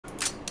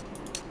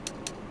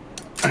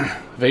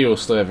V will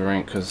still have a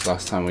rank because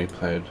last time we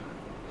played,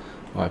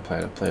 well, I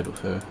played with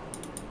her.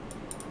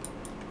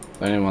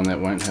 The only one that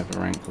won't have a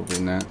rank will be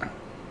Nat.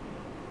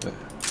 But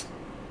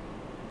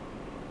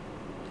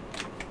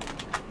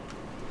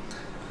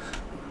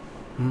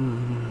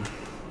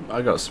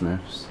I got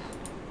Smurfs.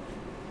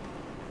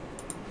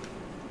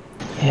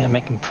 Yeah,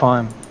 make him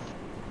prime.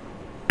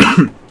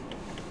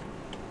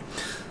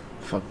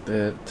 Fuck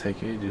that,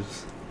 take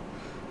ages.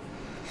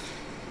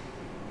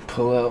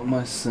 Pull out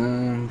my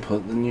sim,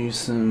 put the new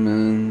sim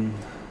in.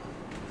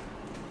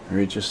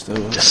 Register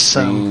with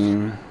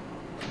Steam.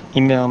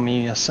 Email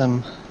me a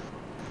sim.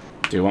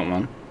 Do you want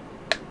one?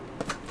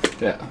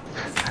 Yeah.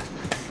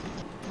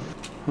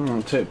 Hold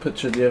on, take a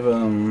picture. Do you have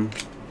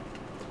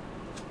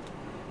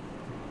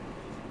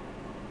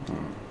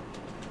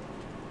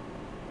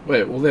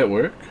Wait, will that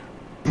work?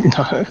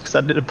 No, because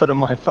I didn't put it on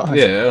my phone.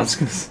 Yeah, I was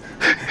gonna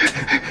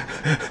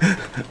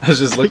I was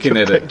just looking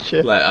at it,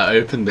 like I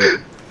opened it.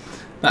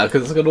 No,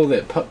 because it's got all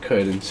that puck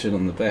code and shit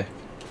on the back.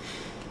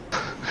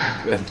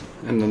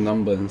 And the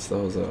number and stuff.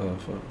 I was like, oh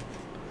fuck.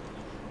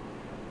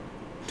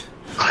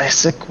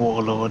 Classic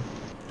Warlord.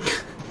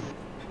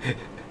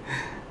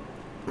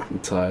 I'm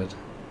tired.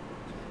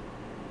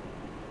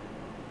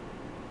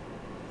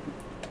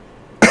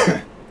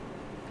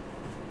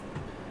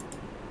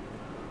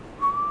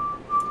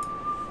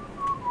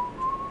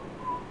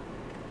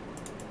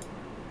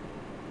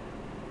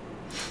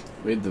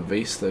 Where'd the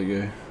Vista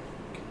go?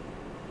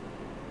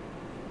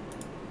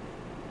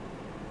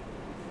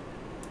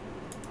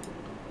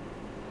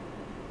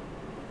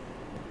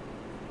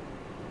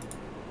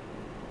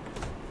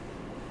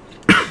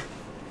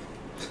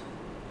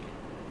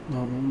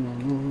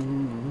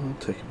 No,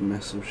 take a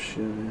massive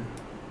shit. Yeah.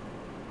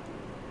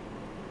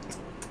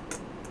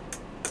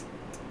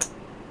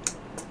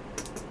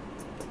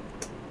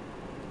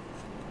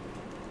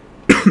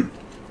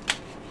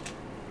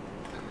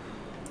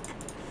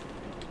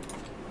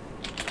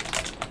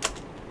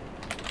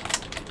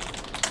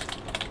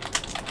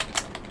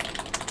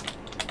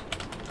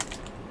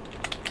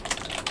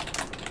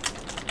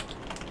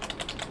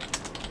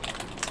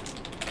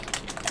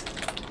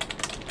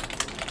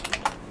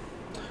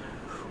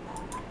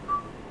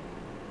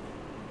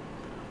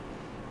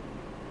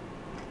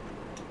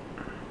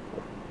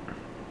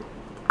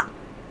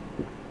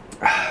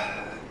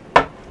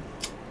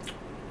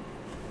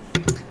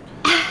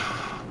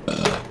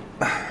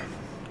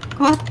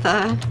 What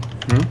the?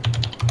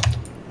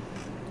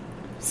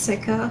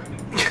 Sicko.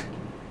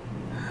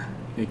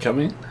 You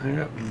coming?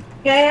 Hurry up.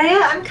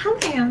 Yeah, I'm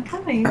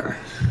coming.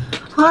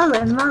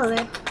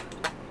 Molly.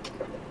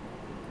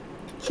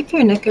 Keep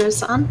your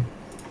knickers on.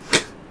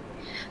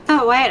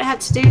 Thought Wyatt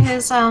had to do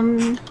his,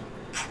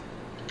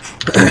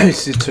 He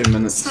said 2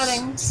 minutes.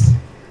 settings.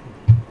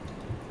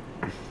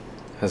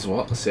 Has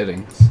what?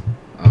 Settings?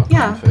 Oh,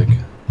 Yeah. config.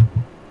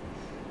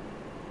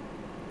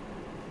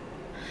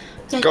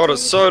 God,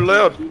 it's so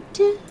loud.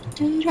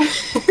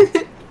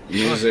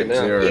 Music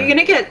 0. You're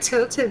gonna get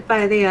tilted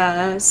by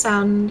the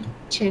sound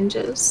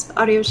changes,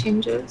 audio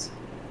changes.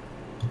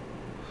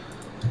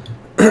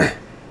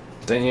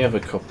 Don't you have a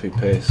copy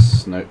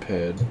paste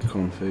notepad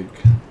config?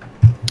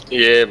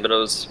 Yeah, but it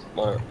was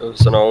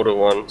an older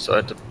one, so I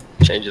had to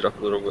change it up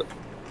a little bit.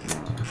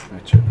 Oh,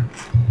 gotcha.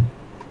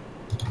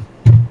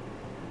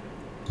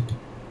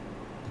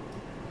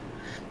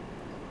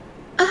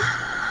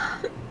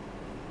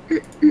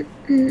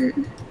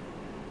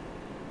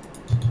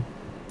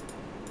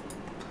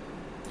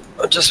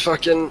 I'll just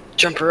fucking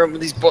jump around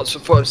with these bots for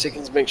 5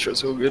 seconds, make sure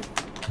it's all good.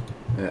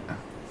 Yeah.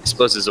 I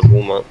suppose there's a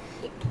Walmart.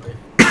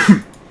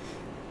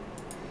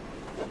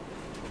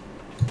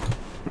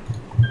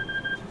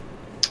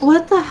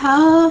 What the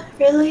hell?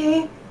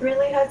 Really?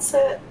 Really,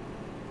 headset?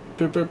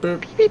 Burp, burp,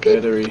 burp.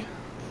 Battery.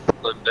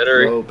 Low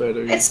battery. Low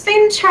battery. It's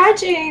been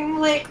charging,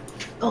 like,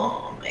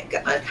 oh my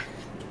god.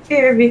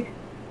 BRB.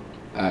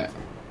 Alright.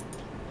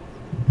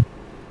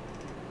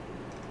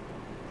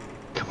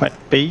 Wait,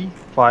 B,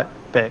 fight,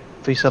 back.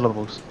 3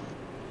 syllables.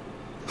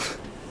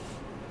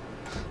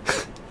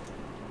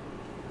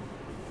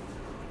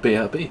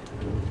 BRB.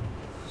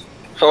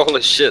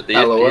 Holy shit, the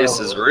LOL.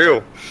 FPS is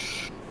real.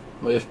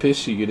 What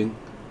FPS are you getting?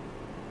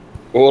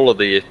 All of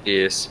the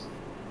FPS.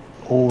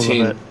 All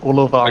 10. of it. All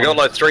of our. I got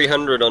like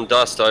 300 on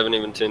Dust, I haven't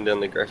even turned down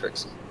the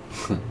graphics.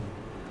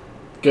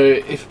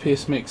 Go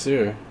FPS max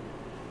 0.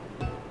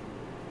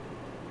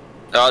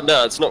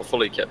 No, it's not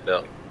fully capped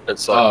out.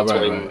 It's like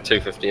between right.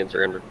 250 and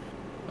 300.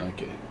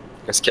 Okay.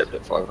 It's capped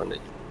at 500.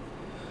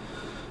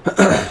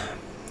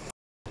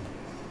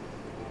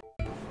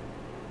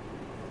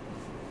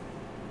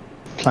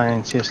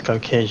 Playing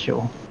CSGO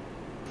casual.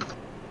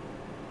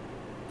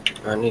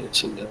 I need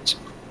to turn down some.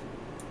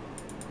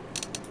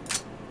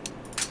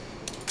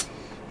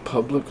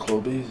 Public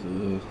lobbies?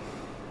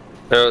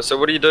 So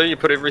what do? You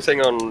put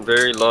everything on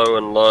very low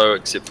and low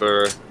except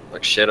for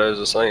like shadows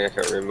or something? I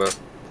can't remember.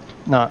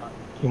 No,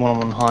 you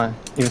want them on high.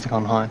 Everything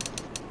on high.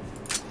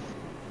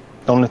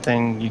 The only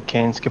thing you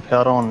can skip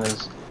out on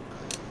is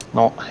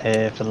not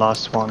have the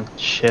last one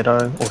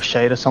shadow or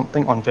shade or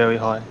something on very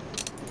high.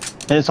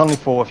 It's only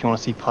for if you want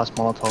to see past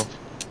Molotov.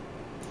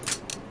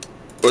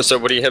 Well, so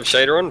what do you have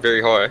shader on?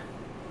 Very high.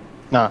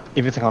 Nah,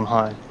 everything on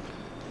high.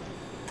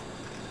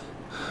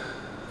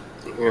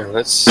 Yeah,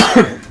 that's.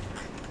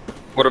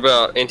 What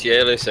about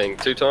anti-aliasing?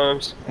 2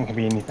 times? It can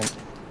be anything.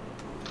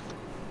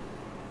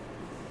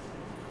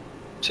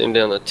 Turn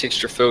down the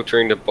texture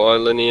filtering to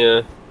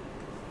bilinear.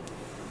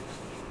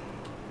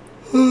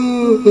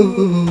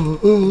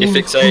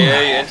 FXAA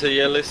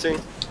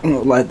anti-aliasing. I'm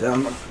not laid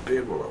down on the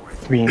bed while I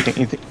wait. Can be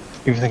anything.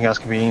 Everything else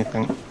can be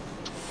anything.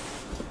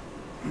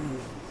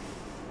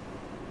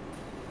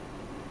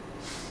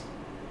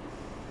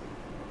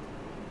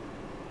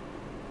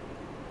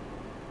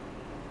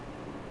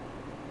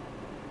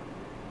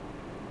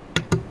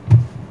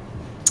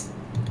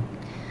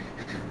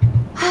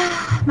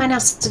 Might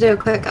have to do a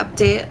quick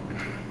update.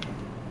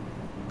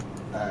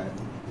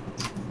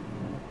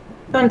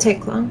 Don't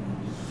take long.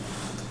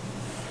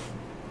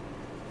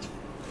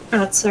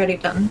 Oh, it's already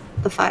done.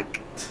 The fuck.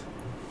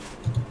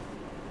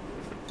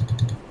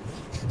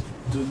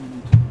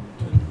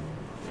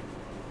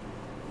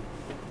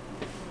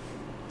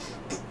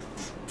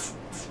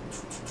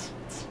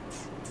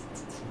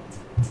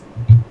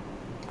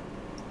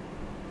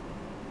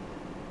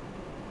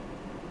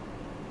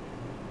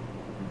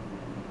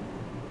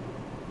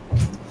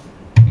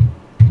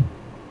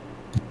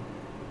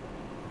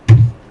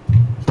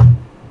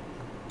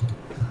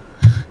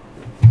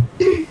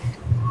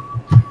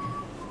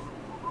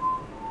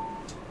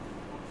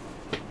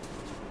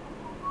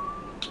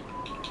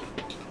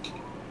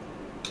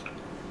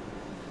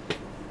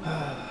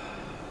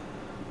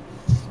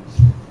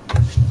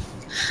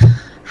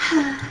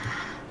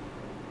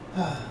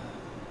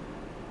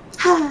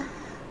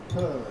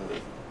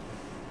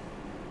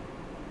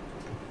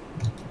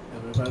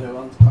 Everybody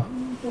wants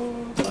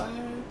humble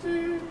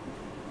piety.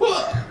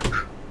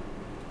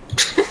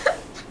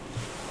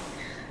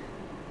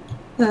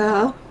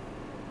 Wow.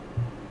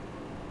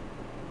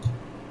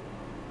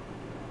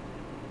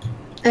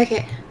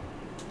 Okay.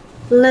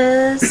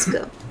 Let's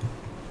go.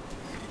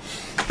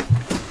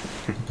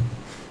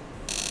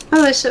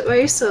 Holy shit, why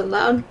are you so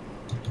loud?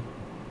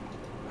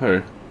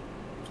 Who?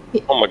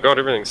 Oh my god,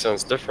 everything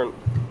sounds different.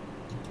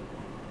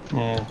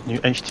 Yeah, new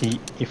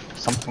HTF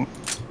something.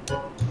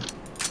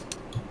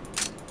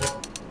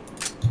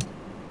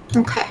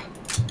 Okay.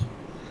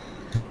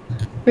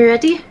 We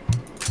ready?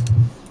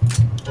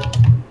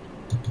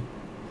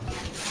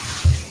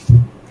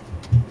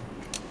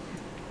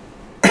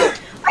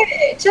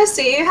 Okay,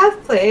 Jesse, you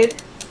have played.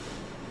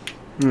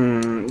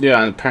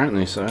 Yeah,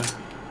 apparently so.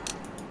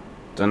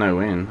 Don't know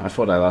when. I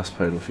thought I last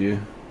played with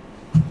you.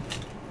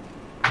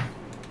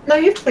 No,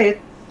 you've played.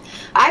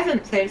 I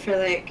haven't played for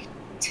like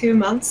 2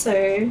 months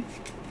or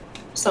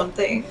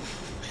something.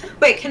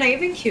 Wait, can I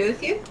even queue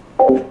with you?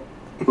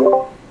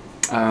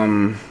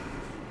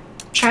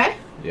 Try?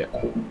 Yeah.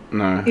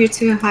 No. You're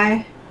too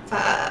high.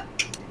 Fuck.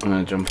 I'm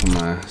gonna jump on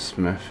my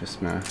Smurf for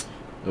Smurf.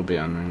 It'll be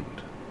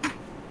unranked.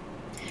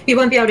 You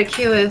won't be able to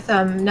queue with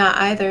Nat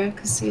either,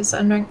 because he's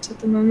unranked at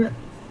the moment.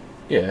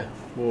 Yeah,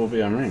 we'll be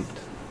unranked.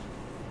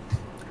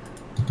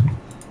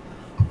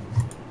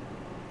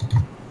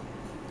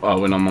 Oh,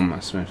 when I'm on my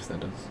Smurf,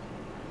 that is.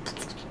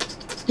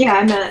 Yeah,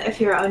 I meant if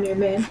you're on your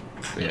main.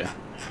 Yeah.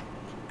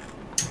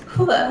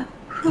 Hoo-ha.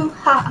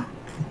 Hoo-ha.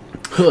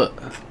 Huh.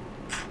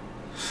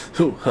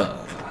 Hoo-ha.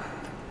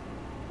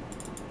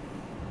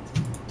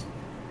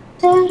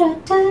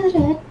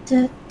 Da-da-da-da-da-da.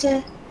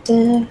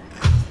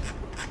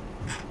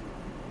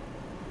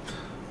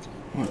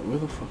 Wait, where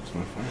the fuck's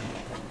my phone?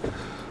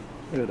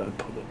 Where did I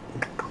put it?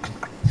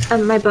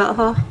 My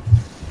butthole.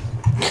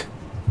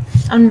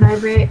 On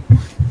vibrate.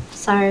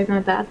 Sorry, my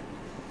bad.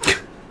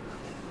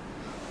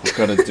 I've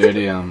got a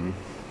dirty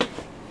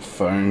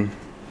phone.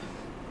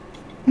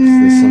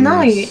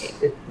 No, you...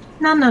 There's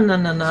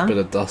No. a bit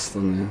of dust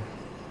on there.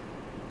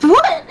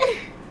 What?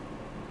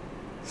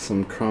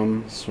 Some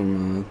crumbs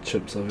from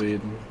chips I've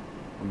eaten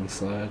on the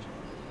side.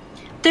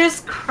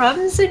 There's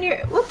crumbs in your...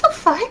 What the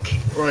fuck?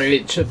 Or I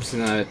ate chips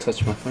and I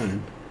touched my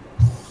phone.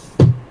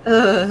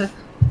 Ugh.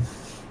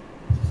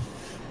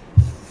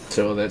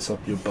 So that's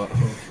up your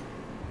butthole.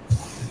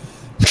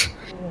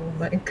 Oh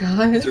my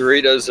god.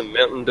 Doritos and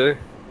Mountain Dew.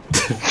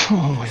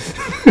 Oh my.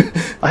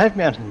 I have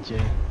Mountain Dew.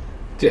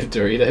 Do you have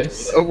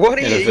Doritos? Why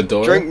do And a you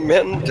fedora? drink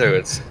Mountain Dew?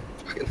 It's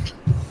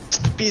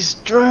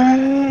Best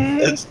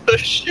drink. it's the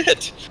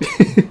shit.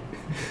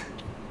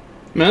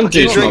 Mountain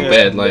Dew's drink not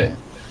bad, like,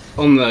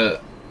 on the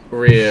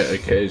rare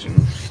occasion.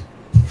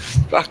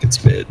 Fuck, it's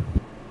bad.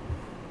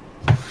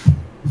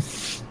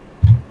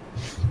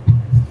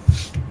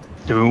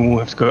 Do we all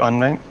have to go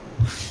unranked?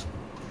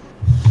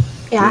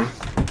 Yeah.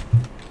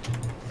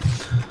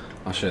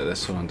 Oh shit,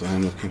 that's what I'm doing.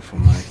 I'm looking for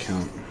my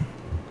account.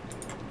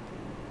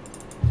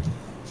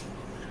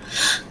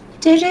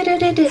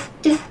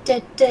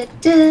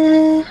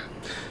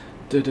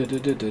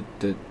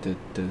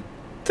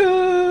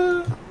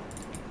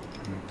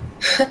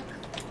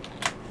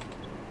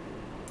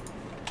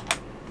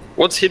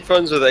 What's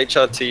headphones with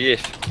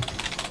HRTF?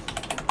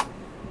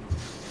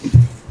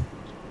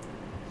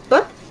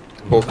 What?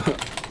 Oh,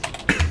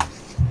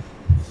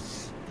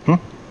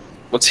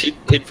 What's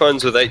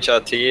headphones with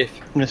HRTF?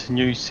 This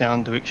new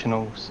sound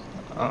directionals.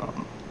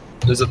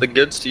 Is it the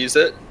goods to use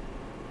that?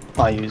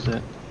 I use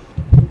it.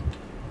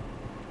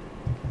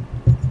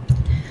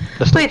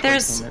 Wait,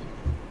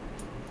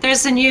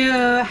 there's a new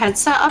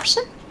headset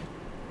option?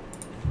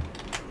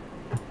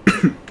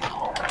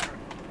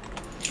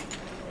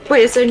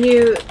 Wait, is there a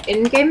new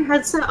in-game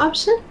headset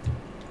option?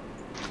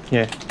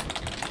 Yeah.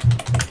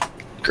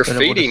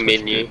 Graffiti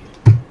menu.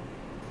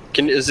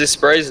 Is there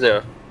sprays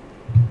now?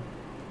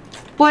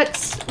 What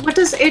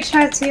does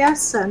HRTS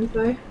stand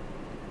for?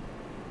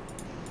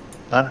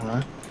 I don't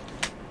know.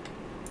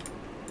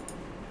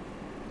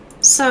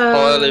 So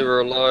Highly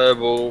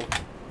reliable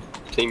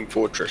Team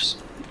Fortress.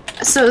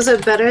 So is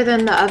it better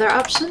than the other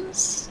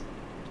options?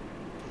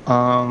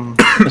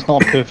 It's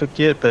not perfect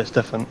yet, but it's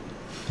different.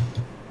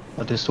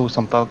 But there's still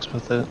some bugs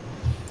with it.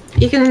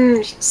 You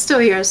can still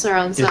hear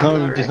surround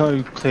sound. There's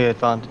no clear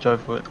advantage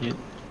over it yet.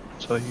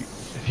 So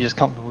if you're just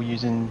comfortable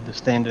using the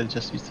standard,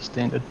 just use the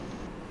standard.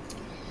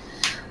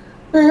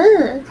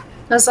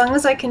 As long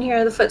as I can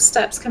hear the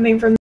footsteps coming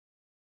from.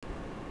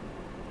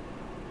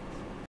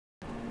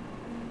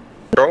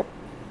 Control?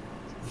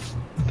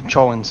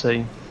 Control and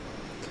C.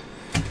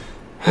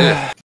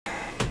 Yeah.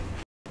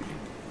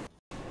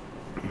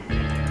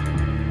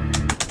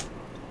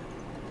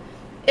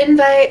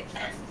 Invite.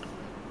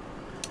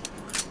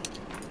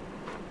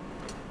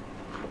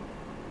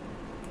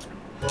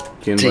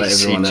 You invite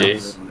everyone TCG.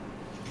 else.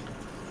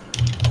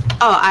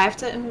 Oh, I have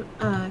to.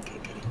 Okay.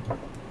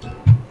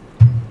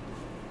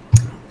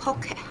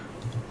 Okay.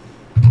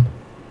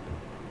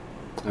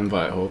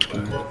 Invite Hawk.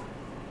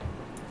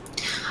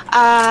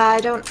 I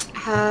don't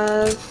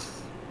have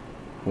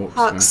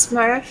Hawk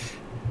Smith. Smurf.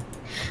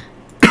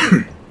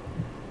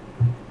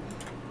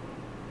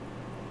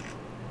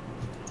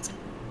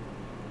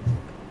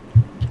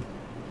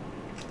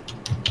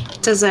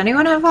 Does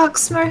anyone have Hawk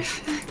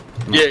Smurf?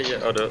 Yeah,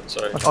 I'll do it.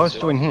 Sorry. I was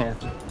joining here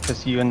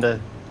because you in the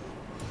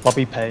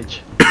lobby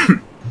page.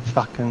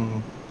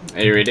 Fucking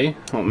Are you ready?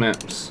 What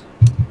maps?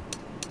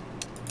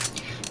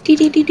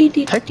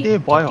 take their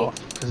buy off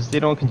because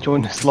then no one can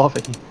join this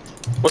lobby.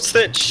 What's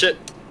that shit?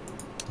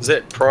 Is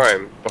that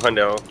Prime behind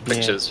our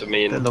pictures for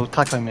me The and little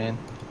taco man.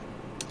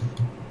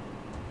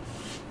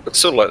 looks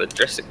sort of like the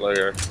Jurassic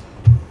logo.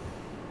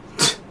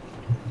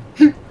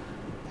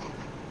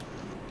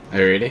 Are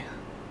you ready?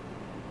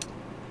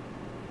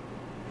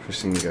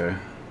 Pressing go.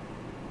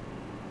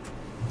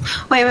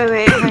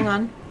 Wait, hang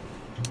on.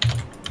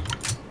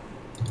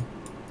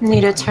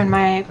 Need to turn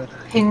my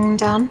ping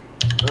down.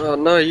 Oh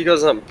no, you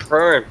guys aren't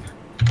Prime.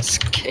 It's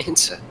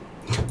cancer.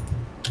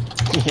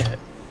 Yeah.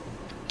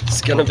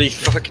 It's gonna be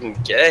fucking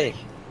gay.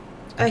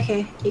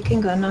 Okay, you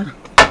can go now.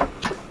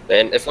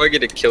 Man, if I get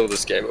to kill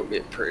this game, I'll be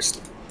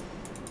impressed.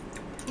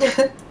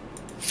 Team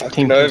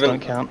Fucking kills don't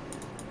count.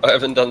 I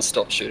haven't done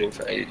stop shooting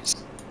for ages.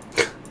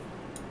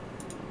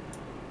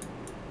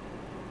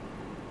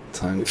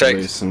 Time In to fact-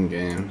 lose some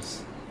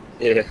games.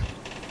 Yeah.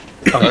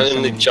 Oh, I it's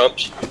only in-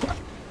 jumped.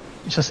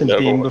 It's just in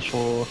Never DM watched.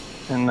 before,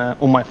 and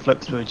all my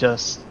flips were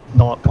just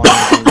not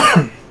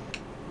on.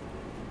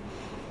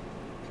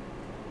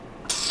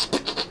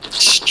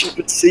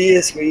 Stupid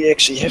CS where you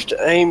actually have to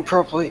aim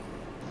properly.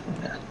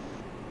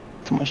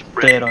 Too much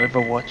bad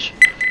Overwatch.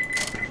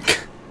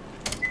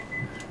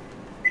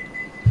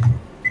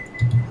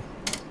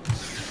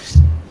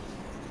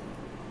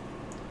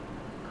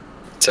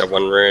 It's our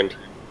one round.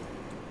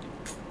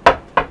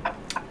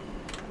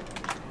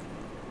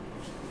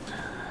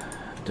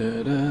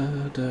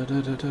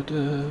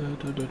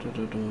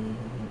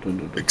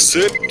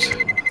 Accept.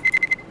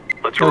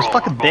 It was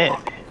fucking bad.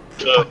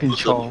 Fucking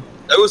troll.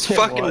 That was It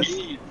fucking was.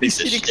 you, You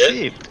piece of said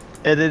shit. accept.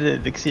 It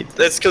did accept.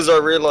 That's because I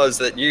realised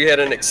that you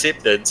hadn't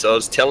accepted, so I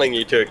was telling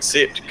you to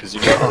accept because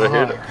you might not have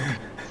heard it.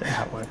 Is that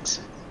how it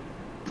works?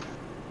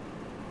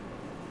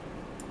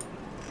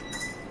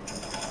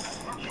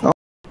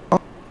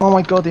 Oh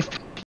my god, if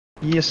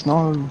yes,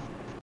 no.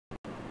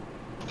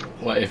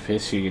 What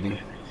FPS are you getting?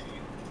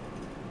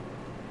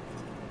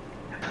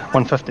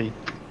 150.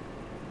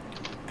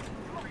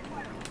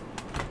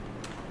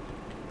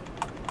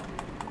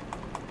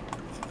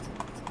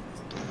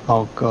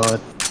 Oh god.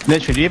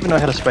 Literally, do you even know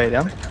how to spray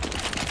down?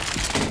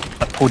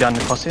 Like pull down the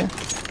crosshair?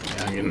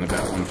 Yeah, I'm getting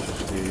about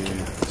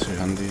 150,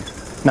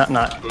 200.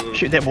 Nah.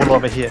 Shoot that wall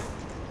over here.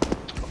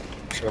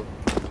 Sure.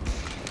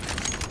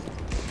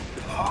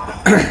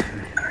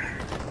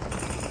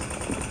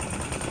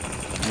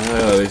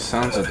 Oh, these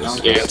sounds are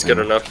disgusting. Yeah, it's good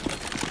enough.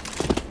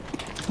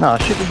 Nah,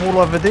 shoot the wall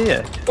over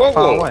there. What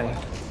Far wall? away.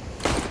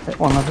 That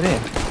one over there.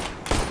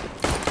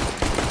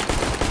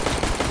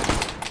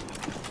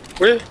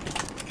 Where?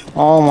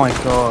 Oh my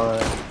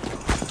god.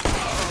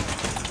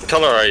 What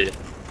colour are you?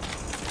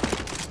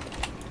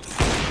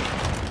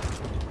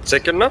 Is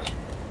that good enough?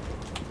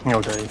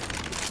 You'll do.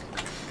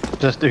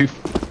 Just do,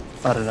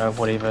 I don't know,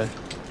 whatever.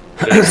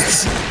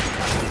 Yes.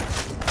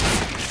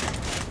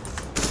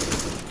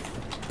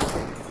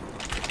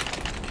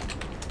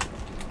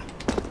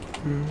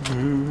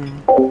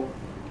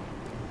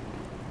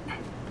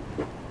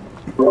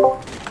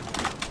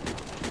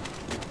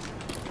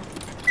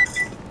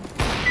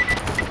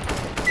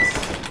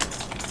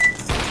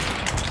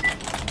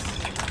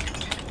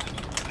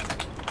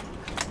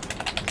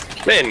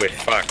 Man, we're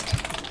fucked.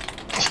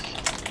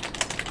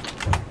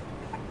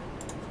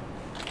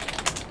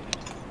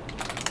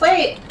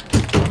 Wait.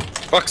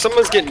 Fuck,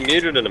 someone's getting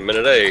muted in a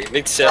minute, eh?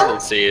 Need sound in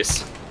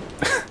CS.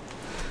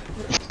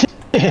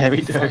 Yeah,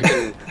 we do.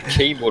 Fucking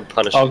keyboard Oh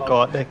punishment.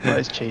 god, that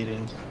guy's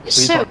cheating.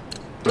 Shit.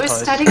 We're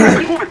Close. starting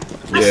already?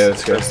 Yeah,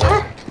 let's go.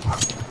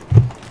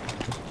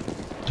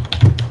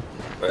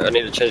 Wait, I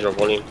need to change my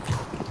volume.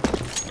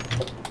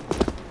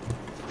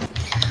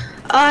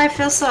 Oh, I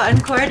feel so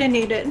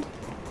uncoordinated.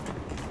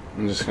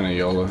 I'm just gonna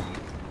YOLO.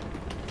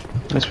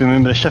 Let's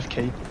remember the shift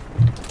key.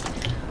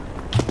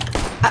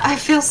 I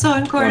feel so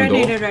One door,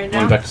 uncoordinated right now.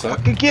 one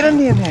backside. Get in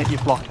there, Nat, you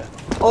blocker.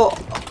 Oh,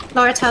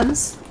 lower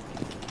tens.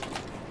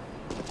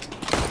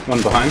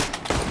 One behind.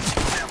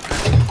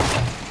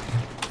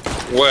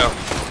 Wow.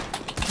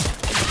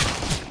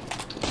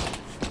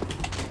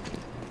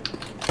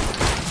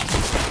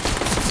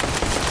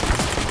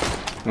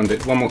 One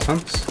dead. One more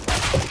times.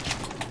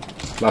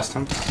 Last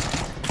time.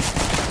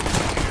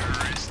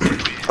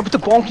 Oh, but the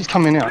bomb keeps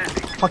coming out.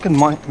 Fucking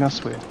mouse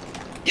swear.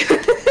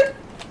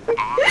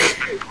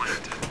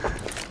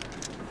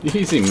 You're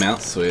using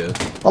mouse swear.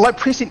 I like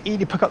pressing E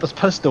to pick up this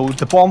pistol,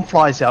 the bomb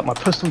flies out, my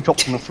pistol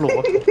drops on the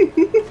floor.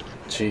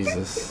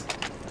 Jesus.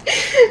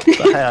 But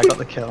hey, I got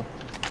the kill.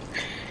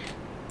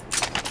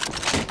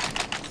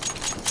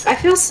 I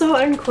feel so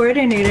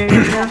uncoordinated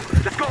right now.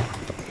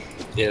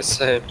 Yeah,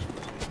 same.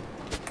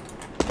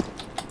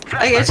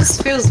 Like, it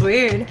just feels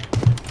weird.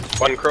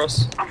 One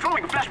cross.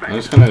 I'm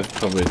just gonna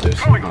probably do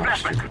some half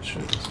stupid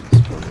shit. It's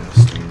probably a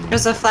steam.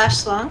 There's a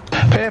flash long.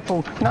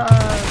 Purple, no!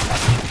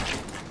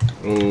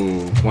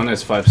 Ooh, one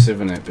has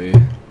 5-7 at B.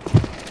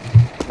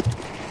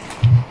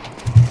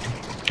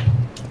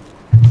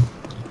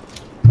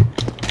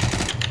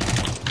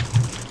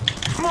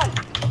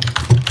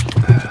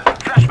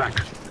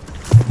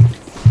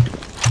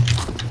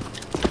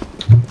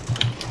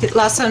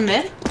 Last one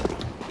mid.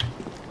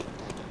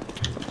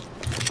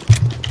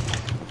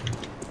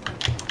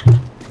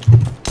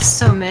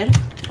 So mid.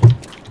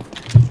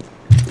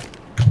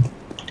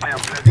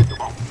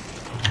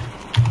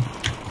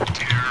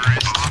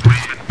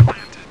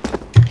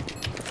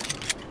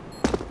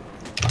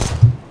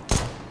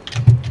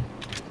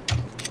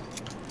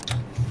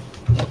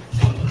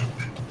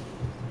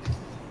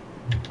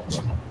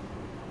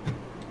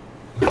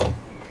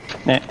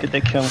 Nah, get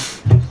that kill.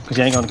 Because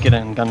you ain't gonna get it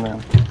in gun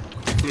round.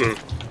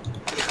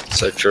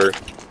 So true.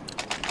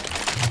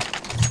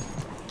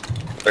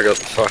 I got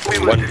the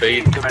fucking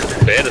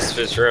 1B baddest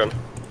first round.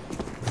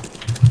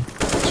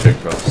 Two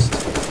crossed.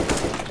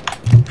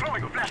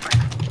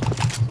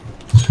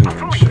 Shouldn't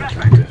have shot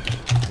down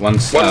diff.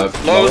 One's One low.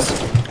 lowers.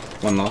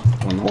 One low.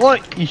 One low.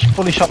 What? You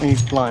fully shot me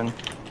blind.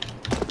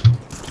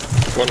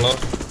 One low.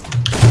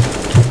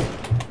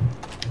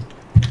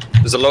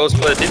 Is the lowest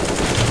player dead?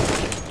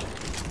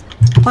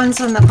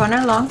 One's in the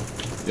corner long.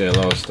 Yeah,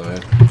 lowest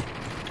died.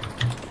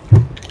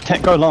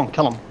 Can't go long,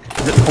 kill him.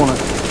 He's at the corner.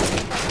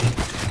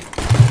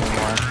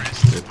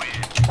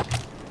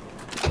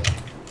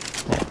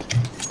 Yeah,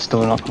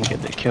 still not gonna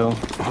get that kill.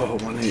 Oh,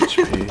 1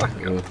 HP.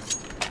 Ugh.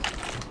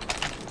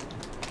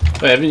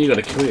 Wait, haven't you got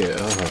a kill yet?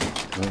 Oh,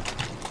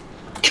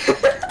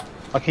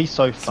 Like, he's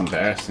so it's fucked.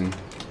 embarrassing.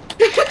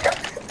 Look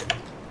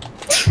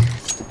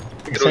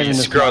at all you Saving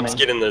his scrubs money.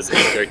 getting those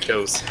eco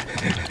kills.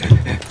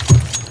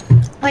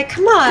 Like,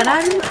 come on,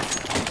 I'm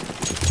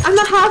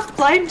a half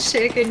blind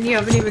chick and you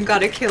haven't even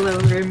got a kill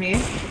over me.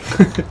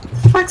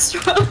 Fuck's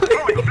wrong?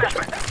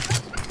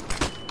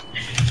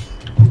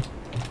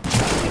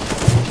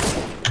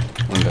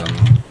 One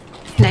down.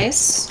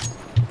 Nice.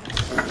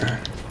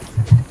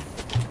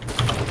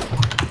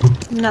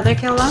 Another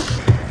kill long.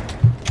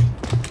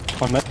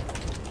 1 minute.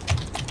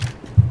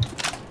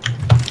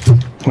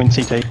 Win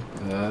CT.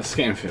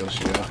 Scan feels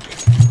yuck.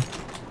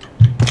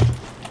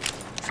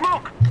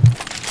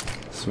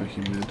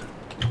 Smoky mid.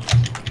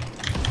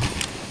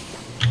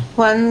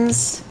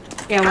 One's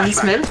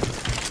mid.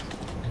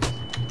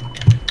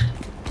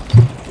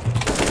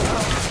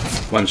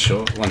 One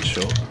short, one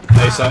short.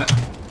 A side.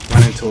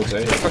 Running towards A.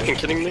 Are you fucking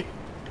kidding me?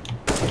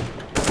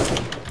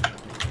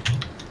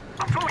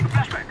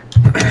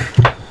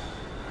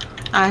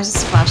 I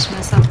just flashed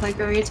myself like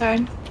a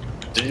retard.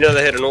 Did you know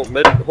they had an alt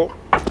mid? Hawk?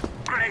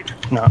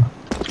 No.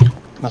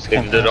 Must have Neither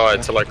come did I down.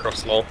 until I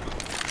crossed low.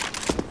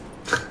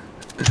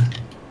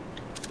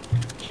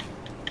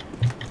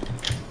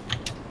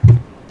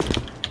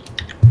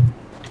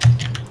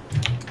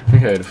 I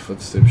think I had a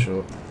footstep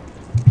short.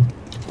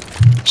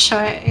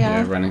 Short, Yeah,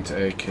 yeah. running to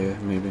A here,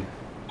 maybe.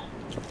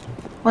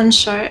 One's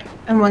short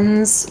and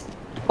one's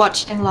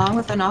watching long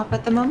with an op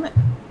at the moment.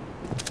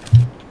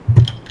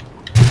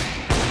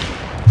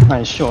 No,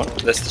 he's short.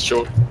 That's the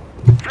short.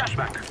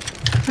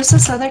 Where's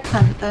this other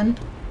cunt then?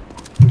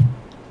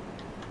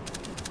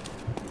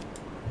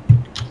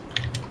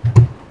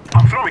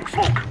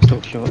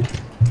 Still short.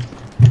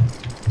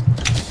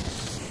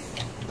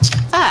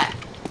 Ah,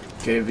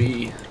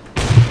 KV.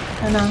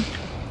 I know.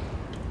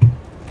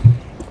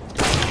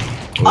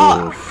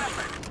 Oh.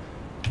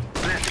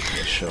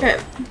 Shot.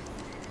 Rip.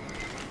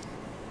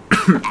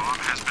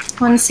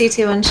 One CT,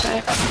 one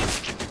shot.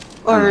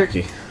 Or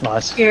Unlucky.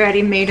 Nice. you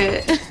already made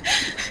it.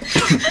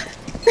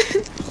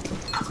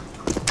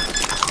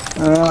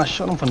 I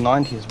shot him for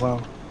 90 as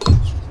well.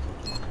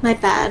 My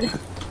bad.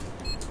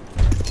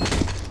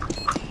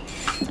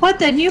 What,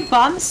 the new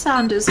bomb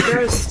sound is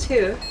gross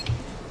too.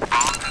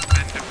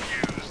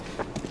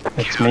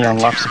 It's me on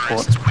life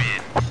support.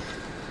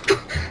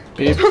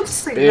 Beep, Don't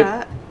say beep,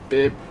 that.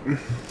 beep.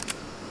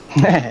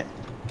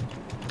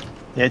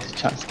 Yeah, it's a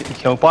chance to get the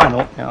kill. Buy an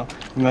ult now.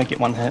 You might get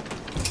one hit.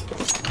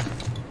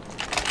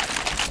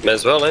 May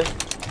as well, eh? I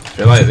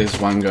feel like there's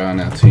one guy on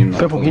our team.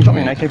 Purple, can you drop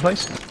me an AK,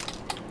 please?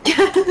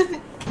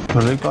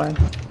 Blue guy.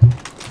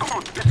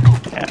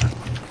 Yeah.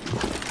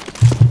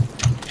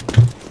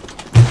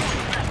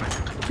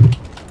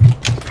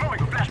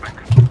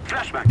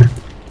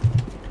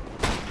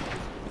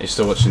 You're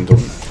still watching Dawn?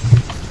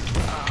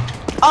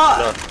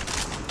 Oh!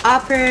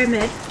 Upper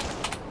mid.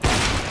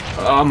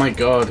 Oh my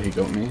god, he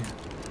got me.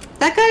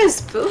 That guy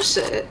is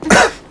bullshit.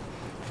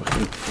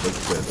 Fucking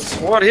flipped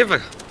it.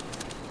 Whatever.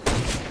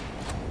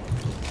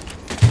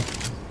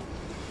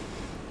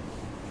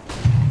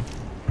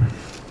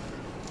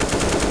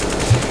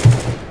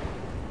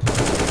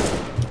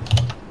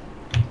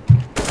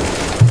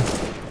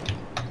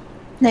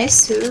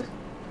 Nice too.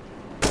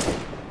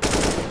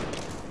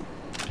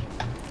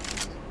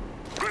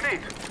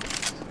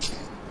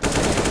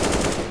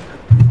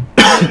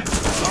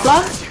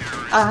 Block?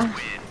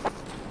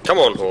 Come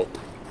on, Hawk.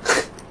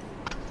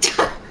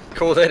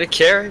 Call that a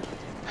carry?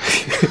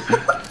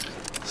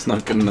 It's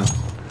not good enough.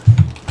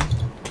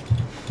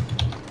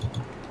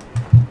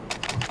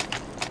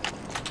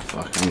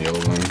 Fuck, I'm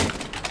yelling.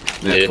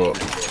 Yeah. But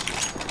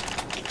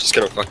Just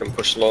gonna fucking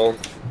push long.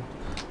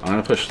 I'm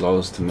gonna push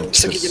lowers to mid.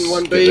 Sick of just getting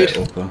one get bead. that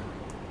upper.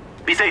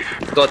 Be safe.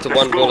 Got to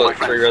one bullet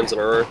 3 rounds in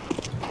a row.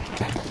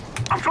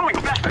 I'm throwing a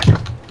flashback.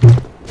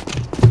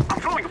 I'm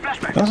throwing a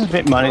flashback. That was a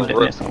bit money, Oh, didn't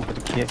right. it? So I'm gonna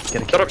get a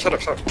Shut kill. up, shut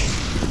up, shut up.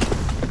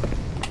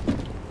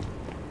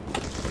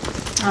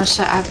 Oh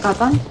shit, I've got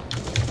one.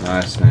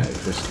 Nice, mate.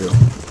 First kill.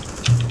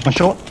 One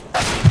short.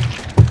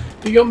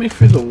 You got me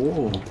through the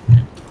wall.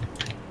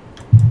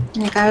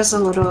 And the guy was a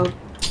little...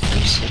 oh,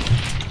 shit.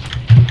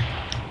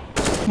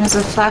 There's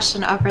a flash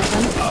and upper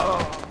thing.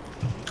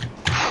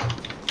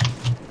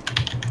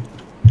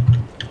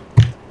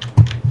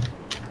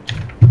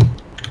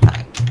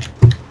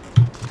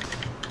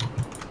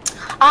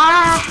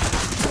 Ah!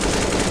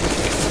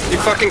 You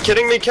fucking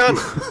kidding me, cunt?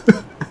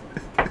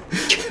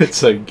 It's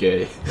so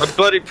gay. I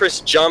bloody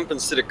pressed jump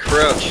instead of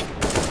crouch.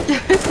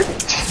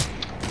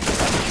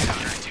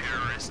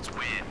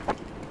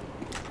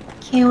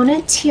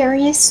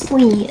 Counter-terrorist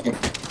win.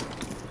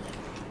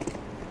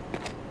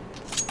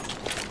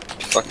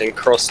 Fucking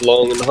cross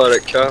long and hide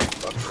at car.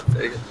 Fuck,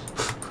 there you go.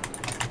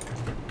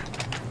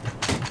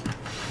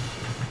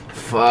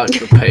 Fuck,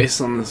 the pace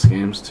on this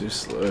game's too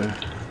slow.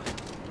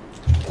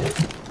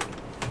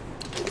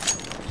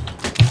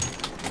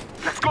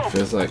 Let's go.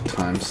 Feels like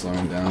time's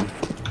slowing down.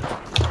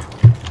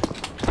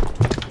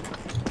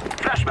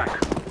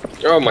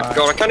 Flashback. Oh my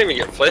god, I can't even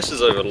get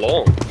flashes over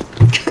long.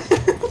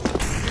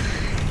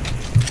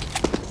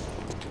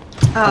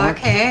 Oh,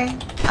 okay.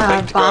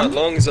 Think to go out Bomb.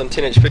 long is on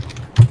 10 HP.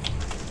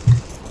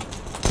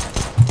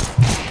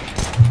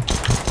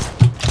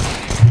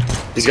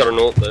 He's got an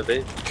ult though,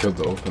 B. Killed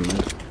the open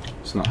mid.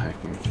 It's not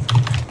hacking.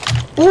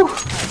 Ooh!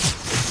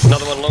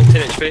 Another one long,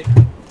 10 HP.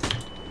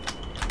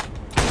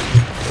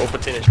 All for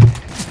 10 HP.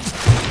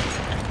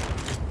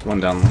 One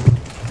down there.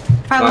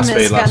 Problem Last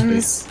is B, last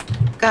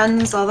B.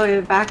 guns all the way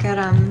back at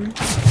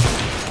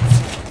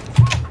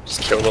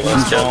Just kill the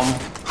last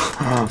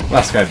guy.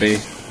 Last guy B.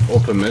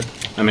 Open mid.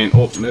 I mean,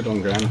 alt mid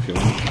on ground if you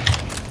want.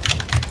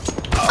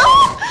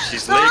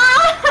 She's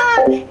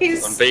leaked.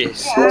 He's On B,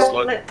 he's yeah,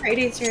 slow. lit for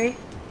 83.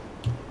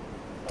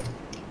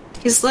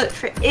 He's lit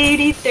for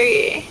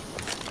 83.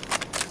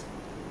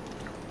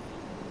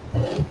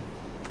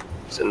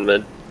 He's in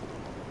mid.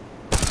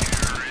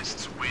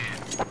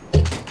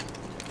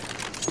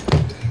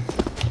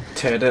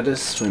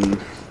 Terrorist win.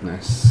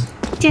 Nice.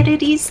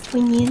 Terrorist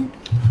win.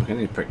 Fuck, I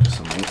need to practice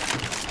on that.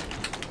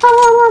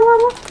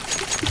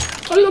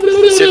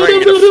 See if I can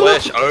get a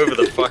flash over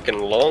the fucking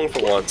long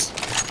for once.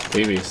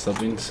 Baby, stop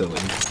being silly.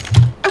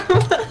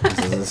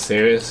 This is a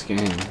serious game.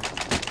 We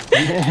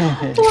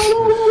Fuck.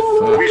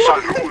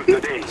 shall rule the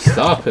day.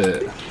 Stop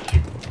it.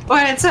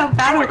 When it's so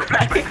battle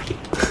cry.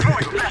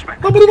 Throwing a flashback.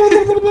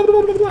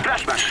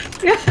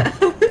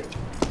 Flashback.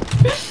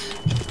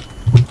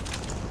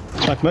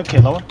 Smoke mid, okay,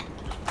 lower.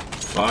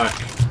 Fuck.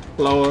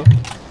 Lower.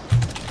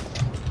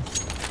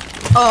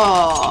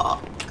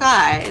 Oh,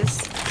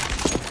 guys.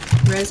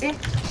 Where is he?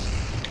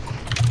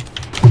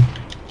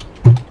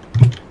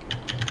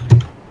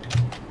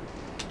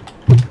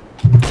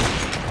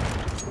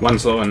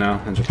 One's lower now,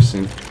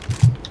 100%.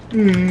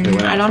 They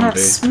went I out don't from have B.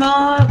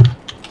 smoke.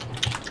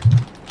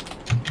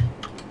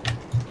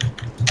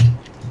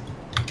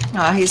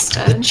 Oh, he's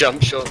dead.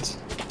 Jump shots.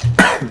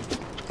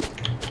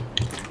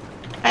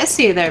 I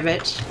see you there,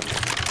 bitch.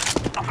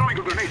 I'm throwing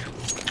a grenade.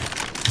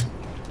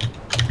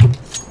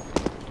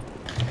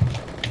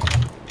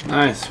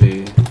 Nice,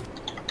 V.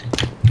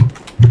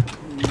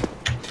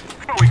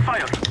 Throwing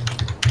fire.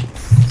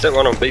 Is that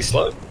one on B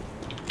slope?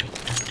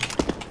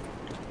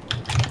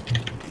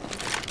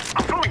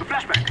 I'm throwing a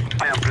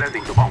flashback. I am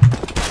planting the bomb.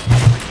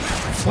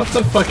 What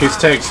the fuck is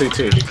tag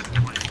C2?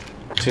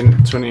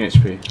 20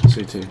 HP,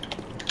 C2.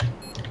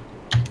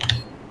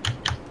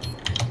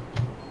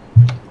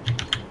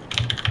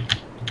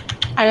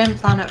 I didn't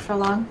plan it for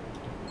long.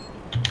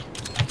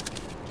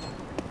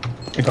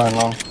 You're going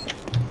long.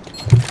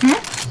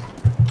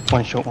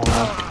 One short, one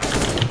long.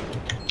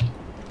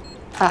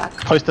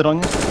 Fuck. Posted on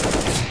you.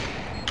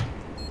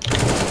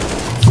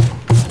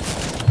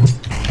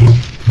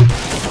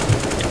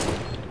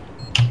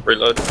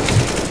 Reload.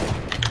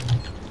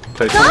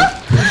 Take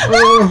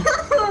one.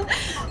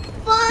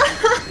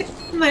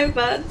 Fuck! My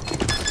bad.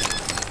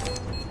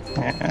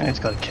 Yeah, he's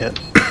got a kit.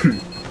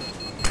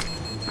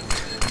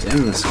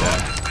 Damn this guy.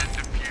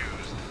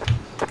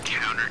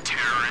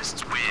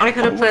 I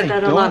could have played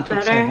that a lot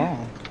better.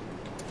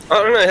 I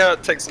don't know how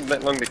it takes them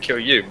that long to kill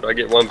you, but I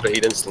get one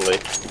beat instantly.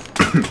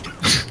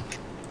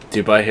 Do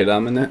you buy head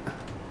arm in it?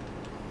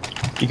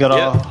 You gotta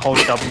Yeah. hold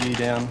W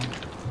down.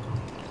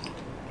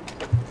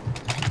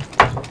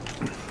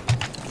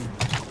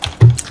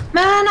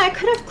 Man, I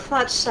could have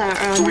clutched that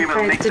round We if will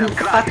I make didn't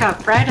them fuck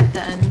up right at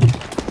the end.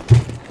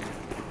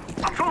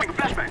 I'm throwing a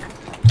flashback.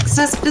 Cause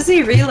I was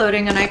busy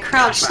reloading and I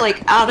crouched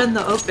like out in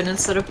the open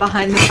instead of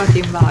behind the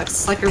fucking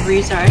box, like a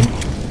retard.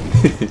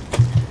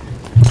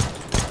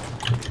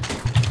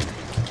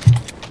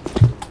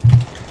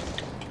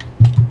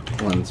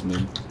 One's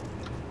mid.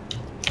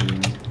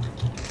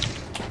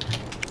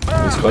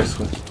 It's close,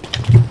 close.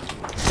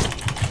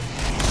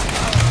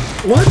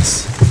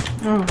 What?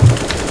 Oh.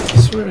 I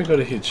swear I got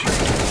a headshot.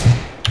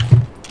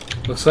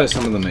 Looks like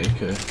some of them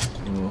AK.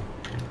 Or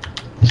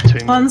There's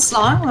two. One's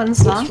long,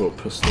 one's long. Bloodsport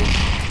pistol.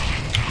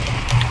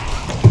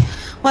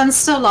 One's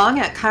still long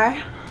at car.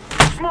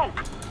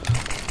 Smoke.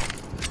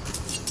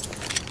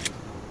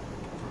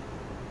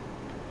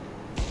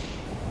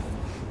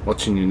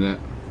 Watching you net.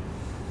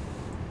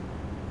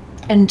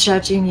 And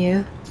judging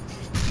you.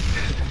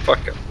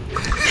 Fuck it.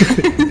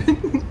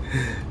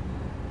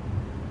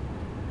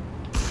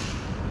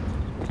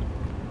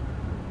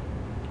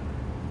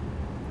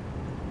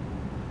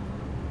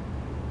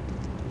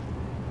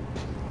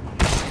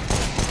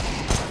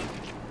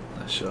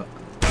 Nice shot.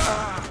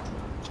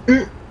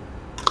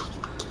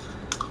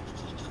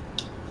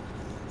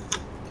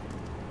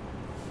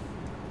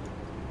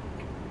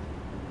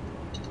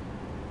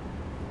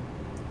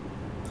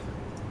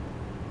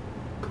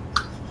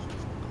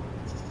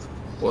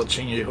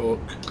 Watching you, Hawk.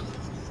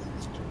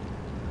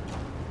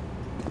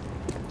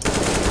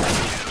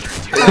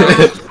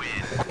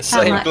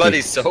 Same much?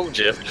 bloody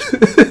soldier.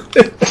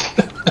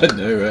 I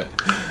know, right?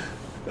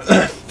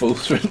 Full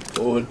sprint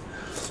forward.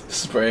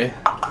 Spray.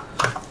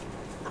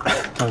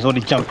 I was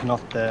already jumping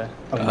off there.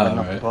 I'm going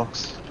off the right.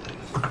 box.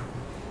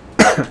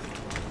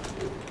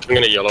 I'm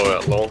gonna yellow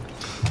out long.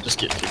 Just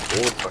get too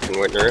forward, fucking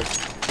waiting around.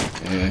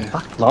 Yeah.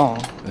 Fuck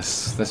long.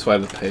 That's why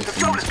the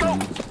pacing is going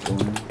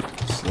boring.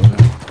 Slow.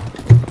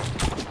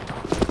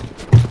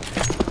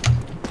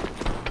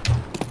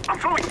 I'm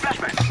throwing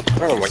flashback.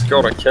 Oh my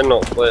god, I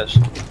cannot flash.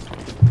 I'm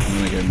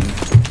gonna go mid.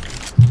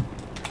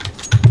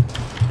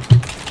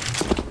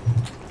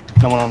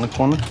 No one on the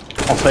corner.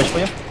 I'll flash for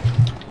you.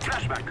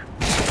 Flashback.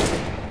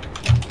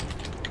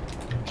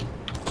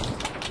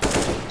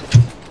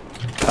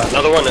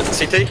 Another one at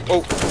CT.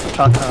 Oh,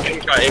 Car.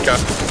 Inca.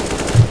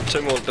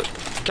 Two more.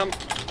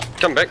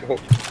 Come back. Oh,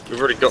 we've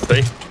already got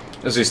B.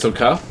 Is he still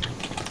car?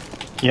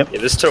 Yeah,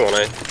 there's two on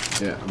A.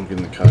 Yeah, I'm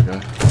getting the car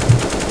guy.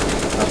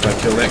 After I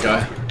kill that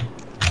guy.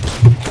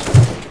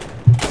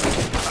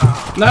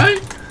 No!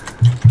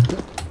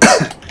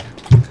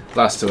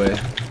 Last two A.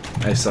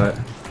 A site.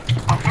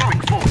 I'm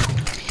throwing smoke.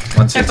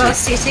 One They're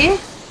both CT. CT.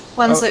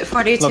 One's Oh, lit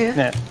 42. Look,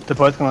 yeah, they're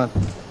both gonna.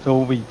 They'll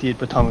all be dead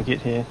by the time we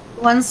get here.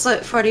 One's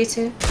lit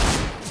 42.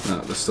 No,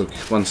 there's still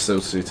one's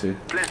still CT.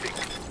 Planting.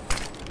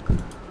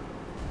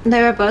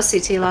 They were both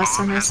CT last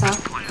time I saw.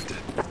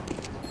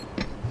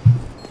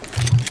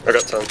 I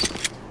got tons.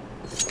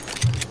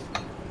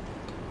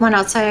 One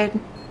outside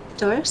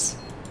doors.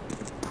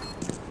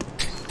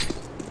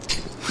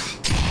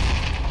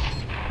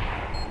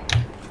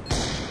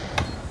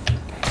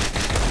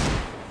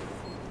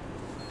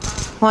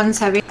 One's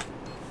heavy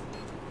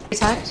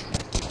attacked.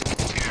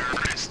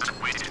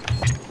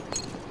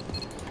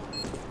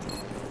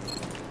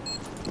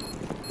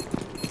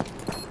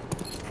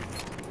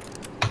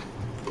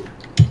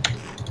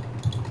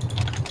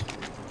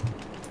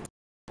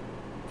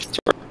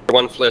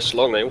 One flash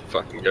long, they all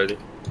fucking go there.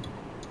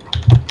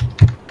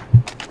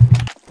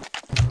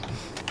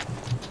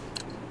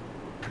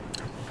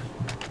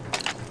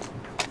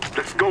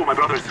 Let's go, my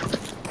brothers.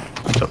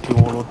 I dropped you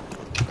warlord.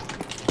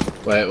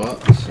 Wait,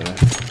 what? Sorry.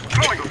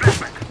 Throwing a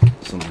flashback.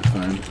 It's on my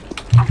phone.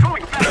 I'm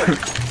throwing a flashback.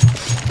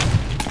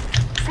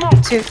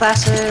 Smoke. 2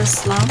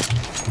 flashes long.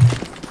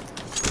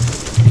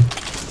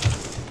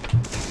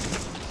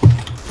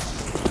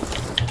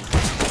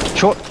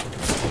 Short.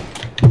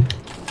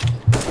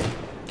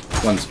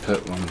 One's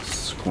pit,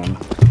 one's corner.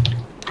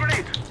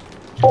 Grenade.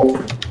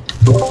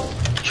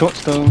 Short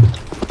still.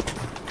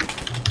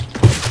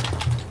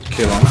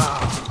 Kill on.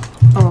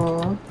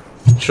 Oh.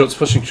 Short's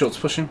pushing, short's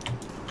pushing.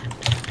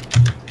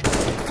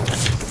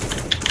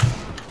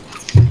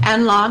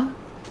 And long.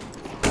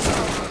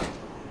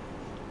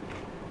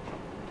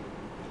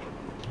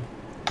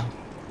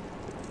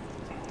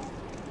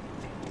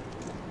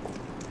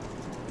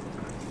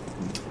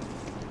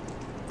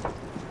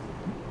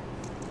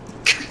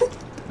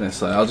 And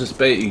it's like, I'll just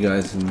bait you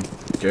guys and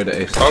go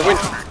to ace.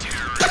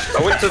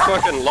 I went to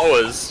fucking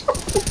lowers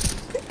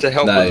to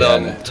help Nah, with yeah, I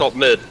know. top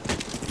mid,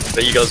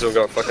 but you guys all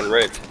got fucking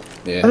wrecked.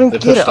 Yeah, I don't they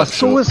get pushed it. I up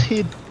saw short. his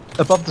head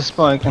above the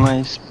smoke and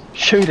I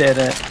shoot at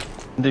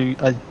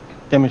it. I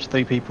damaged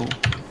 3 people.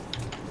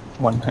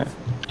 1 hit.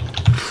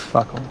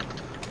 Fuck all.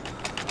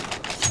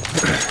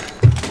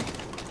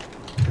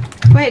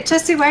 Wait,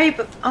 Jesse, where are you?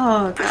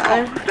 Oh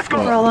god. Let's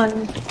go. We're all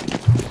on.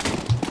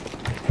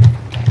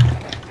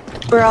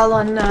 We're all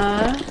on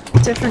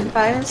different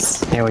bios.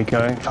 There we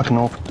go. Fucking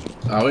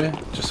awful. Are we?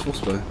 Just force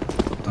play.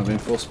 I've been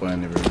force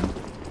playing every round.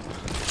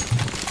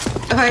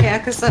 Oh yeah,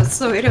 because that's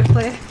the way to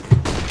play.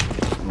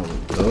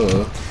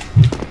 Oh,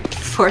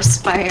 Force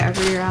by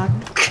every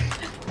round.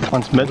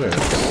 One's mid. duh.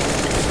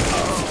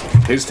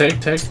 He's take.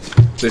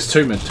 There's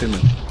 2 mid, 2 mid.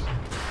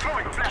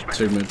 Throwing a flashbang.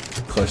 2 mid,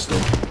 close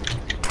door.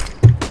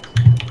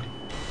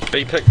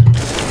 B pick.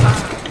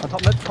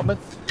 Top mid, top mid.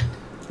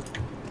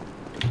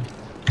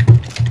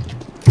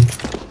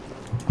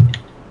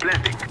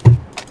 Blending.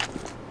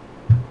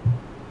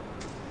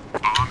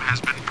 Bomb has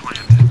been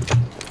planted.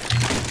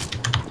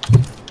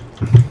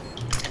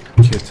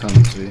 Kill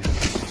tons, V.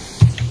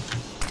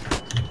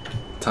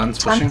 Tons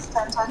pushing.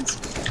 Tons.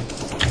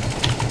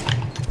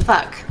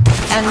 Fuck.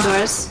 And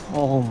doors.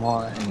 Oh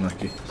my.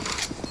 Unlucky.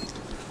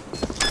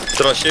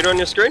 Did I shoot on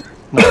your screen?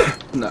 No.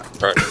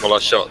 Right, well I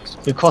shot.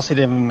 Because he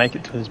didn't even make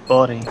it to his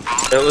body.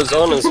 It was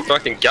on his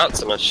fucking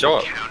guts and I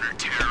shot.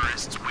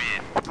 Counter-terrorists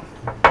win.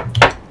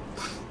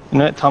 You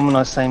know that time when I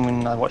was saying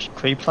when I watched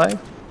Cree play?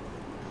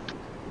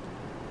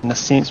 And the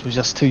sense was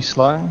just too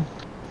slow?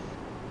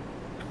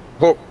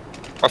 Well,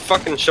 I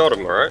fucking shot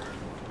him, alright?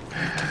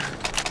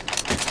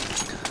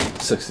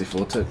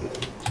 64 tick.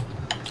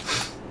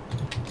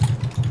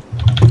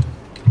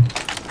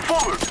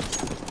 Forward.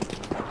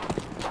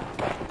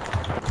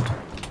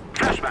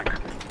 Flashbang.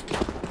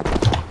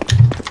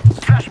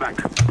 Flashbang.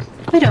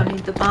 We don't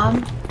need the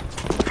bomb.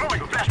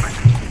 Throwing a flashbang.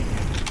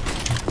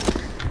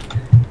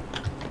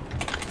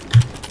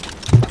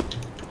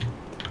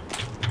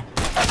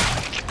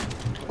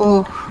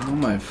 Oh, Oh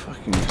my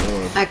fucking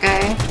god. that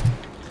guy.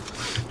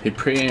 He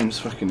pre-aims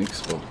fucking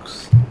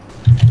Xbox.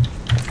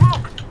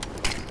 Smoke.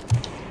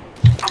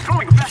 I'm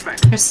throwing a flashbang.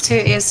 There's 2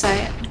 A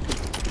site.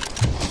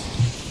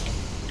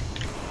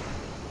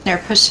 They're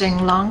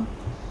pushing long.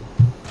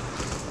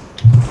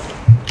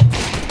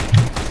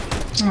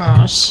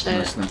 Oh shit.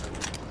 Nice, no.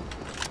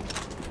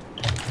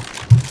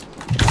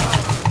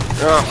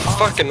 Oh,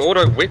 fucking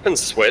auto weapon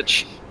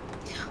switch.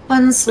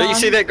 One's Did long. you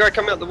see that guy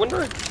come out the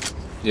window?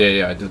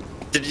 Yeah, I did.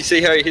 Did you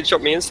see how he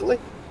headshot me instantly?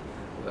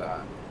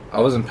 I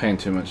wasn't paying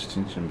too much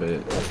attention,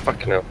 but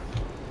Fucking hell.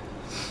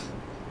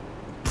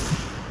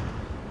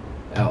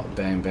 out,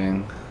 bang,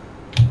 bang.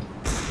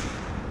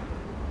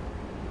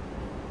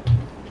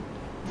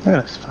 Look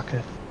at this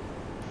fucker.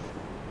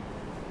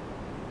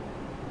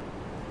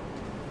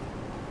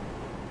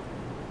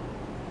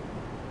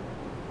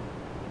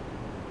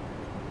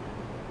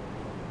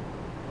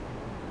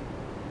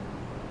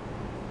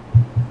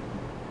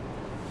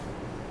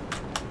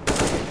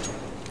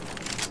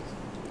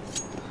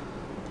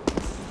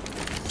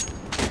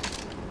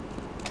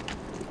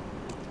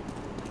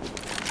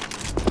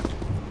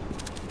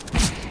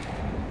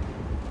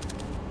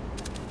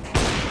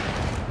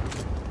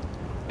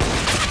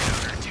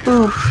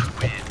 Oof.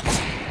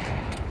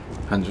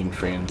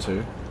 103 and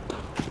 2.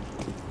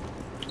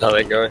 How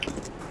that go?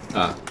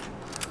 Ah,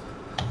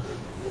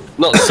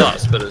 Not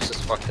sus, but it's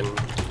just fucking.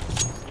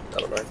 I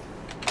don't know.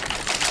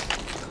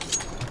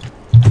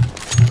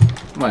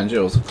 mind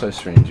you, it was a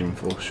close range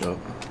M4 shot.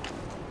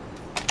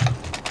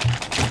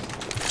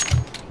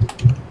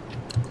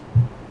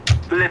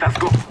 Let us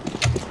go. What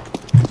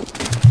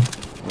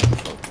the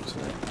fuck was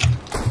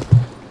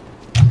that?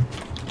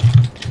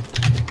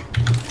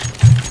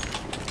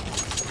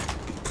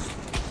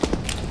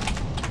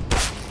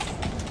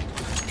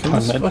 Can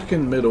this mid.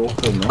 fucking mid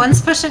orca, man?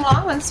 One's pushing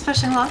long, one's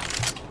pushing long.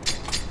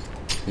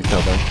 He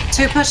fell back.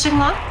 2 pushing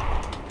long.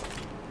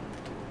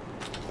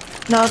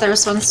 No,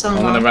 there's one still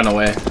I'm long. gonna run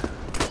away.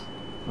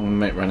 I'm gonna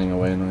make running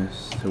away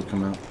noise. He'll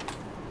come out.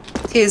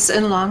 He's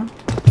in long.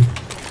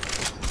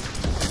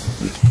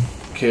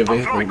 KV,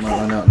 we might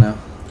run out now.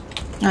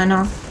 I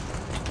know.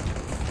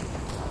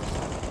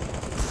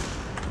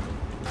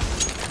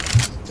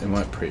 They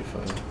might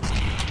pre-fire.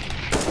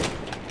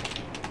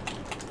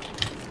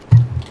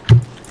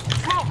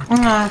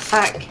 Oh,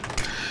 fuck.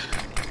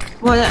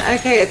 Well,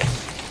 okay.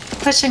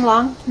 Pushing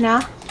long now.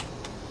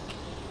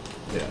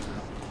 Yeah.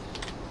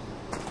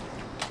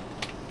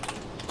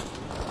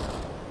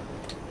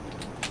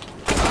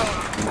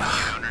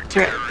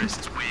 Drip.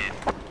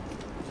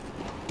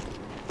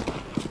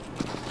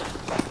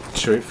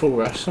 Should we full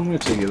rush somewhere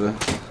together?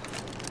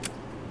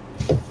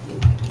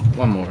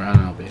 One more round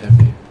and I'll be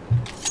happy.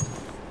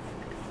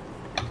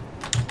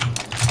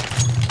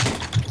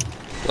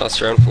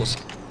 Last round, force.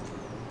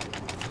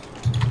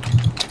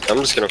 I'm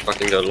just gonna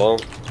fucking go long.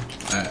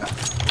 Can't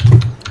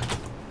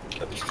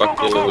be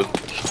fucking dealing with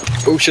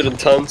bullshit and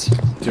tons.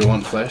 Do you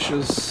want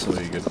flashes? Or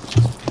are you good?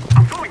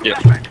 I'm throwing a Yeah.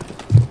 flashbang.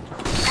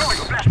 Throwing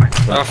a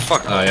flashbang. Oh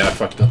fuck. Oh yeah, I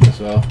fucked up as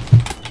well.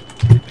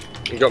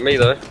 You got me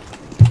though.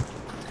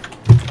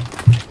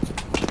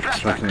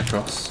 Smacking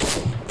across.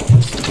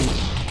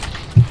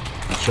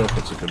 Not sure if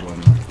it's a good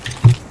one though.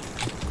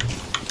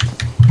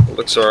 It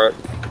looks alright.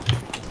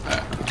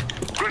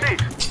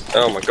 Grenade.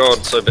 Oh my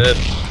god, so bad.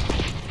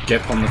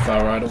 Gap on the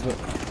far right of it.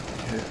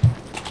 Yeah.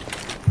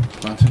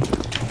 Planting.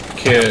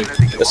 Care.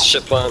 It's a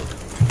shit plant.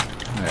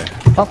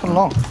 Yeah. Up and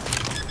long.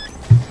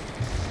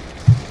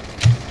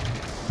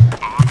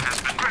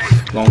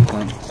 Long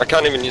plant. I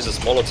can't even use this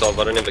Molotov,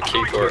 I don't have a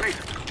key for it.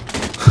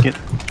 Get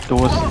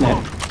doors.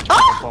 Yeah.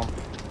 Oh!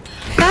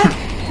 That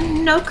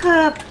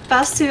Noka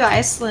Bastu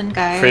Iceland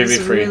guy is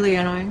 3v3. really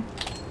annoying.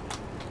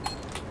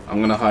 I'm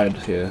gonna hide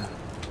here.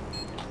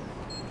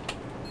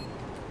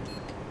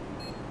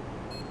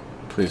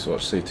 Please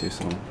watch CT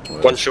someone.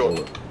 One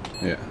short.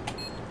 Yeah.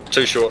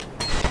 Too short.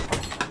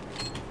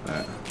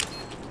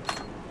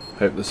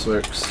 Hope this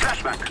works.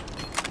 Flashbang.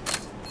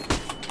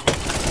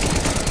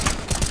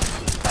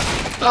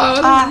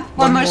 Ah,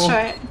 one more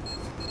shot.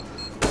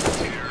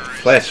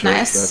 Flash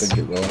Nice. works, I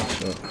didn't get the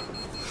last shot.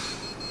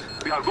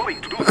 We are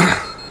going to do this.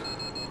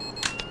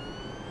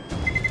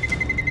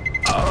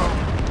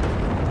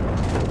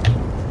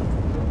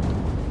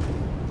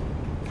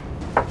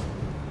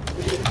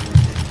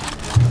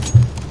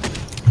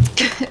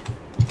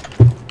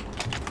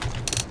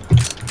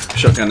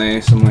 Shotgun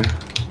A somewhere.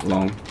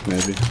 Long,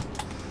 maybe.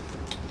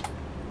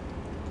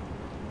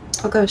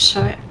 I'll go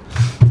short.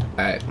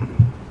 Alright.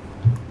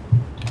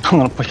 I'm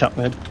gonna push up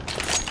mid.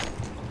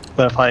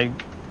 But if I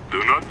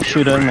Do not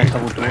shoot her and make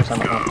double doors, I'm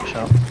not gonna push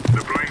up.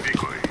 deploying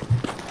decoy.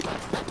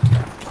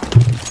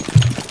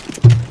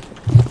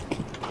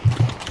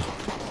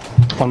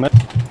 One mid.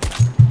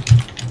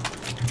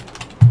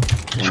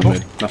 One Sure.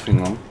 mid,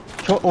 nothing long.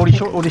 Short, already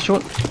short, already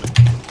short.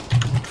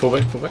 Full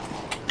back, full back.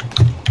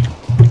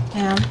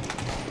 Yeah.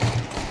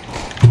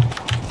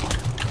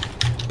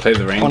 Play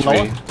the range One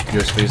lower. B.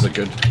 USBs are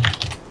good.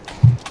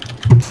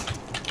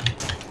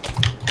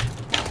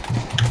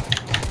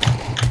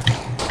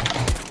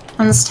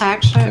 On this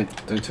tag shot.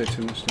 Don't take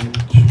too much damage.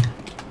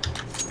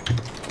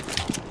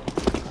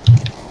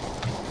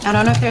 I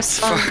don't know if there's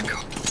some. Fuck.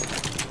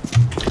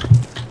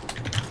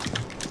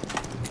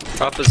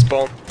 Up is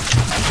bomb.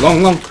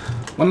 Long, long.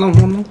 One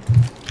long.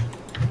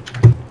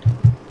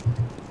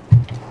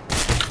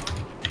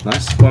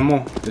 Nice. One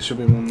more. There should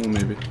be one more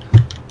maybe.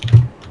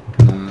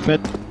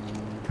 Mid.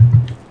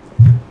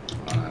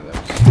 Oh, no, that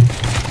was...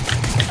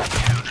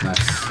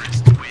 Nice.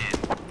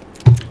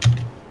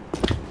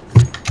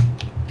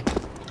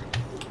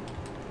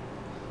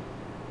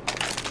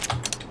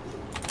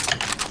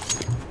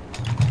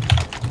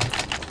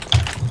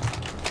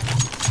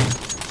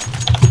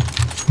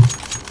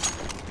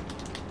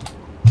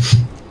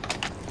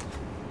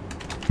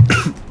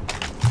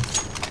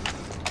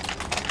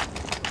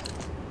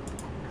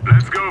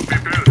 Let's go,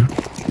 people.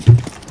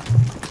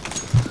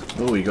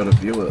 Oh, you got a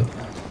viewer.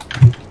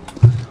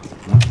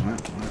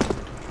 What?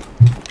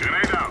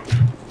 Grenade out.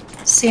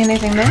 See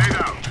anything there?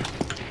 Grenade out.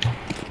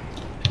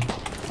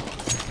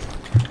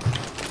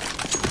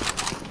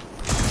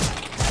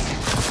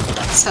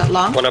 Is that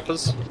long? One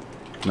uppers.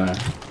 No.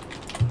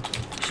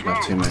 Just my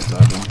teammate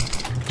died long.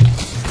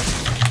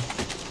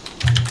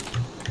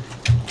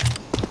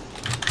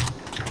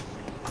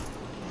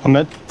 One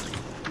mid.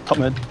 Top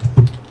mid.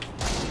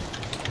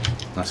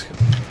 Nice kill.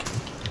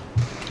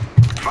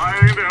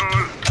 Fire in the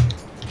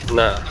hole.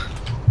 Nah.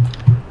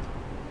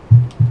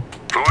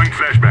 Throwing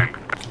flashbang.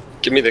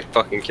 Give me the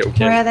fucking kill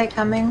Where are cam. they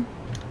coming?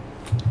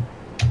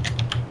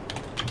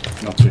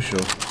 Not too sure.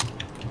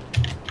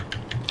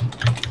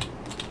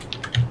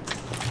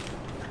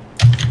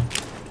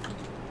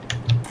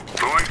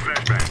 Throwing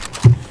flashbang.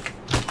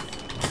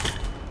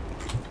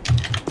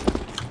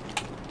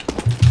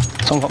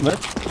 Someone got mid.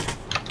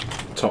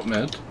 Top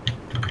mid?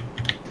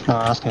 No,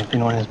 asking if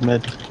anyone is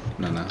mid.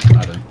 No,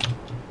 I don't.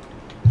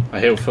 I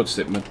hear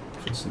footstep mid.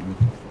 Footstep mid.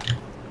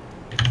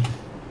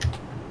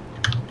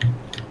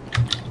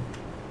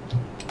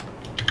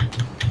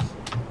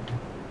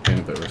 Being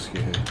a bit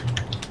risky here.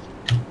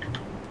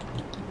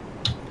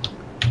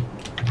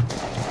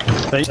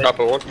 Three.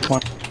 Upper one.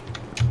 One.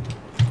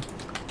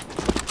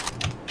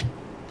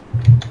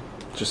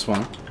 Just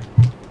one.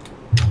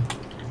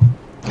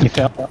 You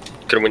fell.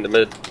 Could've win the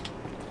mid.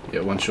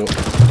 Yeah, one short.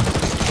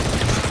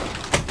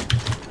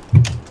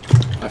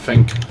 I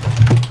think.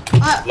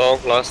 Ah, Long,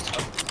 last.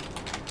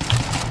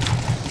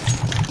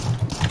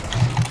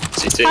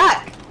 CT.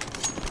 fuck!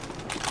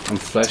 I'm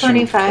flashing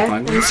 25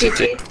 behind in you. CT.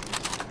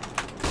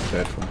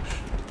 Bad flash.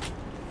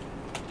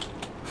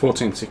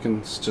 14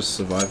 seconds, just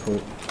survive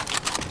Hawk.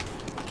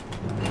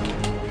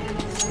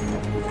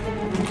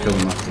 Kill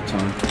him after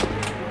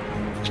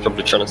time. He's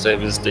probably trying to save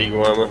his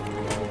dewormer.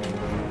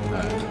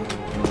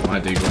 My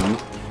dewormer.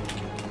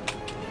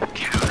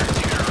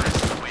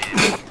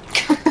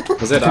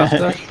 Was that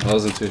after? I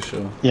wasn't too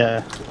sure. Yeah,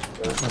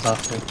 that was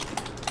after.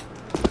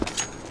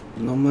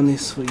 No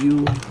money's for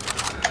you.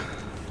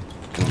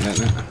 Come on,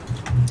 that.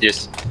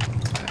 Yes.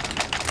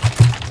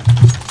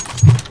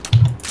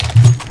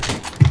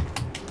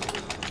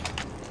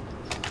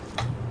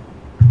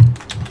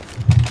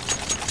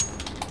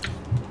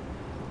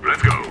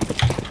 Let's go.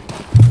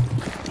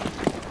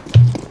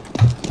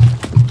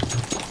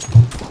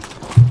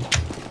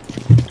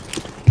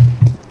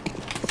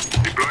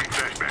 Deploying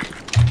flashbang.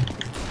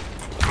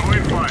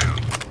 Throwing fire.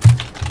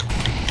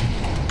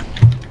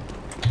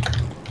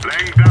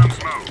 Laying down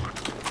smoke.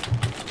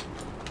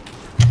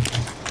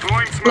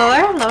 Throwing smoke.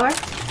 Lower.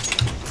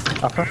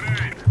 Upper. I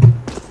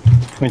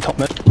mean top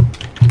mid.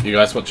 You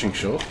guys watching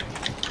short?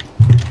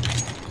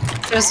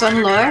 There's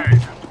one lower.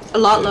 A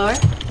lot lower.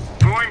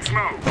 Throwing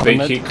smoke. B,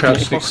 mid, keep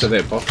crouched mid next to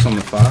that box on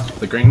the far,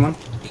 the green one.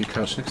 Keep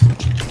crouched next to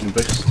it and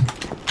boost.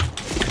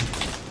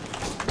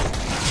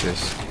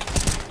 Cheers.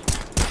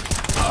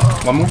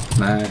 One more?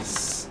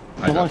 Nice.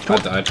 I One more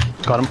short. died.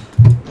 Got him.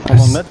 One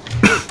more mid.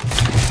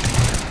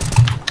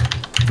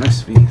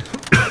 Nice V.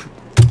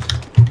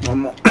 One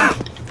more.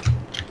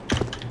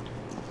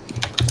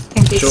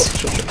 Think he's-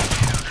 Short.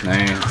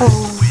 Nice.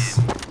 Oh.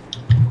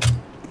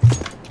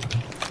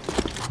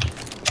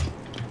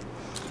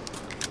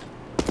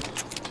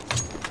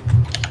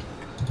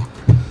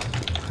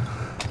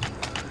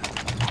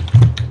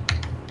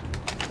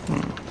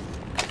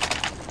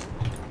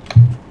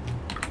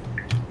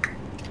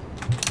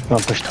 You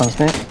want to push tons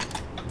mate?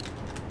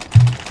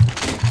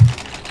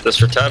 This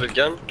retarded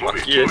gun?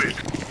 Fuck you.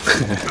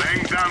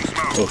 Laying down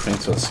smoke. Oh,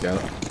 thanks for the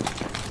scout.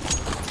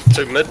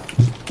 2 mid.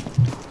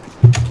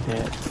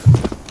 Yeah.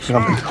 You're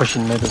going to be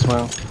pushing mid as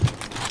well.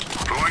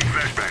 Throwing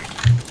flashbang.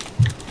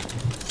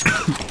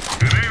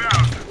 Grenade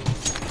out.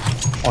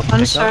 I'll One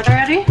pick short up.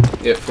 already?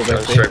 Yeah, full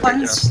back Straight there. back down.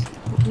 One's.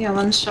 Yeah,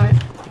 one short.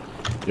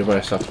 You're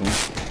both suffering.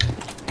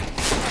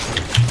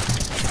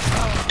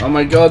 Oh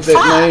my god,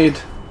 that nade!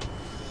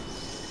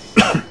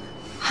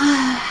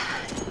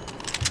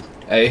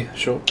 A,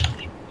 short.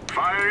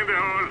 Fire in the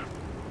hole.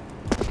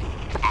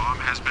 Bomb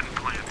has been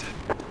planted.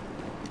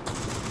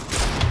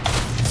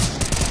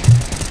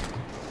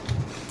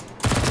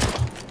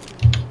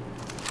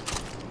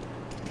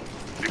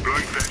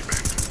 Deploying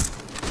flashbang.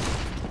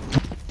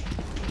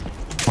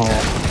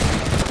 Yeah.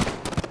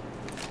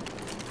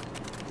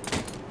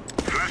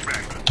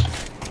 Flashbang.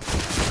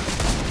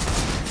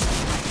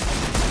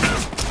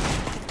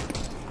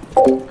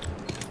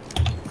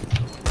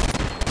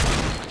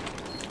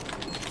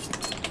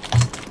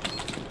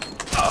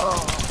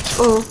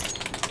 Oh.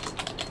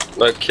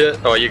 No kit.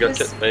 Oh, you got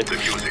Yes. kit, mate.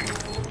 Defusing.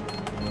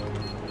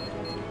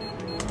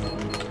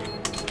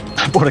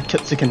 What a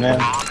kit second man.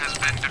 Bomb has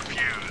been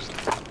defused.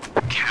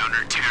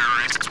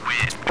 Counter-terrorists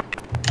win.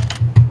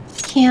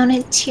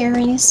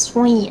 Counter-terrorist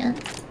win.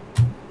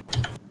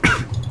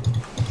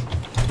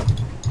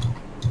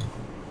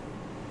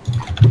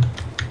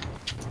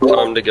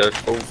 Time to go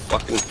full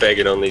fucking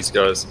faggot on these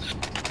guys.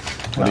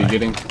 What are you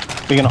getting?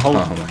 We're gonna hold.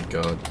 Oh my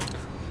god.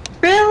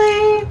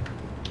 Really?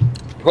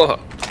 What?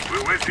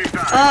 We're wasting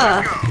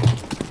time. Let's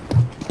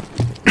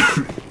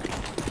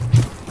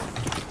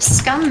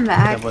go. Scumbag.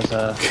 That was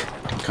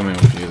I'm coming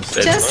with you.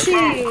 That's Jesse.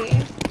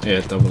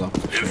 Yeah, double up.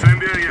 Sure.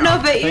 Incendiary out. No,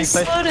 but you Thanks,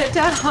 mate. slowed it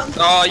down.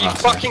 Oh, you Ah,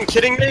 sorry. fucking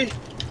kidding me?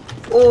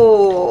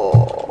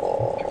 Oh.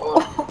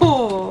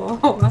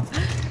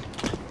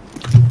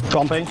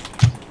 zombie.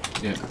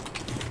 Yeah.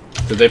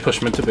 Did they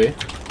push mid to B?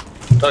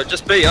 No,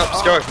 just be up,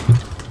 let's go.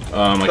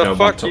 Oh my The god, one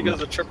fuck, top you guys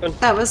mid. are tripping.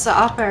 That was the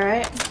upper,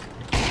 right?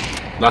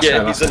 Last Yeah,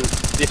 guy, he's last in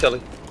guy. Death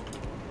Alley.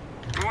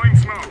 Throwing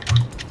smoke.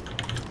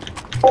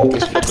 What the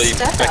He's fuck's probably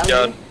Death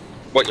backyard. Alley?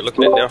 What you're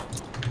looking at now.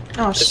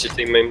 Oh, That's your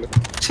team member.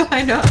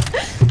 I know.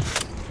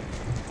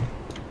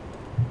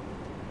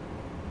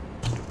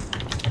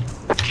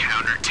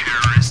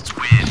 Counter-terrorists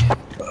win.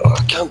 Oh,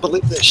 I can't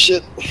believe that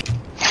shit.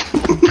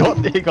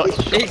 He got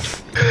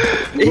shot.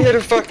 He had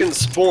a fucking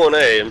spawn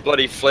A and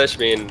bloody flashed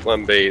me in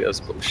 1B. That's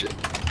bullshit.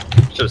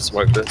 Should've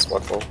smoked it, it's my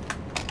fault.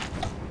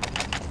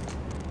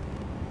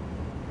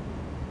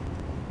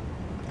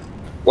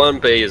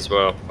 1B as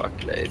well, fuck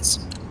nades.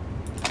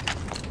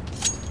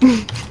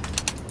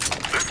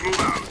 Let's move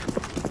out.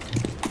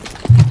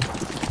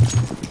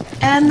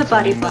 And the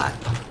body block.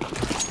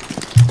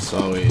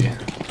 Sorry.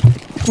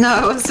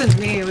 No, it wasn't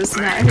me. It was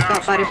Matt who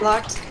got body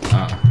blocked.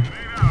 Ah.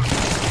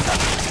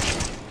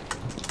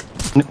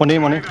 One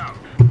in, one in. Grenade out.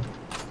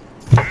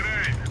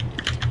 Grenade.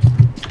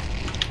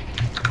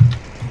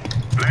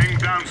 Laying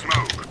down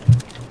smoke.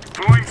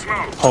 Throwing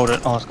smoke. Hold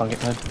it. Oh, it's gonna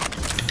get mid.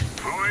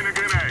 Throwing a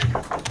grenade.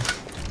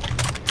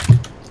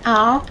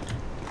 Ow.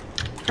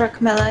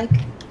 Broke my leg.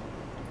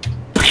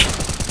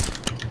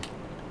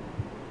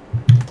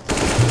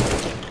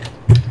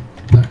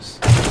 Nice.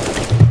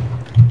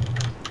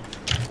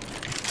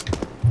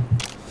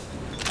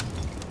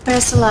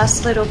 Where's the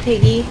last little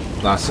piggy?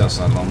 Last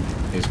outside long.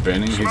 He's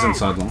burning. He's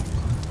inside long.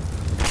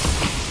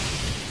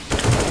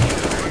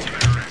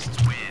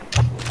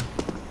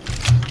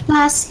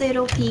 Last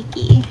little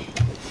piggy.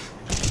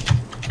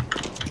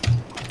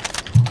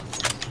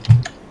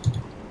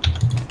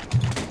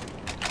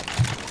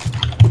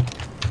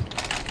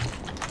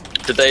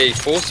 Did they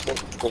force?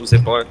 What was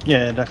their buy?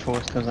 Yeah, they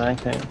forced because they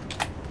came.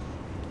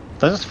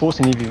 They're just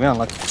forcing every round,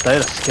 like they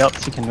had a scout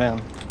second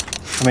round.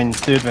 I mean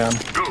third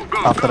round, Go, go,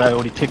 after go. they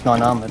already took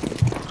 9 armoured.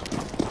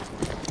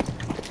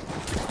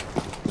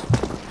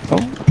 Oh,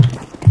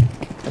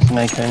 that's an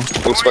AK.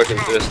 I'm smoking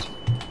first.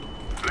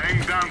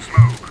 Laying down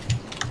smoke.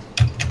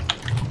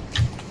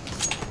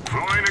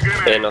 Throwing a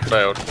grenade. And I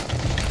failed.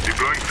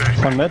 Deploying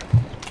flashbang. One mid.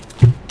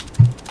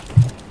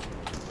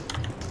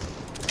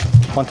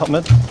 One top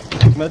mid. 2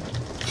 mid.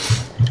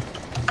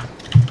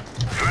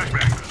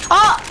 Flashbang.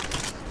 Oh!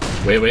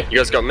 Where? You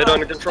guys got mid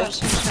under control?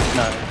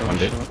 No, One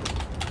dead.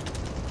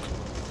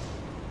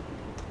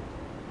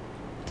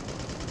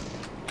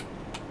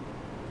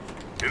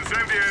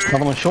 Incendiary.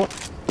 another one short.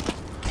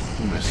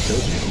 Almost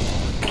killed you.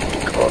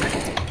 God.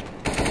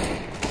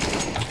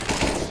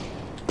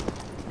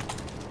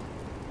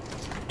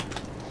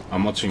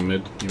 I'm watching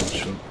mid. You watch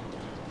short.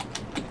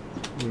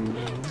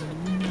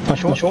 One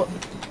short. Short.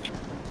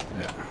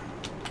 Yeah.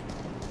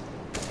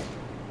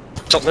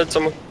 Top mid,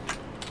 someone.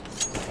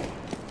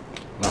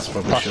 Last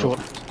probably Last short.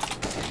 short.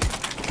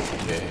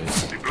 Yeah, he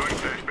is. Deploying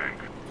flashbang.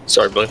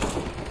 Sorry, Blue.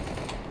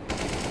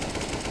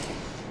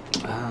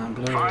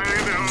 Blue. Fire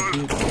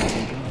in the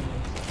hole.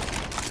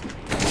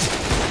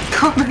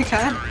 Oh my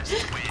god.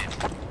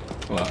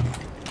 What?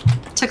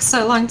 Took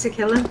so long to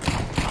kill him.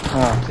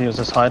 Oh, he was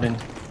just hiding.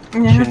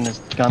 Yeah. Shooting his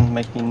gun,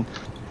 making,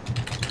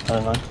 I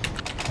don't know,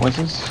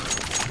 noises.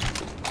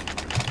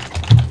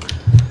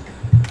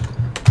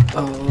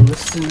 Oh,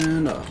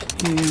 listen up.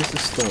 Here's the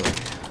story.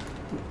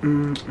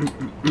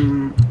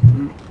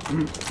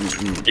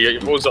 You got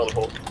your balls on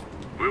hold.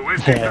 We're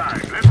wasting Yeah.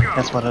 time. Let's go.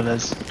 That's what it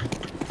is.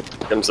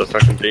 Comes the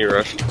fucking B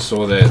rush.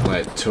 Saw that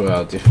like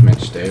 2-hour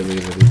deathmatch daily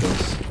that he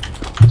does.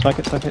 Smoke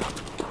it, smoke it.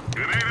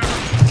 Grenade out.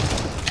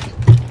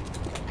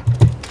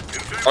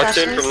 I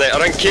turn from that. I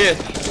don't care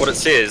what it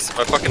says.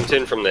 I fucking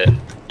turn from that.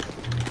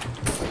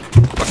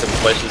 Fucking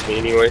flashes me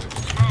anyway.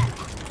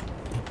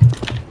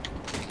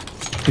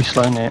 Too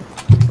slow now.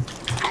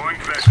 Throwing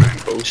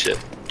flashbang. Bullshit.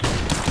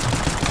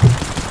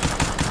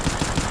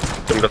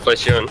 I'm gonna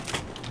flash you in.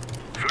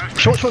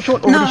 Short, short,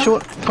 short. Already No.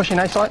 short. Pushing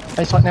A site.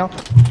 A site now.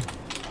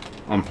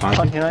 I'm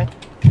planting. Planting A.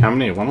 How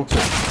many? 1 or 2?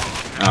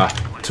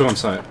 2 on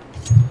site.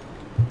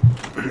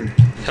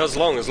 How's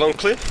long? Is long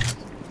clear?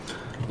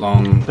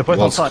 Long They're both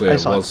on was site, clear. A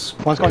site. Was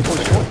One's going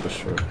clear, towards short. for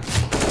sure.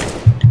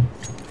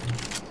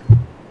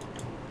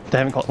 They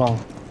haven't got long.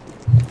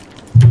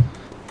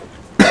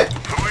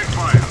 Throwing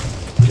fire.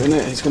 Isn't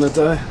it? He's gonna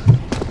die.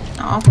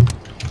 Oh.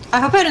 I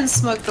hope I didn't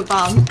smoke the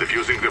bomb.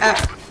 Defusing the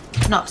bomb.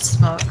 Not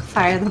smoke,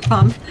 fire the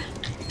bomb.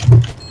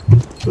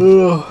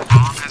 Oh,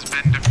 Bomb has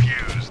been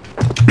defused.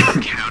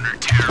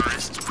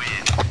 Counter-terrorists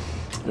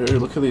win.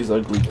 look at these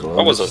ugly gloves.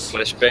 I wasn't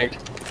flashbanged.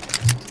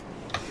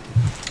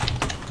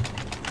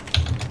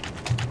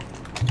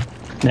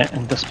 Net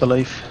in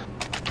disbelief.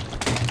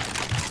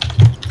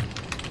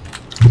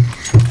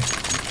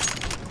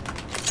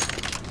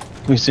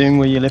 Resume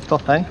where you left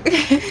off, eh?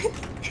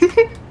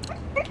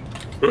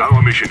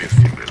 Our mission is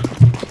simple.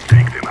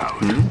 Take them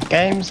out.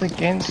 Games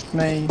against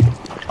me.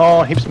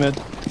 Oh, hips mid.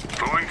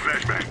 Throwing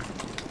flashbang.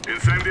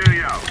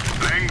 Incendiary out.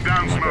 Laying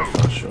down Oh my god,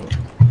 smoke. fell short.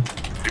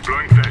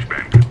 Deploying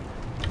flashbang.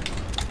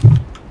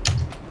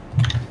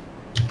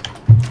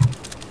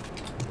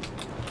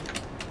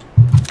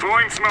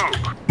 Throwing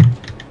smoke.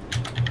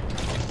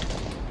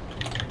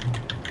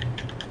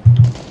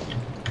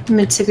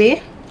 Mid to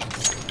be?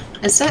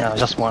 Is it? No,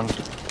 just one.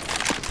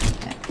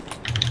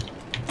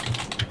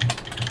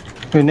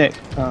 Who next?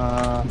 Be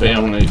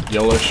on the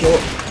yellow short.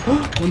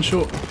 1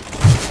 short.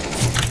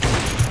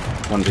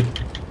 1 dead.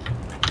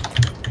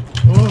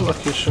 Oh,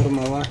 luckiest shot of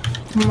my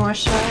life. More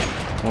shot.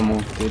 1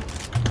 more dead.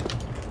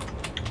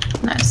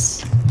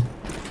 Nice.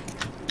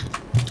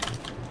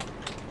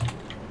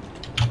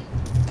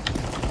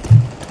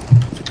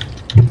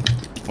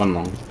 One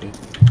long dead.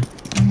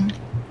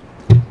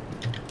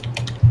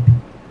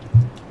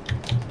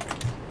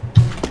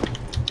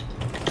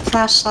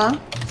 Flash long.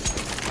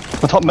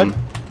 The top mid.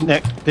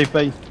 Neck,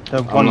 DB.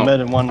 The one not, mid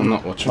and one I'm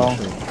not watching long.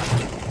 short.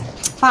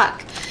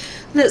 Fuck.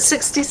 That's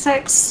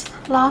 66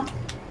 long.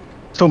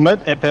 Still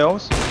mid at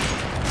barrels.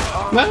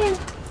 No!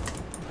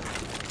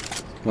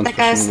 One's That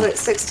guy's pushing lit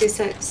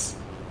 66.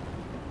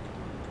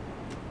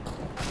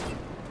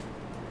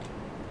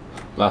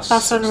 last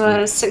Last one 60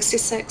 was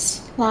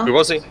 66 long. Who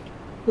was he?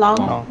 Long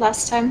Long.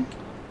 last time.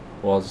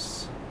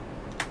 was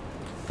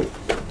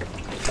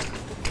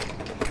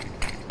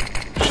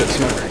shit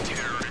smoke.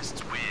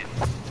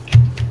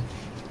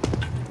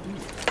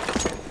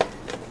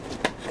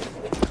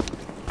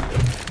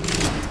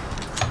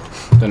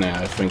 Don't know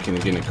how I think can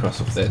get across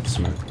off that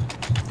smoke.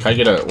 Can I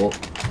get a walk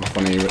off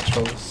one of you rich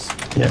fellas?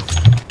 Yeah.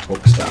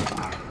 Walk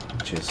star.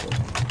 Cheers.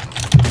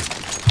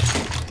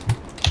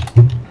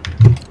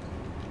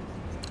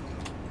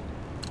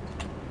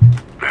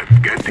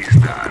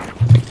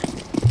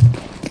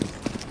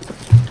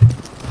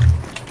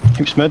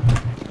 Keeps mid.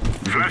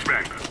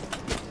 Flashbang.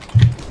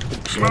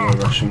 Yeah,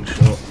 we're rushing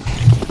short.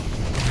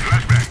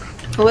 Flashbang.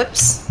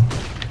 Whoops.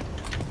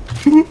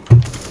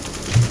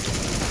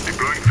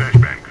 Deploying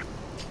flashbang.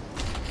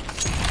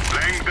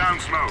 Laying down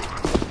smoke.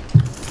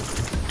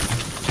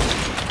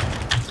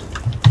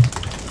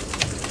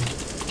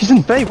 He's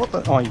in B, what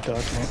the? Oh, you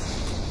died, man.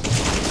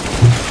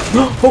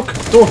 Hook!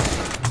 Door!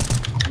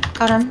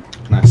 Got him.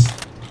 Nice.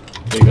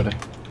 You got it.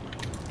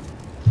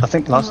 I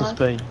think last is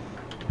B.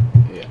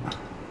 Yeah.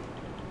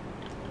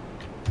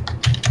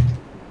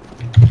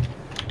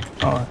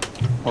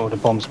 Oh, the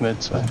bomb's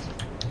mid, so.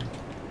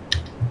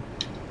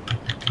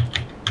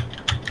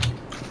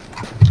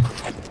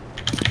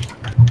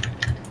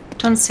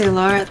 Don't see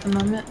Laura at the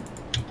moment.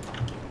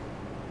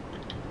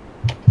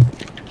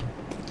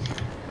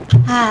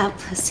 Ah,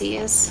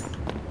 pussies.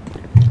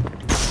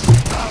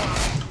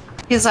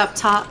 He's up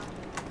top.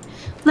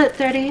 Lit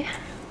 30.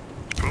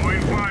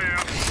 Throwing fire.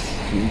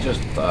 Can you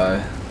just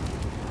die?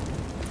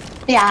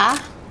 Yeah.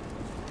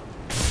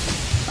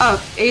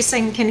 Oh, are you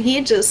saying can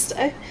he just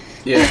die?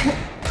 Yeah.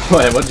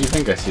 Wait, what do you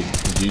think I said?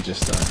 Did you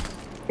just die?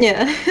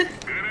 Yeah.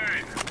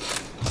 Grenade.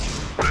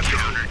 The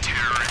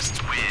counter-terrorists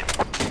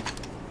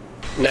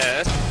win.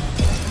 Nah.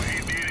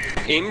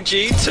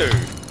 MG2.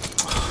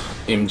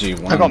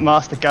 MG1. I got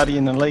Master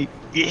Guardian Elite.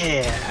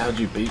 Yeah! How'd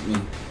you beat me?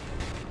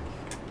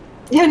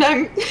 Yeah, and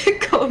I'm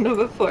going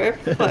over 4.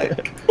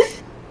 Fuck.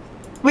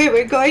 Wait,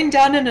 we're going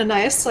down in a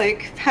nice,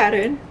 like,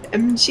 pattern.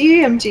 MG,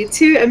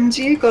 MG2,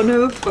 MG, going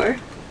over 4.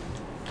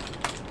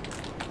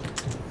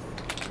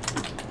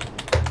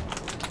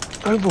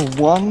 Over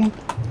 1?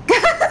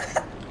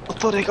 I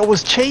thought I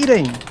was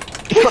cheating!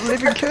 He got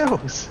 11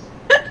 kills!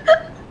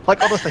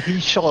 Like, honestly, he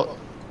shot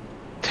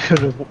to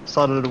the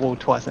side of the wall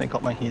twice and it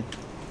got my head.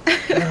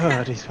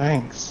 Oh, these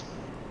ranks.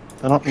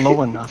 They're not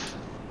low enough.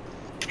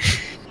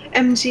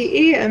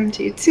 MGE,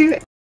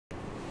 MG2,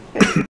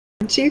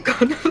 MG,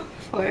 going over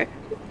 4.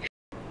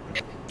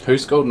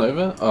 Who's Golden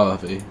Over? Oh,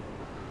 V.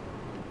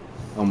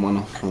 I'm one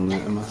off from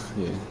that, am I?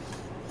 Yeah.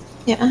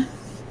 Yeah.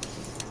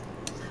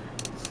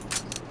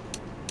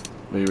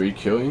 Were you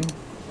re-queuing?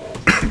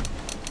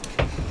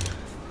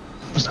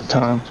 What's the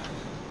time?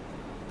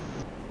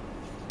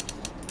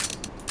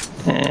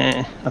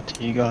 Up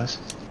to you guys.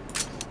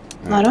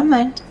 I don't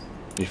mind.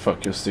 You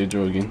fuck your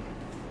schedule again.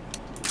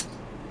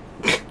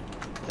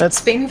 It's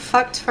been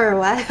fucked for a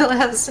while,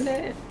 hasn't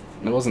it?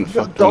 It wasn't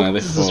fucked when I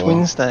left This for is a while.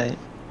 Wednesday.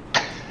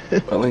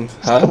 Butlings,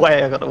 That's the huh?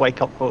 way I got to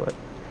wake up for it.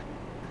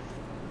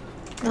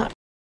 Oh.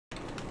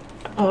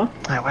 Oh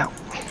well.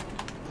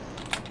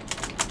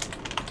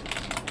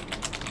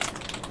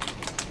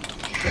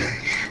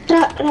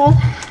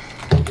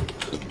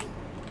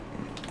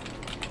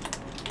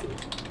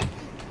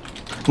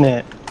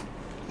 Nah,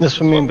 just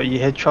remember you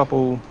had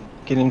trouble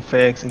getting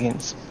frags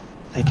against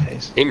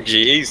AKs.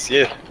 MGEs,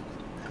 yeah.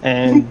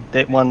 And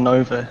that one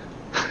Nova.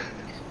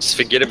 Just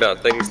forget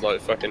about things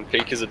like fucking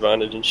Pika's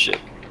advantage and shit.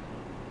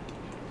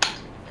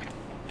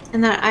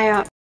 And that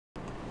IOP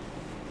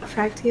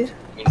fragged you.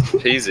 Easy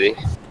peasy.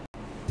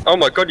 Oh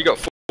my god, you got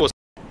 4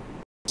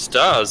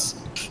 stars.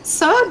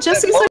 So,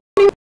 Jesse's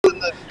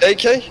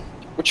AK?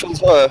 Which one's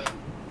higher?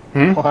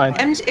 Why?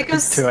 it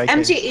goes Two AKs.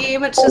 MGE,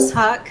 which is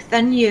Huck,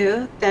 then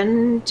you,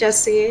 then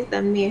Jesse,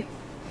 then me.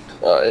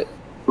 Alright.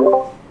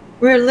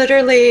 We're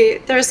literally,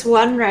 there's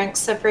one rank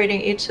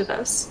separating each of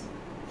us.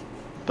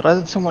 But I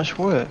did so much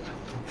work.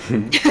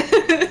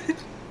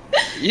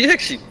 You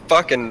actually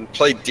fucking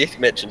played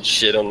deathmatch and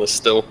shit on this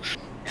still.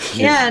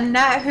 Yeah, and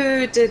Nat,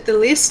 who did the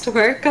least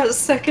work, got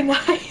second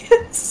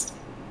highest.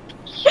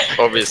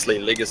 Obviously,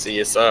 Legacy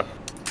SR.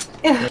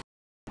 Yeah.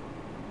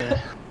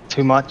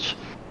 Too much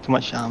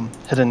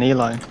hidden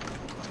elo.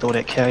 With all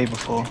that carry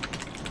before.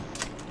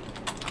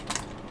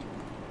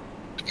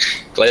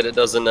 Glad it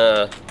doesn't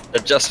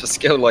adjust for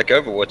skill like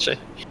Overwatch, eh?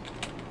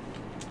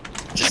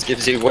 Just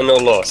gives you win or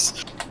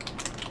loss.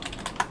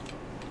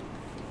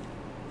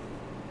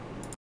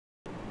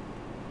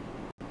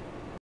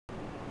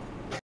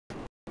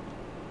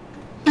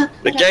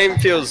 The game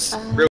feels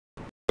real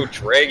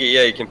draggy,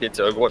 yeah, compared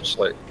to Overwatch.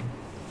 Like,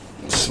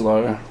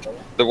 Slow.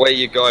 the way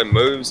your guy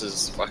moves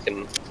is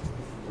fucking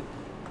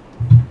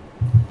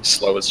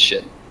slow as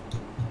shit.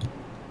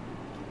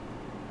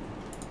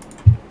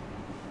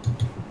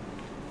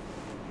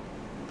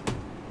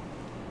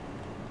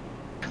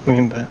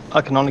 Remember,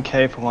 I can only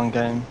carry for one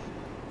game.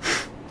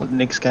 The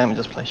next game I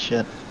just play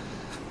shit.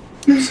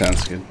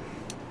 Sounds good.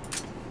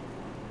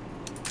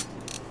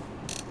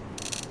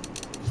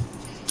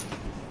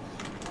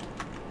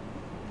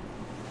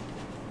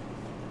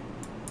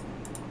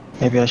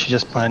 Maybe I should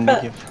just play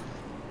Negev.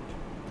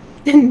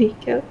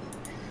 Nico.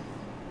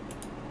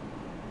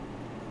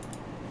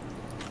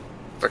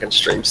 Fucking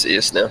stream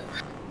CS now.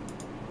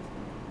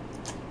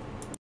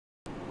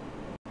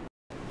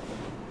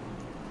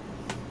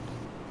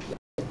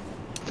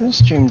 Don't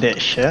stream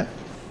that shit.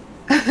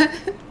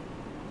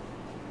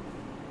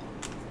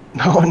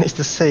 No one needs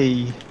to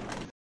see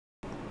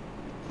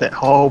that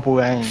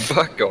horrible aim.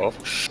 Fuck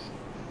off.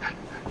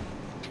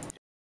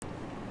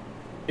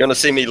 You wanna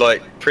see me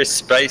like press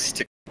space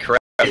to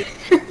crowd?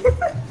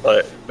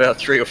 Like, about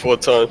 3 or 4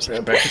 times. Yeah,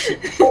 back.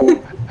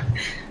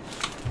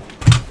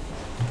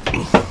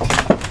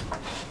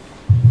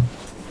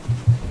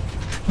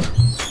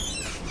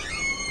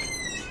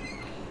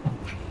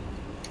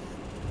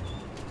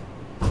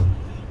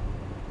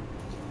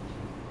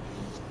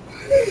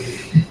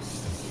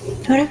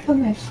 Where did I put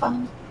my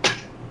phone?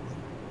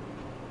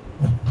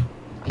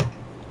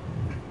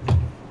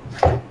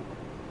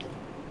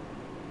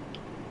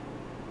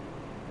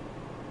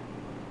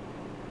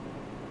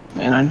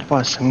 Man, I need to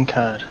buy a SIM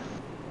card.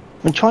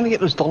 I've been trying to get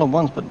those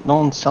 $1 but no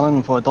one's selling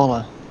them for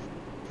 $1.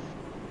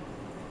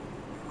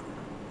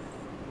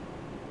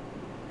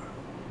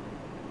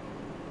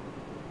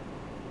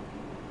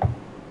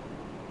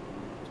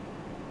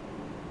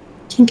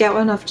 Can get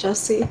one off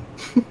Jesse.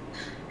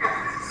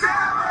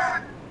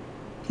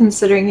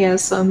 Considering he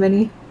has so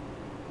many.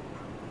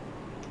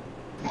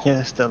 He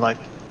has to like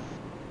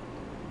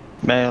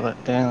mail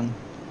it down.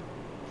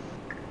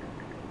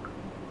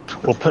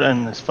 Or put it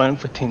in his phone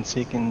for 10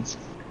 seconds.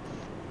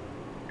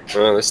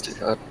 Oh, that's too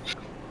hard.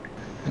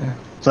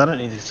 So I don't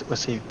need to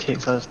receive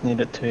text, I just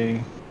need it to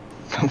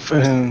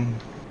confirm.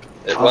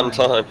 At one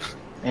time.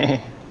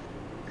 Yeah.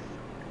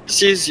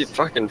 Just use your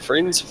fucking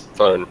friend's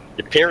phone.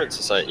 Your parents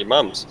are saying, your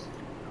mum's.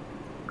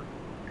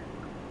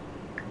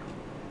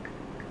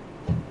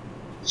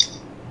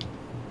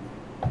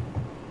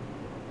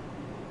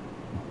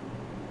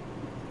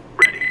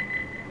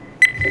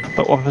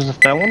 But what if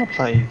they want to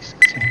play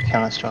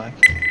Counter-Strike?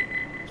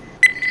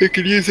 You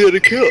can use that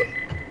account.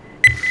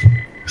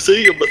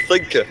 See, I'm a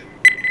thinker.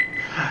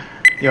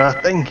 You're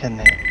thinking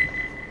that.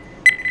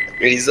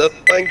 He's a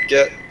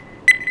thinker.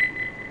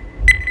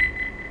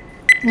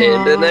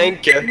 And an Oh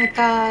anchor. my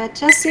god,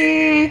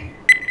 Jesse!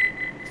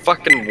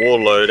 Fucking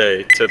warlord,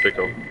 eh?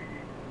 Typical.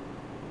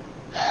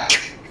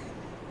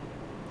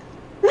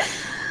 Where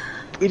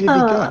did he go?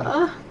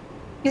 Aw.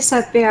 He's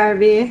at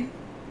BRB.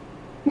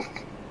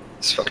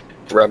 Just fucking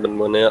rubbing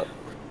one out.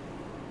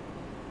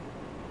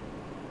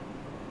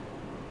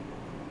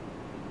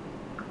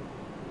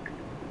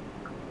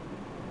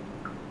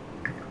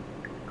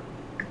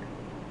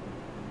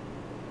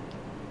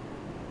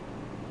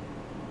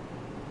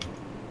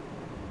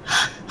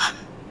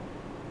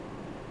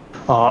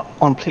 Oh,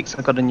 on Plex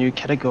I got a new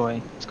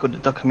category. It's called the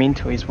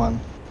documentaries one.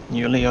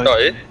 Newly Oh,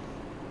 opened. yeah?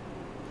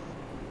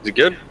 Is it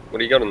good? What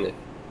do you got in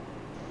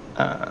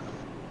there?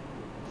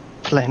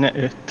 Planet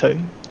Earth 2.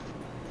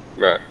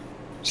 Right.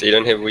 So you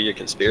don't have all your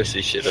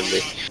conspiracy shit in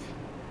there.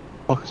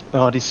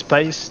 Oh, the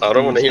space. I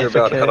don't want to the hear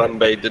about Africa.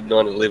 Harambe did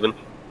 9/11.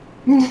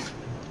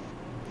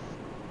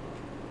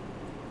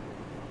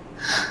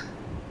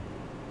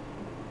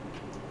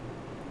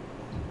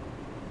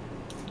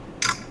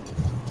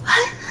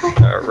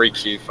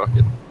 Req, fuck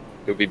it.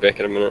 He'll be back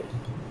in a minute.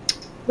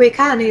 We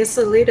can't, he's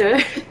the leader.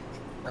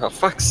 Oh,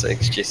 fuck's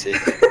sakes, Jesse. A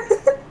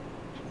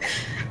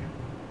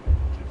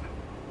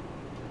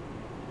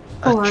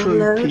Oh, true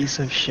Lord. piece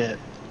of shit.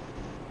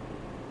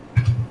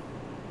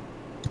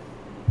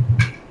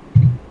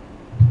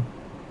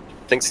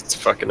 Thinks it's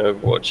fucking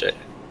Overwatch, eh?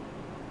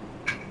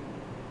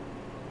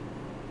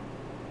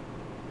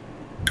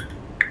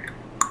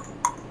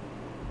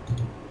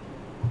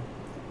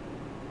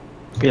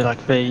 Be like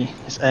V,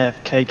 his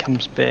AFK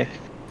comes back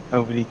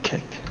over the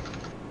kick.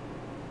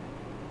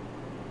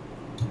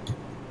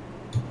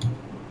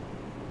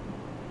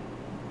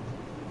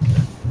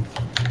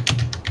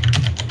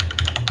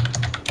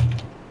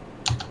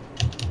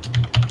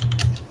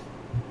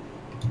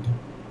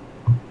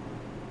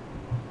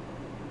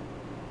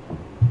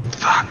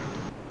 Fuck.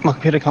 My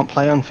computer can't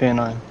play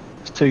Inferno.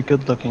 It's too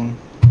good looking.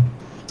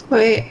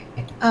 Wait,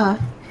 now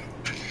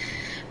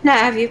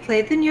have you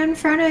played the new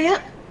Inferno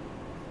yet?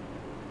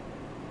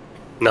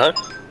 No?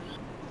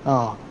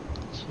 Oh,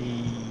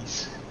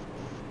 jeez.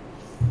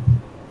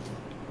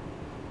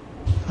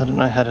 I don't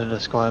know how to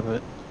describe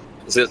it.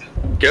 Is it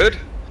good?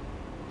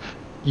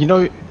 You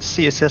know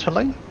CSS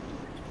Relay? In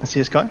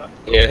CSGO?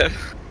 Yeah.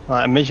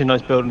 Right, imagine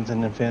those buildings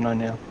in Inferno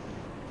now.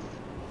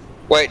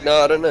 Wait,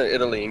 no, I don't know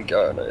Italy and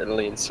Go. No,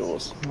 Italy and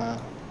Source.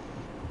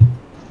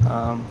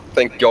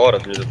 Thank God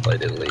I've never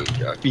played Italy and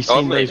Go. You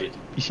Oh, seen those? maybe.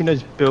 You seen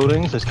those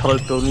buildings? Those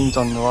coloured buildings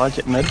on Mirage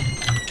at mid?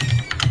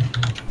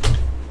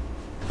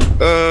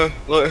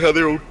 Like how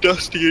they're all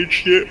dusty and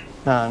shit.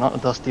 No, not the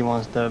dusty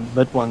ones. The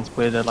mid ones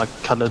where they're like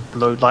coloured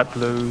blue, light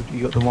blue.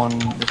 You got the one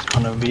that's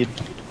kind of red.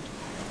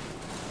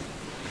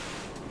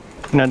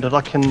 You know, they're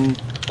like in.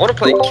 I want to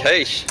play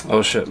Cache.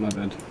 Oh shit, my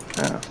bad.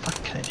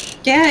 Fuck cash.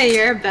 Yeah,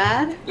 you're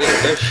bad.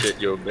 Yeah, no shit,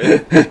 you're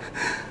bad.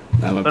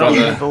 No, my But I'm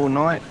brother. up all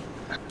night.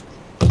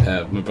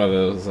 My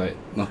brother was like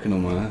knocking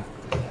on my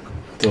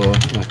door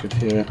and I could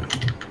hear it.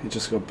 He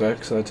just got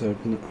back, so I had to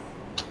open it.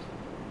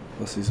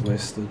 Plus he's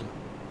wasted.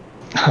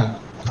 I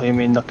thought you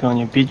mean knocking on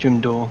your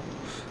bedroom door.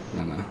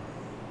 No.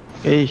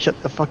 Hey,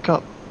 shut the fuck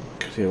up.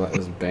 Could hear like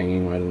this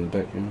banging right in the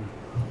back, you know.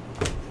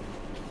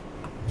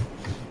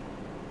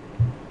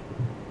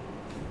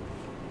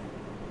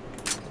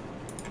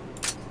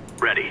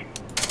 Ready.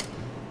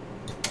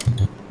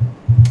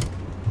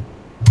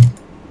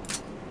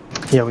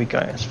 Here we go.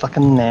 It's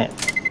fucking that.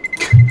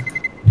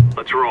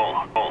 Let's roll.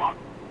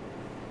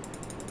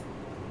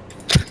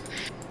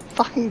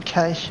 Fucking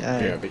Cash.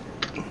 Yeah, but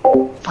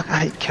Fuck, I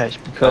hate Cash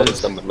Card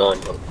is because. number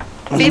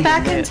 9. Be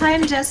back in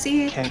time,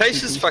 Jesse.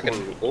 Case is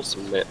fucking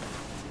awesome, Matt.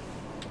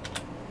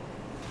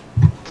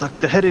 Like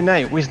the hidden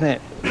eight, where's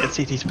that? At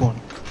CT spawn.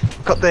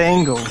 Got the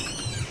angle.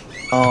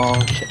 Oh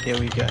shit, here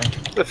we go.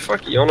 What the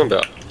fuck are you on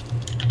about?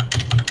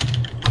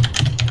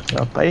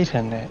 Got bait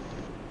in that.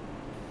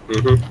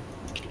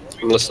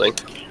 I'm listening.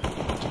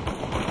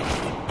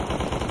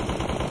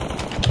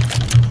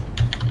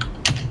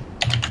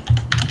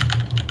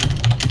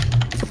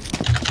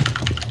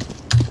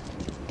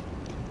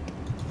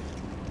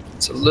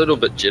 It's a little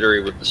bit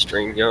jittery with the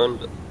stream going,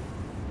 but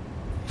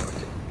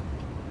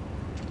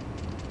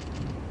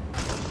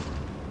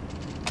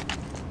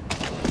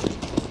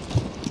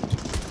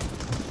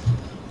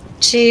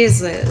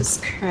Jesus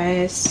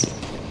Christ.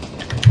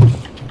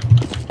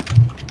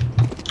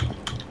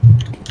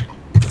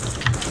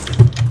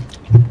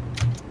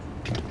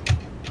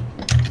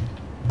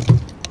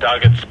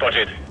 Target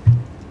spotted.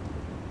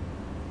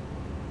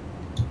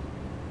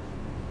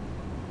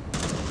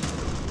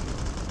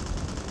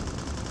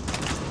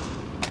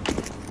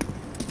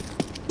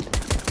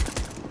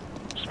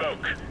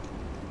 Smoke.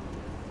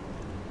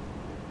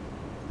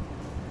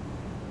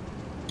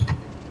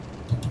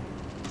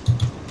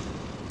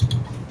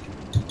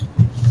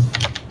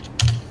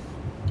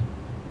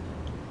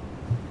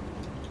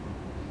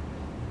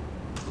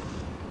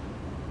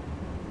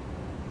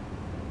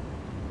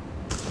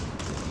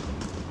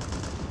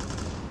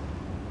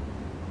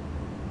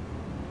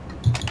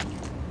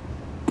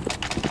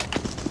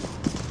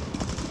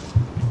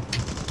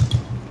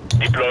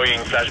 Deploying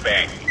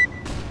flashbang.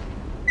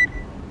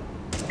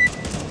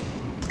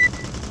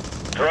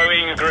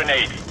 Throwing a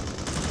grenade.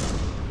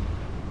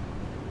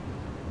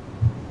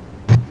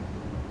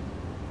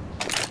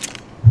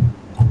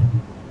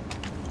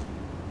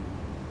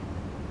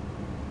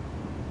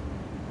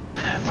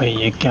 Where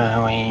you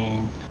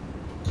going?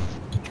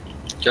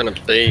 gonna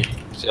be.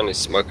 It's the only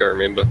smoke I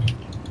remember.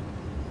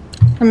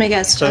 Let me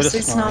guess, So this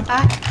Jesse's one. not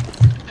back?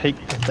 Peek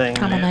the thing.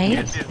 Come on, and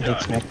mate.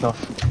 Head smacked off.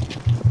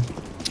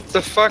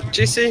 The fuck,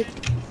 Jesse?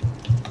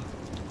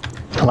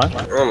 Hello?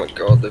 Oh my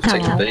god, they've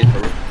taken Hello. B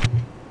from me.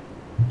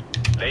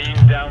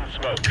 Laying down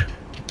smoke.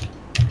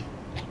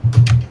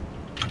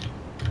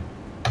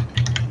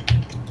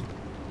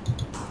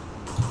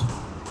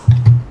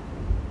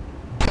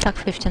 Tuck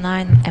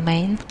 59, a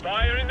main.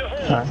 Fire in the hole.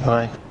 Alright,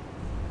 bye.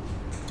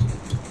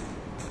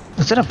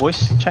 Is that a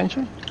voice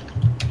changer?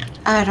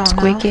 I don't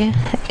know. Squeaky,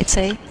 it's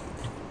A.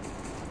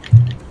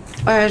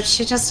 Or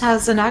she just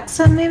has an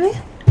accent, maybe?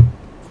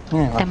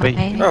 Yeah, like Am I B.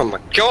 A? Oh my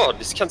god,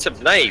 these cunts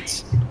have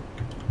nades.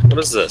 What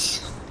is this?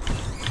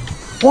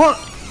 What?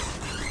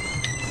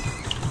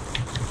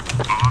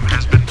 Bomb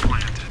has been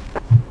planted.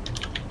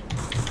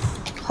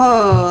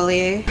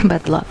 Holy.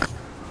 Bad luck.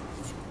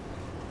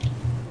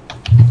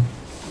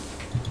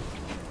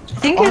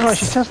 I think Oh no,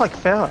 she it's... sounds like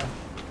Farah.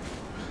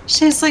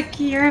 She's like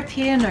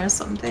European or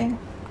something.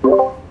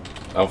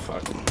 Oh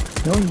fuck.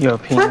 You're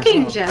European. as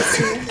Fucking well.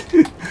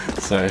 Jessie.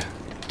 So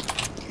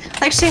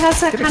Like she has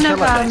that Get a kind kill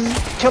of,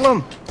 at Kill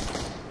him!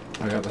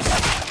 I got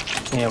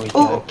this. Yeah, we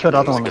Oh. killed the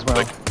other one as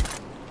well.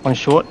 One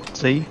short,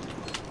 Z.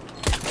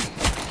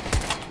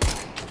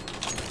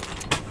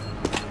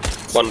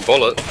 One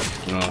bullet.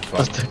 Oh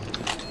fuck. Just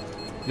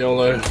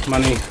YOLO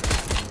money.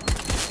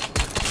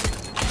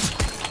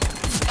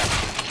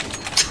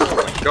 Oh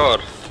my god.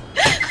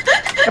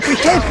 if we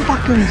had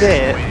fucking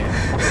that,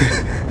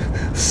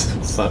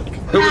 Fuck.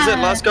 Who was that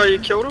last guy you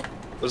killed him?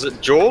 Was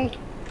it Joel?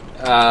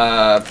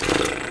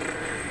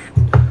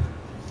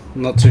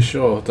 Not too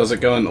sure. Does it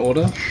go in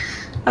order?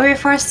 are we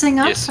forcing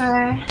up Yes.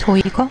 or?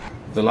 Twiko.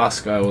 The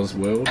last guy was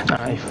World.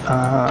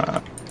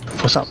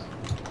 what's up?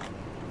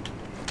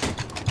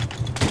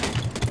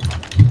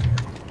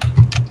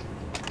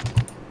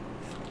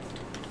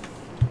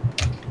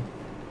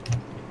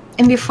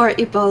 And before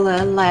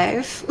Ebola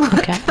live.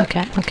 Okay,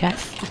 okay, okay.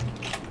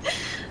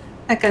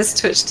 That guy's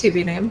Twitch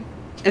TV name.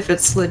 If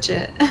it's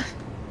legit.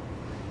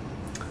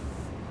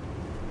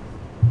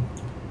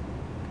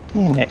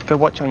 Yeah, Nat, go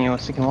watch on your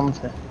second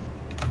monitor.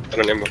 I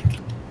don't remember.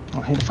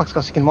 Oh, who the fuck's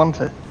got a second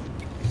monitor?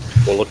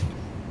 Bullet.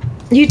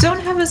 You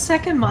don't have a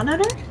second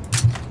monitor?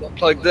 Not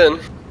plugged in.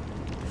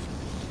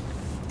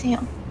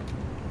 Damn.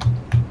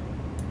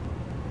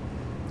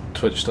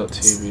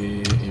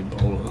 Twitch.tv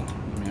Ebola.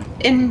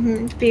 Yeah.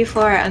 In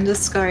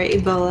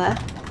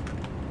B4_Ebola.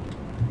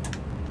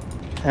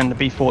 And the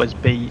B4 is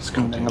B, It's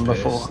and the copy number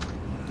paste. 4.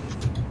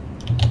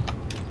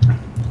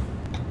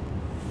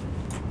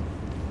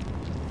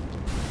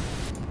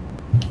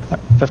 Yep,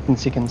 15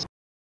 seconds.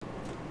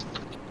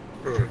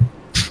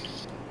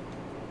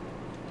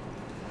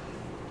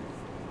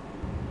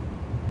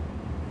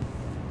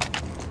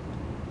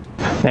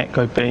 Nat,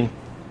 go B.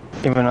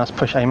 Everyone else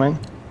push A main.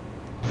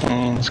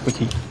 And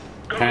Squeaky.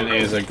 Apparently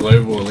is a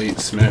global elite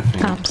smurfing.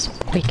 Comes.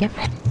 Squeaky.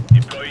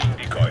 Deploying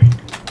decoy.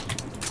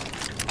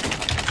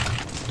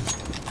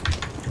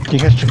 You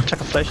guys check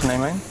a flash in A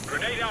main?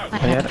 Grenade out. I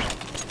Oh, yeah. have.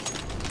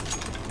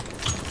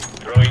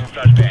 Throwing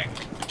flashbang.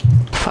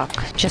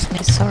 Fuck, just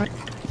missed, sorry.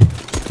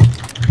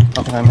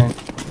 Okay, man.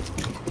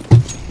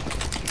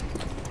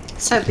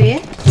 So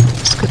B.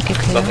 Scoop get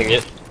clear. Nothing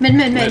yet. Mid.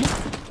 Mid.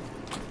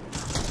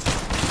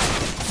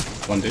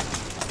 One dude.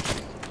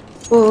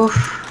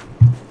 Oof.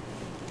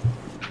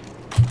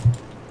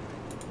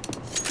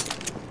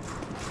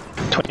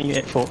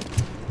 28 4.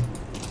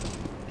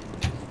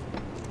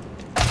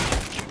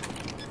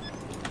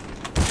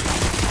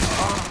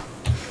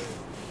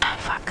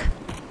 Fuck.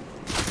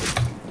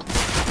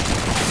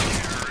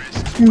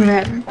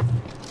 Red.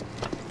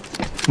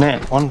 Man,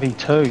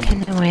 1v2. Can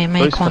we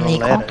make Boost for one the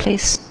equal, ladder.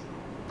 please?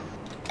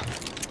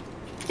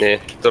 Yeah,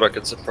 thought I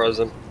could surprise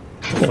them.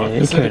 Yeah,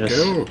 you Is that a could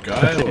girl or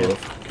guy or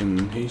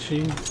fucking he,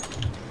 she?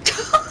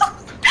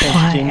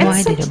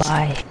 Why did you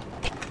buy?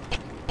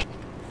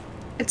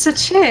 It's a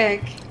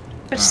chick.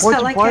 But she's Why'd got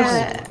you like buy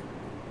a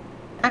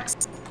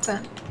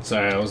accent.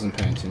 Sorry, I wasn't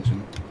paying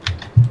attention.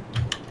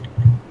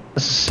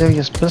 This is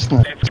serious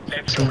business.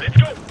 Let's go.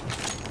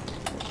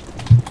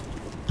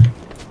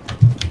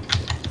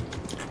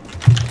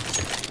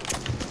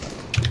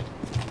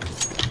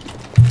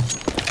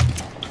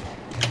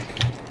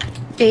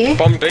 B.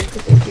 Bomb B.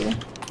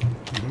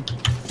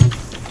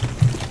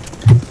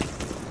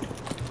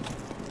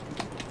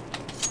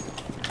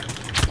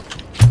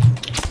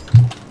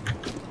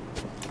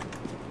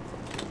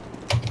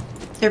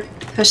 They're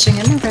pushing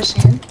in.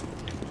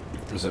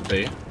 Is it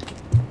B?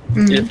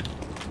 Yep.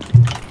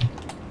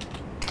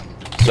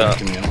 No.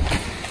 Give me out.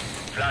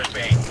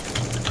 Flashbang.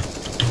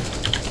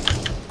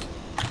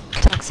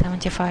 Tag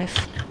 75.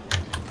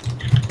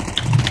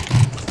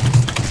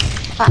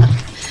 Fuck.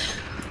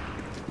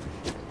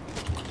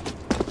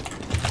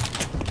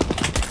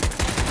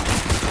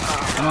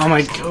 Oh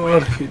my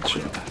god, good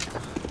shot.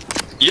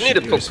 You need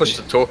to push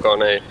the talk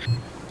on, eh?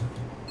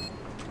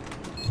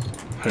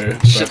 Who?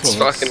 Shit's Both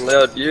of us? fucking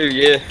loud. You,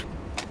 yeah.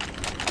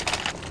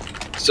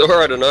 It's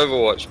alright on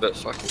Overwatch, but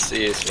fucking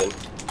CS, man.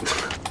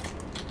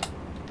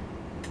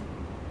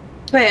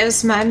 Wait,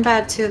 is mine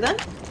bad too then?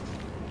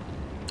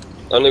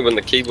 Only when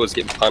the keyboards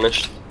get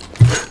punished.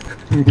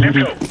 Let's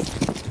go.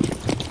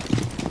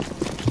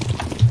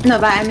 No,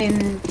 but I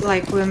mean,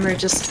 like when we're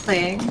just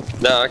playing.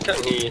 No, I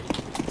can't hear you.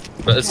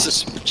 But it's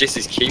just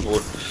Jesse's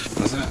keyboard.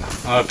 Is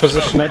it?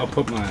 Position. I'll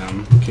put my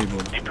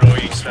keyboard.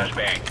 Deploying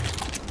flashbang.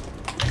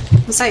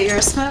 Was that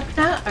your smoke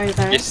net or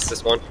theirs? Yes,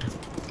 this one.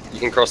 You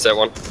can cross that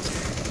one.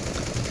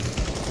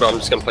 But I'm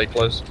just gonna play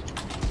close.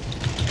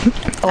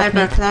 I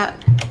broke that.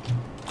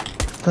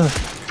 The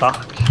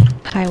fuck?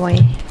 Highway.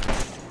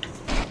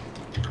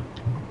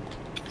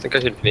 I think I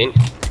heard vent.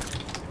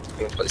 I'm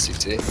gonna play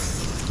CT.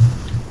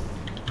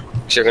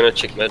 Actually, I'm gonna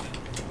check mid.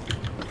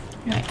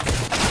 Right.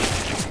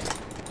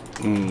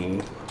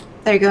 Ooh.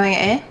 They're going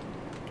A.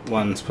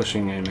 One's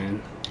pushing A,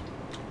 man.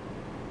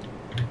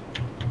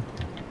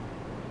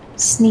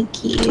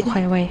 Sneaky.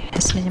 Highway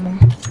is minimum.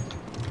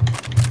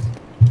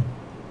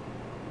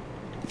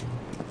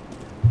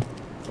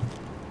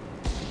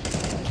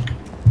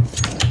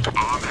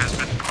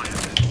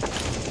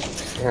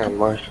 Oh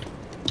my.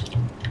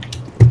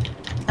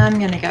 I'm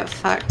gonna get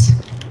fucked.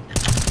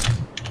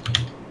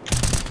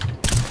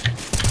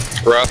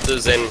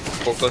 Rafters and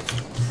forklift.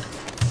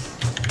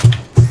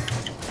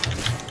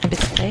 A bit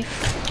safe.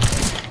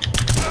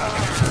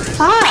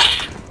 Fuck!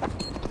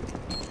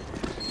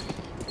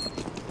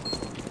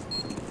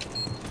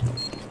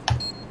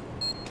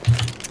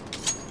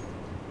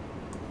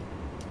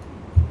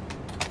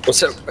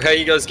 What's up? How are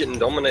you guys getting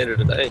dominated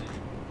today?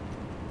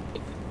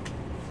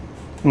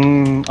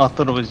 I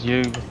thought it was you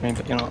with me,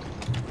 but you're not.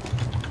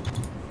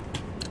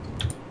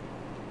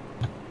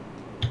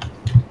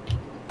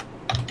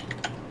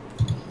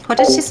 What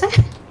did she say?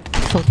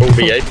 Full, Will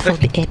be epic. full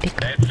be epic.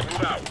 Let's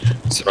move out.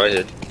 That's what I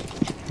heard.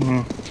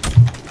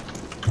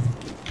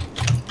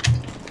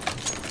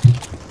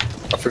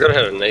 I forgot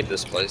how to nade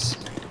this place.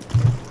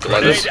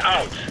 Like this. Grenade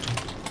out.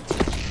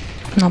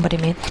 Nobody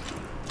mid.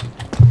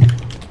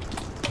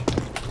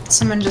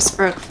 Someone just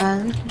broke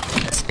phone.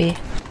 It's B.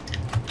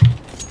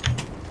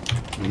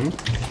 Mm-hmm.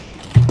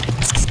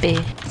 It's B.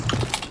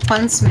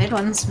 One's mid,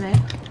 one's mid.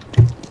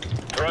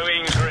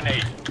 Throwing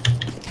grenade.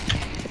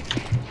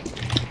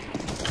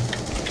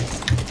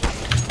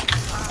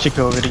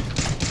 Chico already.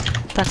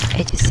 Tag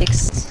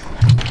 86.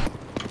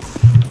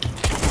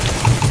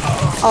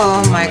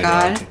 Oh my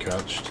god. He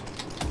crouched.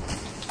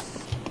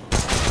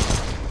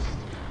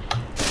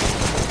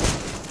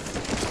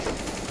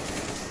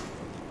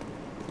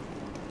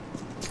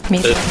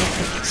 Mid. Mid.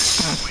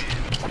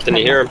 Didn't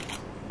you hear him?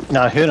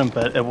 No, I heard him,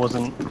 but it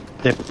wasn't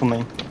there for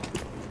me.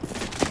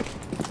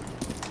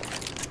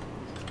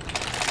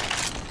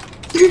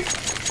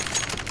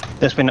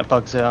 That's when it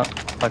bugs out,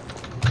 like,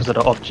 because of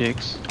the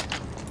objects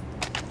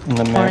in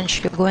the map.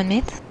 Orange, you go in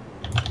mid?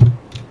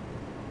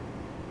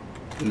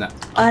 No.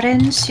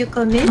 Orange, you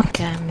go mid.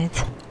 Okay, I'm mid.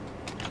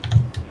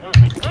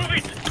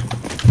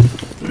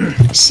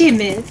 Move it. She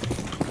mid.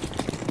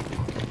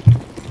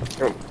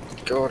 Oh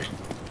god.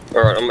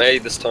 Alright, I'm A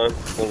this time.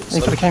 All of a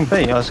You could have sudden.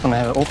 came B, I was going to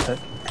have it all pick.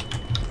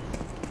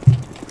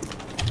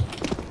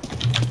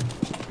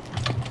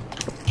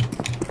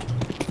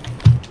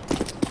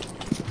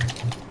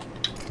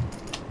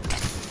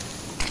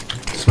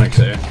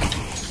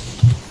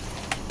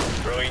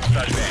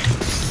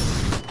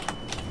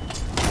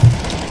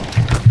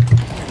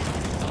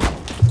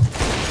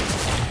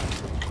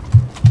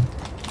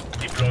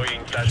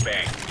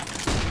 Flashbang.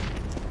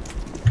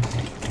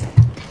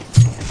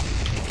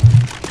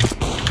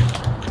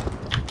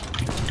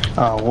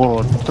 Oh,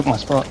 Warlord took my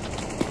spot.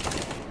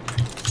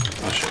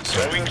 Oh shit,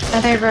 sorry. Throwing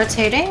Are they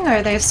rotating or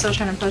are they still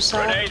trying to push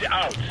that? grenade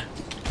out.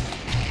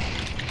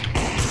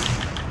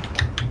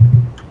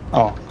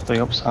 Oh,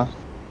 the ups, huh?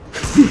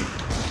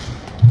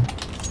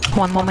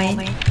 One more main.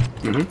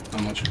 Mm-hmm.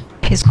 How much?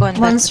 He's going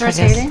back. One's I guess.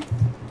 rotating.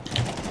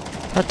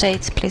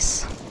 Rotate,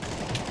 please.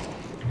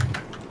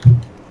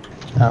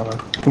 Oh,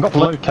 well. We've got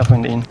low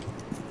coming in.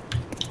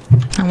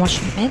 I'm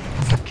watching mid.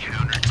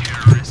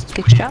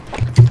 Good job.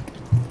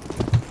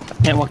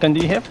 Yeah, what gun do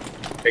you have?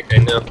 Okay,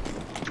 now.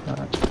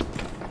 Alright.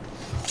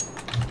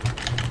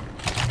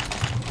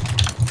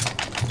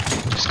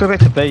 Just go back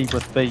to B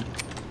with B.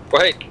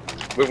 Wait,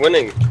 we're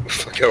winning.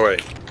 Fuck away.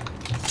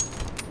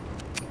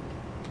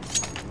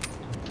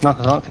 No,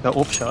 because I don't think I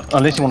up shot.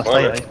 Unless you want to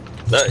stay Alright.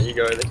 A. No, you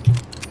go then.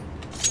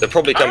 They'll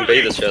probably come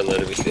B this round though,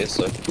 to be fair,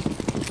 so.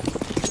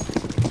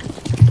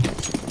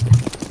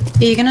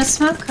 Are you gonna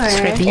smoke or?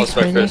 Three B, I'll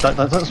smoke really. first.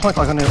 Don't smoke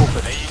like I'm going to up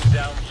it. Laying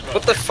down smoke.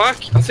 What the fuck?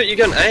 I thought you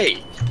were going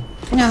A.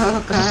 No,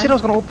 I said I God.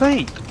 was going to up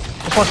B.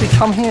 That's why I said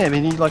come here, and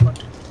then you like...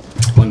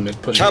 One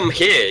mid push. Come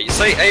here. You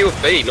say A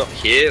with B, not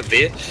here,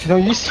 there. You know,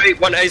 you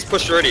Wait, one A's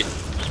pushed already.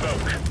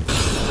 Smoke.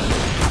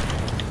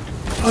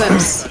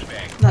 Whoops.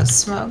 Flashbang. That's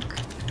smoke.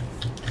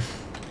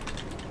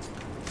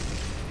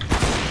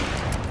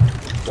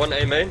 One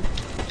A main.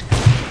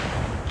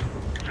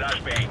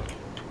 Flashbang.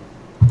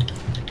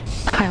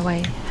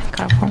 Highway.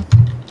 Careful.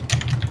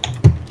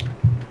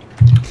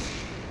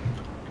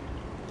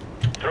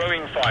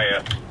 Throwing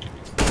fire.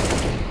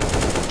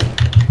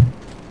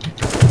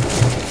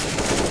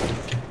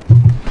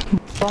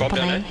 Bomb Bomb on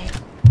down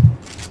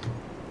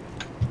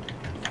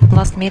A.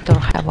 Last mid or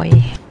highway?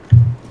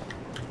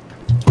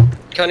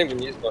 Can't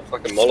even use my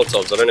fucking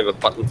Molotovs. I don't have a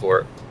button for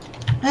it.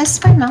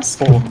 Where's my mouse?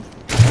 Four.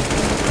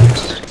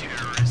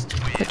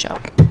 Good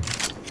job.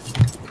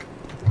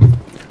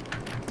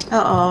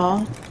 Uh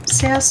oh.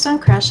 See, I was don't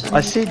crash on I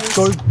you said guys.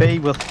 go B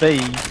with B,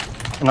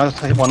 and I just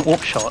hit one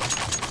up shot.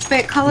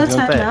 Wait, color Go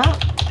time back.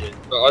 out.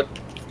 But I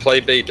play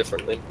B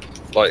differently.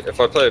 Like, if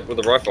I play it with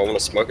a rifle, I want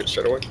to smoke it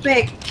straight away.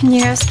 Wait, can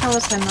you guys color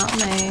time out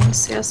my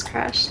CS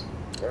crash?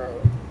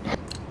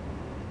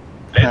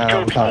 Let's go,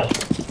 we people. can't.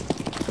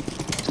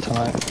 It's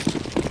tonight.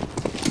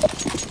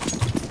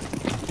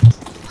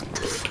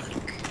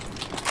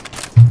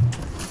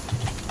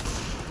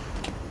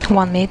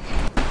 One mid.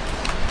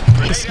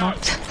 He's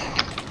not.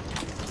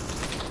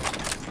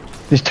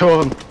 There's two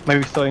of them,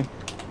 maybe three.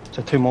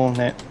 So two more on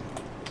that.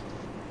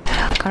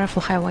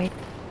 Careful highway.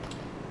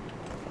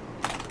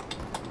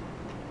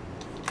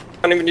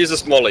 Can't even use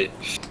this molly.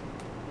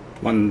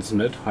 One's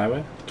mid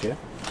highway. Okay.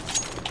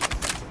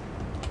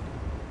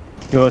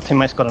 Your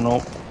teammate's got an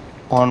ult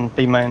on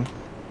B main.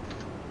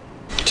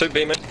 Two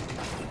B main.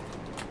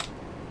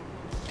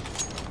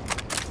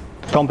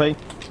 From B.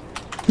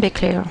 Be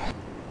clear.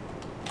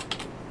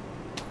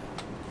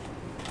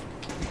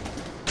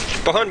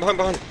 Behind.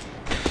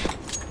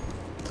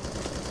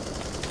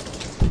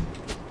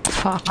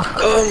 Fuck.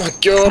 Oh my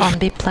god. One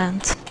B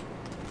plant.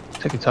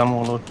 Take your time,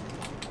 Warlord.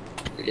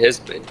 He has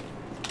been.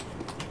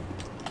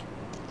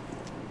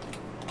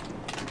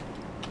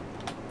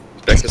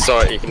 Back to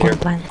site, you can hear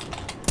One him. plant.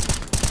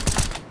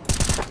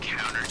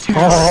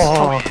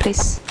 Oh,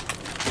 Please.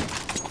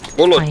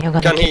 Warlord, Oh, you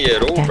gotta can't hear keep- you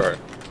at all, okay. bro.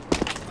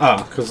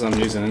 Ah, because I'm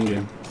using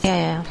in-game.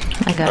 Yeah,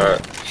 I got Alright.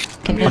 it.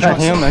 Can you I can't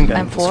hear him in game.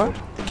 I'm 4.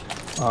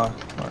 Oh,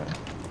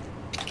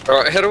 alright.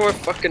 Alright, how do I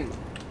fucking...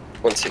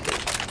 1 second.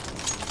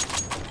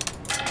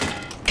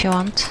 If you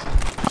want.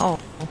 Oh.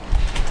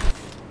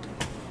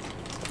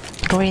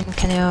 Green,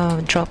 can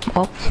you drop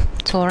up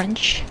to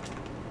orange?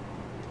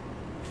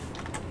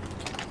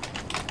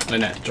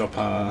 Lynette, drop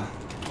up.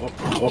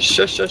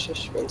 Shush.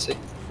 1 sec.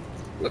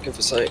 Looking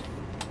for something.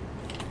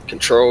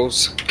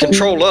 Controls.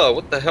 Controller,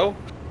 what the hell?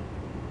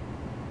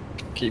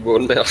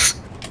 Keyboard and mouse.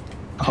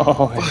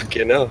 Oh,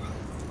 Fucking hell.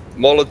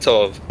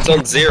 Molotov. It's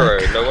on 0.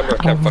 No wonder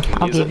I can't fucking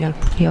I'll use give it.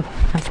 you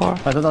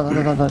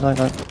M4.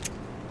 don't.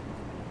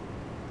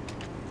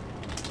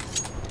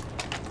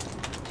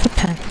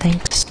 Okay,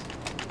 thanks.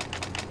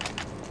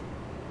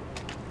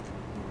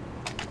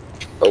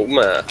 Oh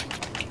man.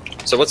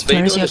 So what's V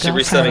Where is doing? your Is she girlfriend?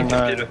 restarting No.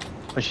 computer?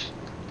 Push.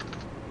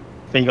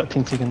 B, you got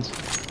 10 seconds.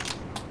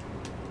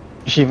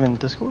 Is she even in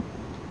Discord?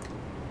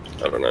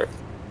 I don't know.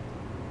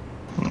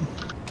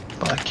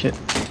 Buy a kit.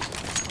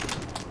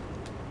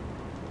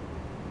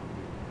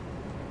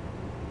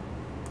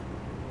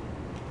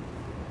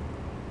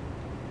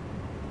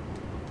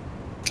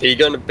 Are you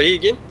going to B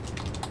again?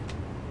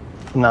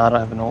 Nah, I don't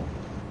have an ult.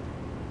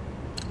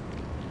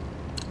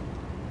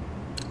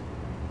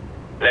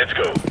 Let's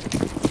go.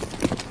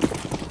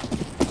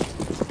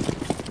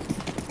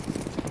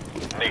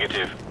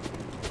 Negative.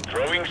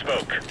 Throwing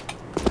smoke.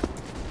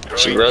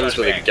 She Throwing runs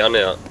with a flashbang. gun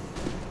out.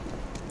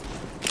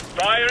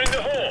 Fire in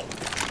the hole.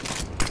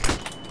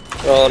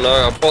 Oh no,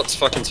 our bot's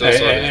fucking Hey,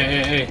 suicidal.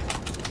 hey.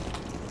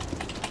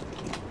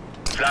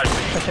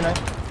 Flashbang. Pushing A.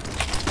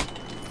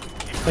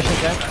 Pushing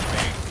Jack.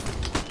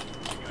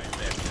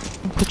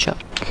 Good job.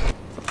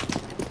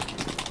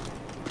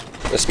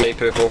 That's me,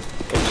 purple.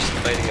 I'm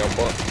just baiting our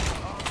bot.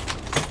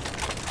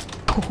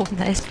 Oh,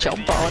 nice job,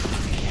 bot.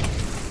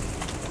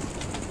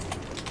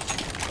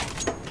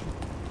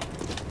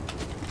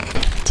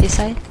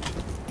 T-side.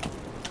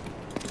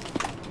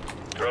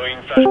 Throwing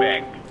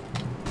flashbang.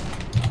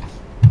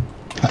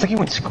 I think he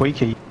went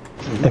squeaky.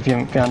 If you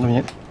haven't found him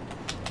yet.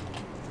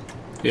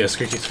 Yeah,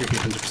 squeaky,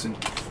 100%.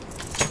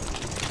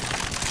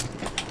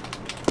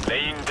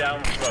 Laying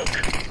down smoke.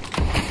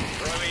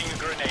 Throwing a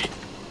grenade.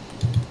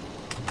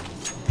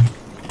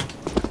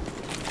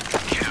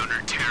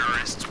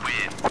 Counter-terrorists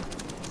win.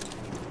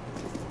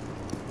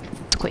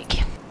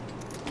 Squeak.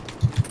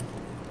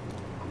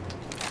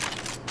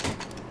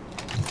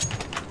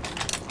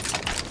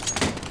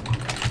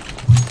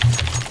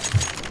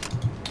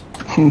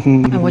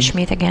 I wish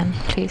meet again,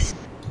 please.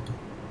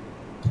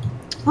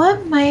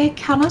 What? My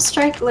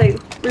Counter-Strike like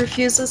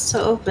refuses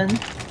to open.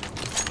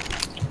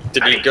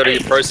 Did you go to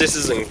your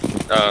processes and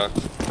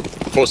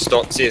force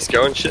start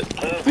CSGO and shit?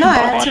 No, I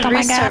had Oh to my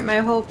restart God. my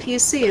whole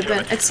PC,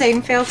 but it's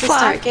saying fail to Fuck.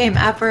 start game.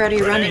 App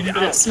already running,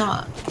 but it's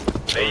not.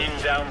 Laying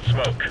down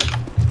smoke.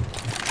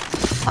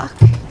 Fuck.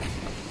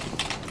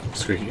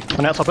 Squeaky.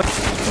 On outside bit.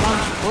 One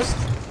boost.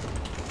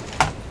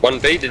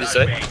 1B, did you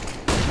say?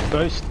 Flashbang.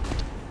 Ghost.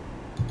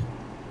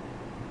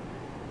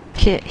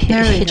 There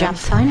we He go. jumped.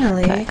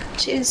 Finally. Back.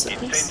 Jesus.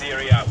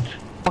 Incendiary out.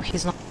 Oh,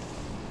 he's not.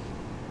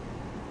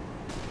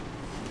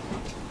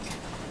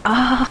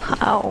 Ah,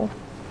 ow.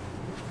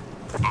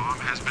 Bomb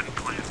has been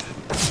planted.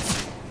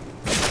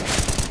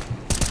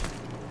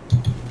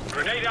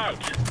 Grenade out.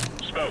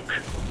 Smoke.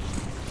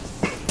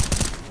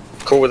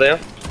 Cool with there?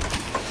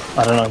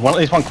 I don't know. At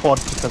least one quad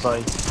because I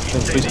was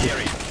boosted.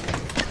 Incendiary.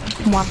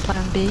 One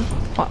plan B.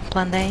 What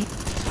plan A?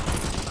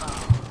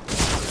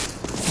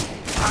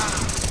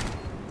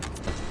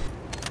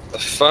 The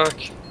fuck?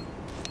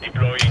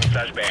 Deploying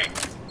flashbang.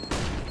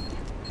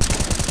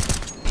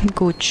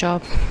 Good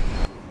job.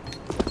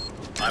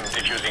 I'm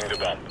defusing the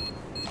bomb.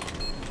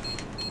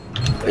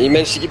 You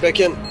managed to get back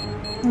in?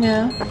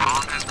 Yeah.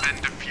 Bomb has been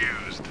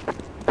defused.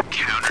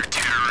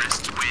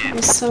 Counter-terrorists It win.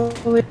 was so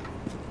weird.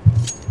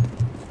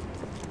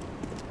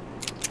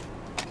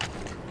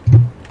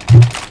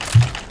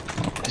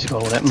 He's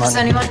got all that Does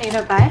money. anyone need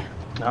a buy?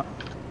 No.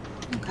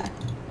 Okay.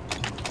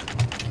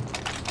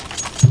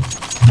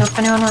 If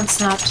anyone wants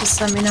an op, just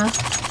let me know.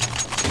 If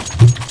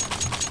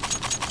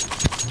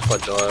I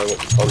die, I'll need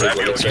Grab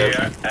one your exam.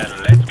 gear and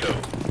let's go.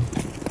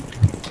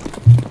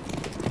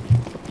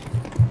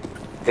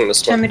 I'm gonna Do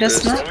you want me to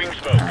first. smoke? Throwing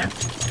smoke. Alright.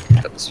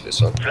 Cut this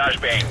first one.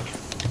 Flashbang.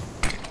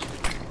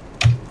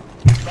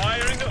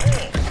 Fire in the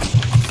hole.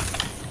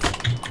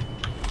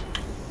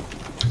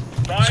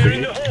 Fire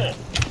in the hole.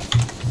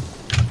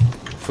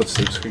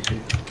 Footsteps, squeaky.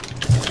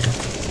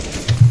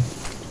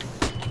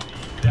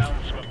 Down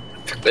smoke.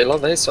 Fuck, they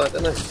love A side,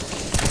 don't they?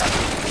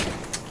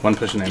 One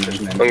pushing in,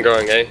 pushing I'm in.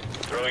 going A.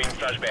 Throwing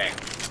flashbang.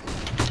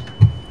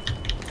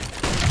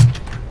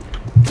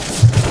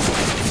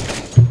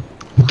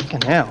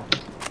 Fucking hell.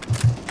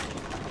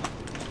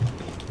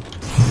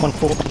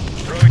 1-4.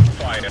 Throwing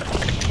fire.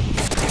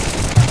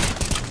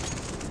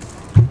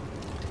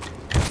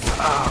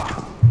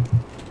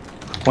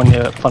 One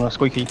year funnel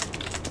squeaky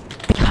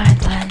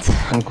Behind lands.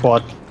 and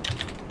quad.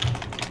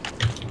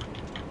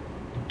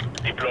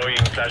 Deploying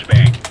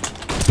flashbang.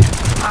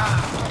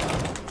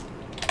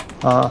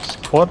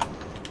 Quad.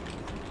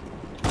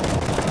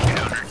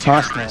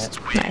 Nice net.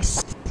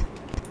 Nice.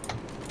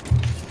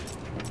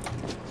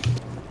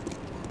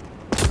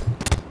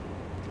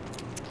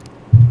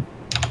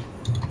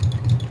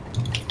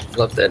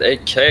 Love that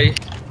 8K.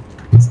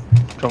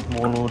 Drop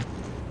warlord.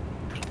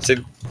 See,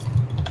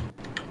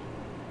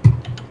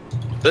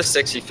 this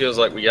actually feels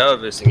like we are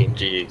versing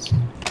MGs.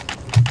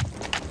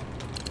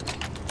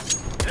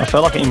 I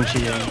felt like an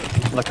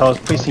MG. Like I was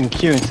pressing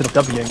Q instead of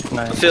W.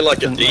 No, I feel like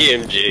a didn't.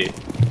 DMG.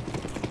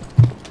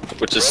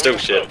 Which is still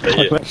shit, but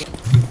yeah.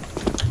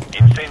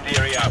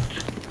 Incendiary out.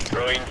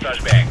 Throwing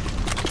flashbang.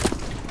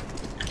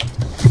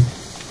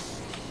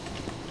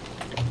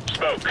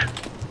 Smoke.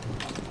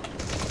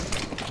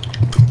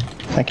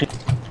 Thank you.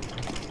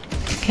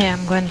 Okay,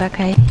 I'm going back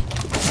A.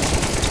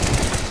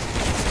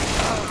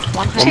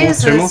 One high.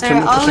 Jesus, two more,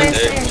 they're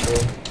always Yeah, there. sure.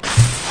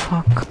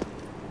 Fuck.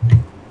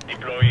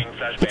 Deploying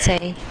It's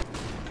flashbang. A.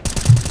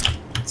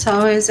 It's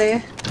always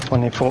a.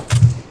 24.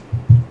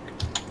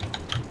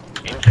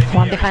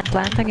 One behind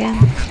plant again.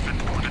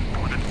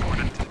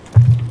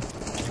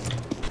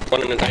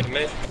 One in an 8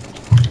 mate.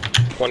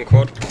 One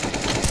quad.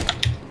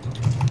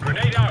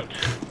 Grenade out.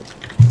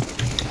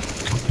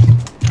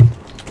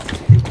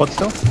 Quad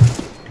still?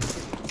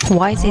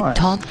 Why did it Nice.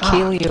 don't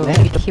kill you?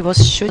 man. He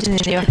was shooting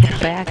in your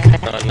back.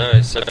 Oh no,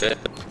 it's so bad.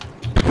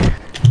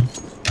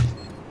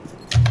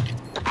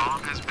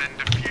 Bomb has been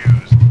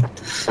defused.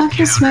 Fuck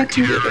is my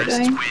computer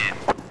doing?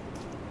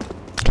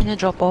 Can you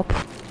drop up?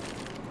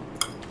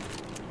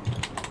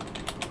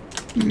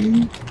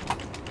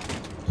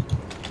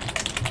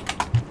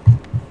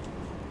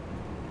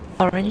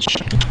 Orange.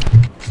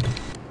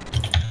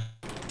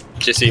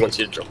 Jesse wants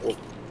you to drop all.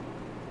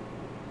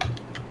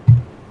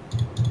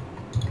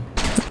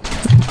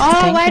 Oh,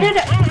 Thank why you. did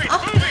it?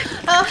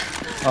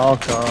 Oh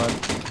god.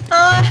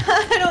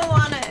 I don't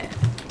want it.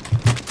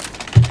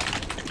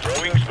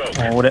 Throwing smoke.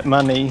 All that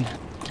money.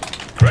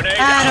 Grenade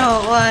I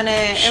out. don't want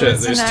it. It Shit,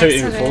 was an there's 2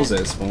 even accident. falls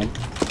there spawn.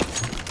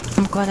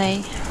 I'm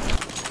gonna.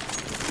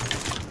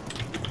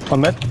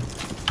 One mid.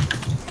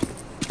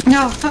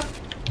 No.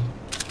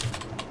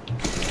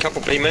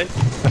 Couple B main.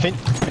 I think.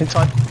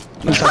 Inside.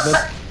 Inside mid.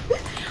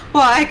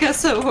 Well, I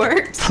guess it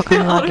worked.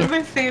 Fucking Out lucky. of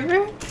my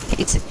favor.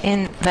 It's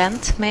in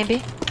vent,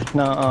 maybe?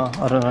 No,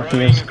 I don't know who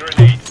Throwing is.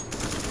 grenade.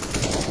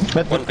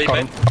 Mid, One mid, B got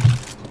main. him.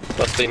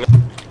 Last B main. B?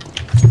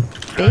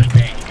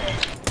 Flashbang.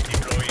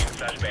 Deploying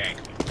flashbang.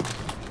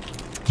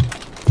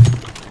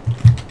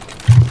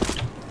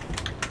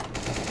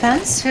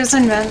 Vents? Who's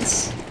in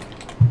vents?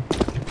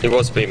 He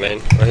was B main.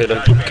 I heard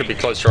him. Could be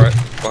close right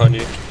behind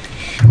you.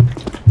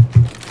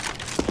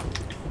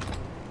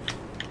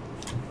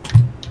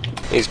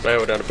 He's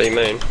bailed out of B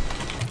main.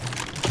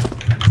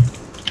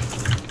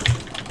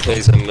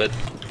 He's in mid.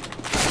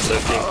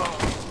 Lurking.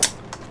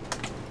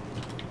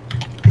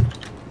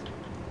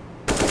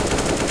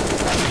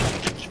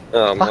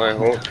 Oh my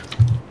hawk.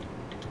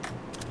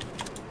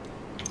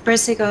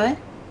 Where's he going?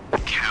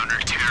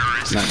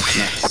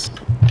 Nice.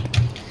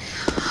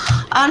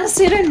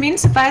 Honestly, I didn't mean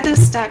to buy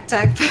this stack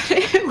deck, but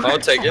it worked I'll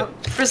take it.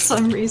 out for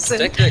some reason.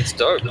 Deck deck's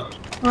dope.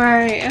 Where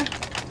are you?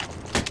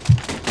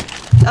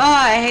 Oh,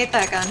 I hate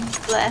that gun.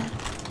 Bleh.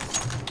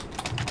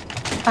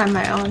 Find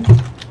my own.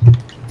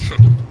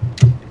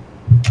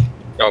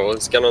 Oh well,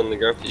 it's gun on the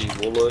ground for you,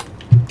 Warlord.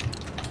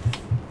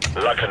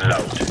 Lock and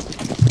load.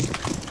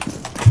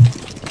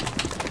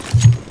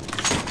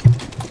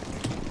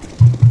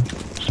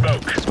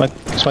 Smoke. Smoke.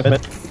 Smoke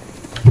mid.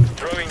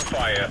 Throwing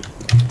fire.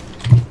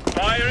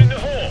 Fire in the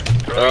hole.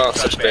 Oh,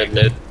 such bad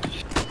net.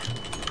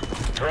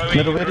 Throwing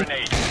Middle ready?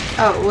 grenade.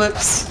 Oh,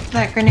 whoops.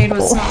 That grenade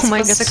was not Oh my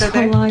god, supposed to go so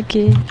there.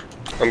 lucky.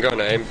 I'm going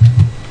to aim.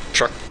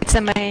 Truck. It's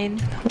a main.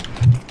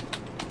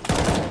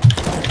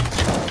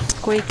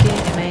 Squeaky,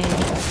 a main.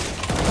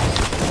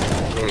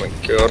 Oh my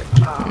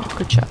god.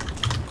 Good job.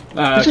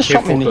 He just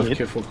shot me in the Careful, head.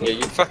 careful. Yeah,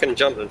 you fucking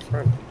jumped in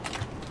front.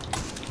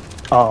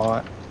 Oh,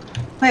 alright.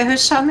 Wait, who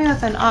shot me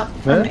with an up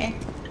from Where? me?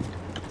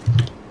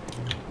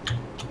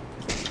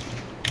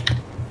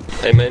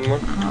 A main one.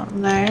 Oh,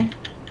 there.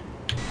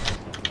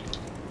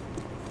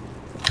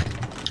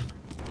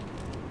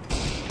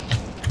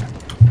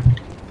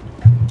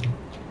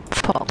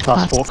 Falk.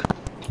 Last fork.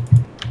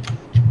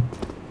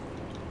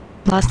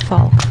 Last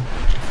falk.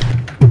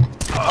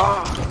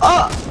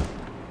 Oh!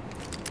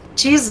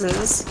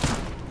 Jesus.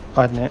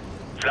 Hiding it.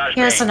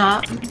 Here's an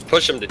Flashbang. up.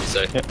 Push him, did you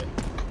say? Yep.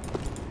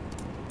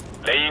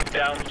 Laying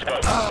down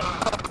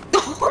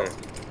smoke.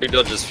 Who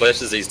dodges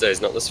flashes these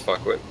days? Not this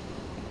fuckwit.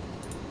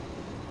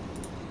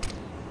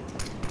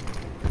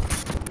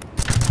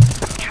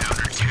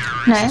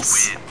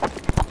 Nice.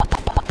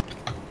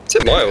 It's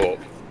in my orb.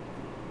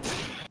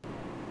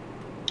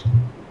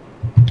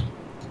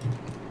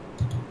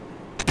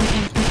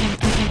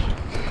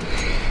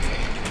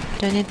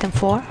 Do you need them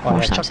 4 Oh, or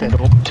yeah, chuck something?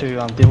 that up to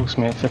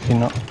Devilsmith if you're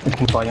not, if you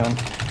can buy one.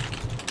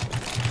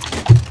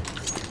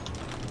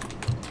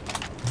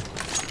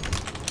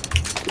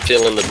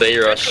 Feeling the B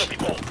rush.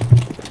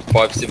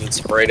 5-7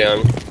 spray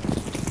down.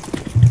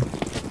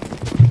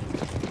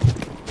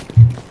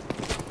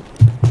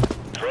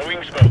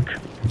 Throwing smoke.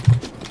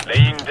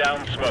 Laying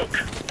down smoke.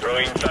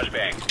 Throwing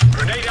flashbang.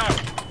 Grenade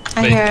out.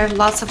 I hear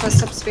lots of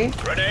footsteps B.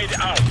 Grenade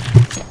out.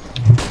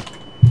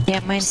 Yeah,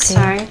 mine too.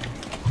 Sorry.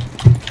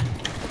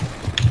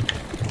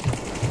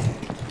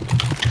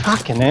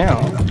 Fucking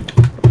hell.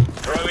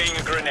 Throwing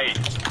a grenade.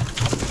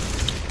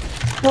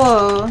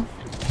 Whoa.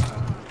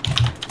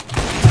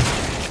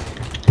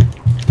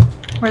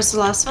 Where's the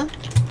last one?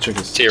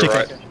 Triggers. To your Chicken.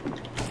 right.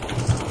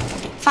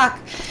 Fuck.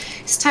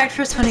 He's tagged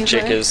for 20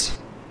 Checkers.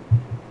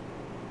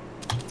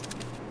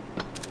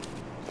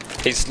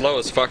 He's low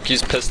as fuck.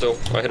 Use pistol.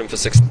 I hit him for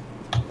 6.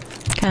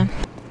 Okay.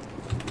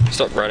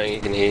 Stop running.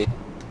 You can hear.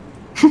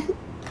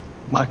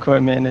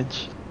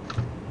 Micromanage.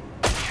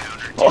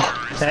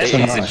 Oh, that's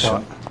a Easy nice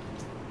shot.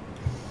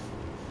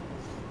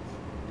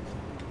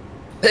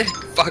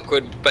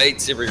 Fuckwit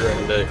baits every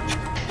round, dude.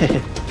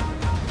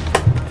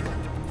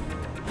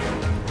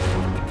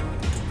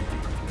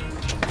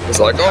 It's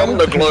like, I'm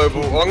the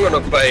global. I'm gonna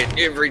bait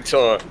every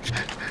time.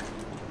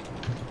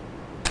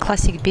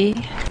 Classic B.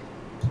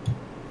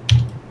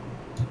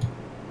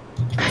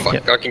 Fuck,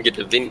 Yep. I can get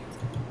the vent.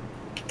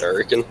 I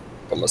reckon.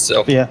 By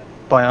myself. Yeah,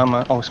 buy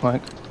armor, I'll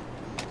smoke.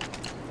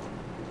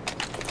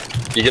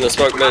 You're gonna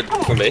smoke mid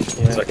for me,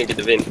 Yeah. so I can get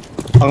the vent.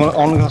 I'm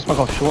gonna smoke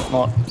off short,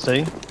 not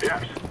C.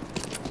 Yes.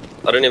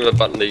 I don't have a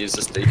button to use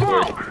this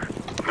decoy.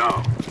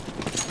 No.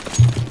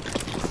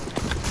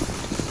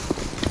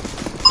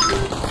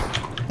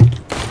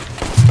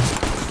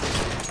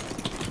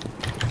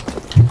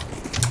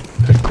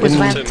 Was In-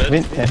 when? Two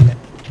mid. vent, yeah.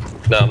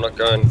 No, I'm not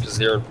going because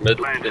they're in mid.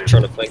 They're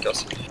trying to flank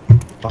us.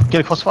 Oh,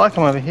 get a crossfire,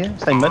 come over here,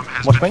 stay mid,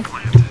 watch me.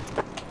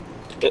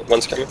 Yeah,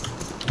 one's coming.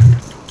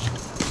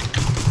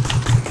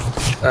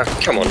 Ah,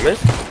 come on, man.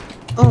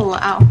 Oh,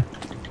 ow.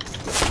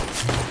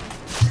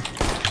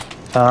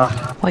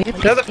 Why you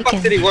How the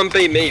fuck did he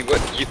 1B me?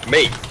 What,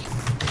 me?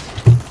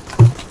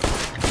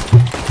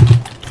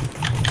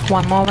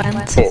 One more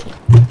vent. Oh.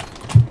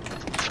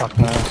 Fuck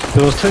no.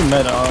 There was 2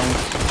 mid,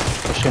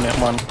 pushing at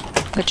 1.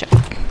 Good job.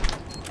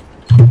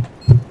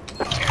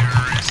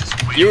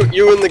 You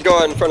and the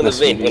guy in front of That's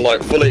the vent were me.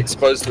 like fully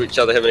exposed to each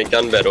other having a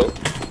gun battle.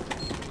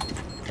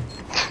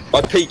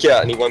 I peek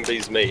out and he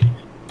 1Bs me.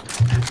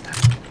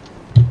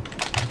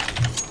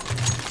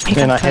 You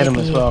Then can I hit him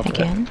play as B well, but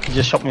again. he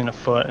just shot me in the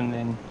foot and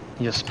then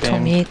he just To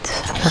spammed. meet.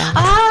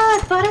 Ah,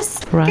 I bought a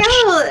scout. Rush.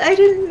 I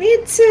didn't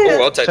mean to.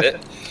 Oh, I'll take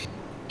that.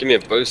 Give me a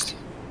boost.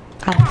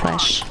 I'll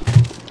flash.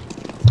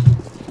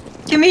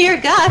 Give me your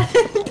gun.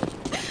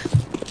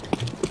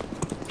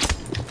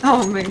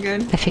 Oh my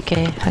god.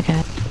 FK,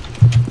 okay.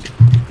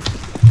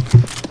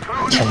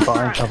 Some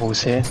buying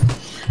troubles here.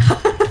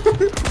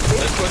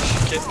 Let's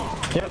push. Kid.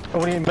 Yep,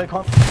 already in back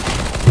on. Get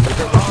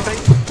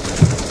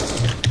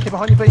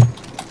behind you, B.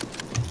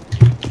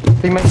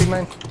 B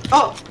main.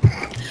 Oh, I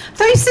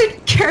thought you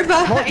said care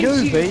Not behind you,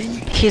 you. B.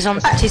 He's on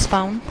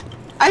T-spawn.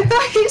 I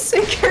thought you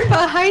said care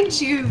behind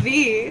you,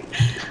 V.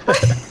 On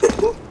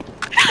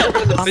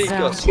V the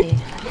goes. T.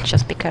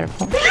 Just be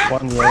careful. 1,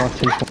 yeah, 1,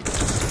 2, 4.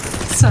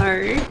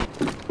 Sorry.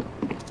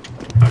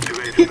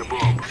 Activating the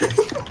bomb.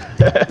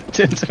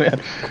 Turns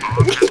around.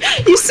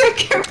 You said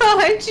care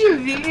behind you,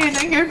 V, and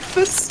I heard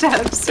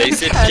footsteps. They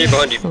said keep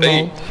behind you, B.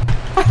 Lol.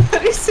 I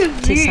thought you said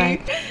V.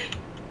 T-side.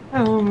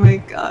 Oh my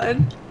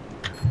god.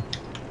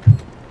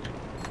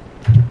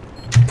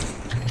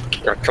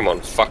 Oh, come on,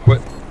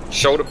 fuckwit.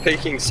 Shoulder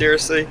peeking,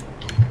 seriously?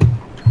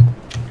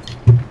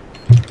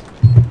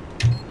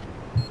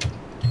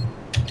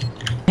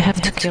 You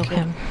have to kill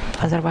him,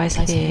 otherwise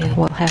he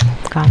will have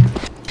gun.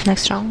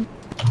 Next round.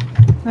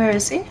 Where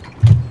is he?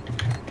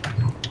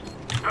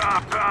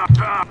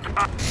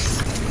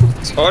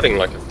 He's hiding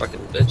like a fucking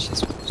bitch,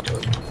 that's what he's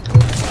doing.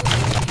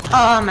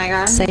 Oh my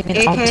god.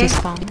 Saving on AK.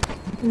 T-spawn.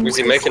 Was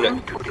he making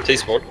it?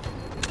 T-spawn?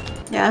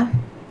 Yeah.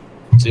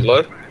 Is he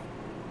low?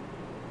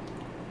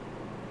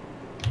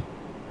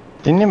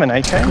 Didn't you have an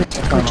AK?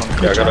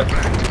 Yeah, I got it.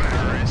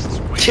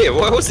 Yeah,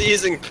 why was he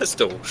using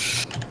pistol?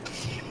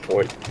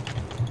 Point.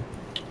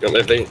 Got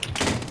that thing.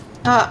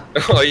 Oh,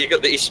 Oh, you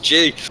got the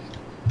SG.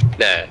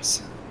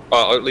 Nice.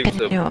 Oh, I'll leave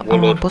the Can you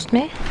warlord. boost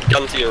me?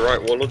 Gun to your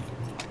right, warlord.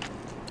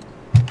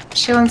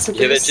 she wants to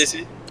Hear that, boost.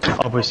 Jesse?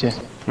 I'll boost you.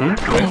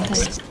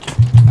 Thanks.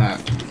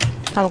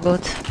 All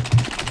good.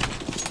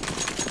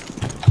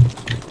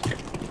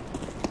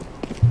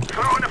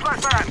 Throwing a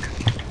flashbang.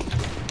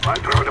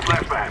 I'm throwing a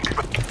flashbang.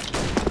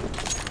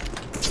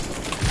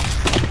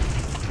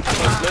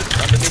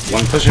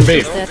 One pushing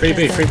B. Dead, Free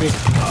B, dead, free B.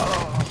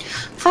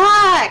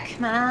 Fuck,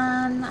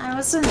 man. I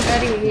wasn't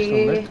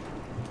ready.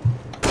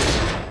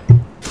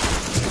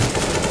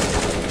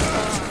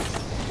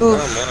 Oof.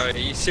 Oh my, are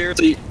you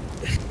seriously?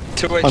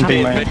 2 One HP B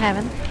in main. mid.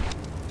 Heaven.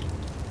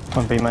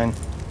 1 B main.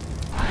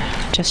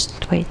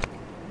 Just wait.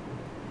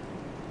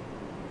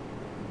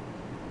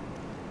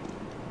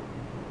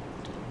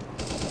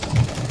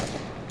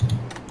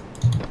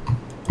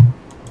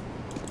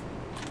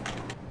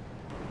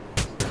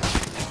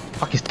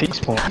 Fuck is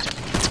T-spawn?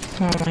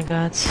 Oh my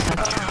god.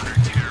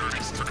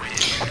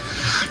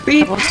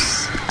 Read.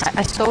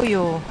 I saw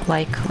you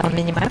like on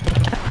minimap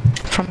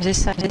from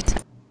this side.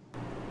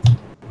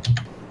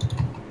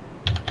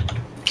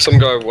 Some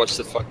guy watched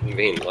the fucking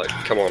vent, like,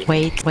 come on.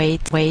 Wait. God,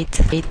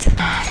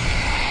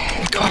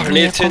 I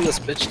need to turn this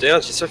bitch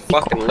down, she's so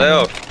fucking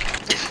loud.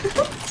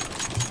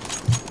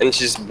 And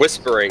she's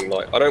whispering,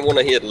 like, I don't want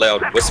to hear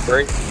loud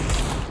whispering.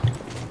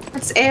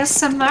 It's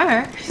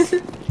ASMR.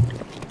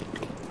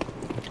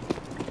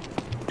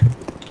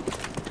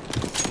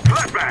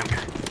 Flashbang.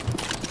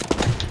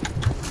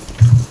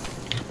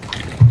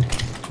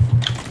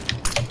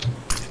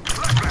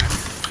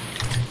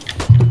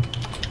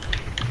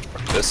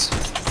 Fuck this.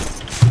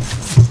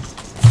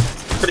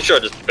 Pretty sure I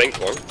just banked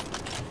one.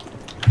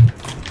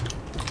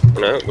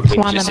 No, it would have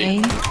been One Jesse.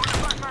 main.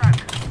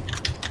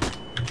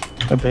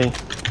 A B.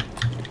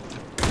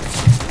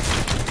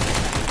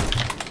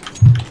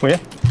 Where?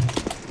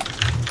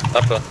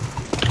 Upper.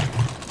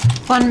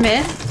 One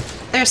mid.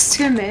 There's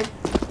 2 mid.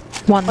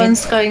 One mid.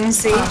 One's going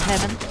Z.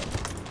 Heaven.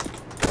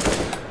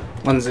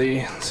 One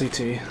Z,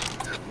 CT.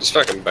 Just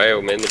fucking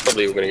bail, man, they're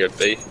probably all gonna go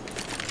B.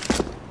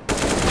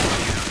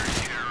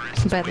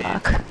 Bad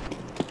luck.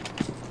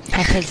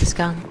 I hate this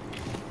gun.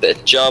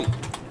 That jump.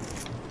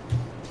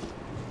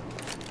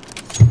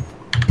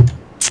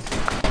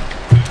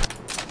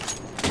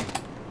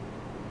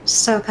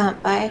 Still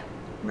can't buy.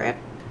 Rip.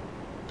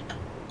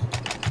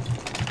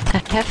 I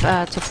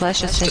have 2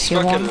 flashes if Just you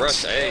fucking want.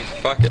 rush, eh?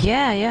 Fuck it.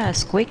 Yeah,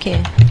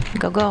 squeaky.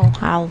 Go.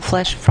 I'll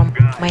flash from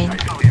main.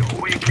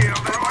 We kill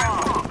them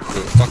all.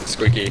 Fuck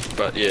squeaky,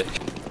 but yeah.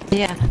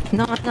 Yeah,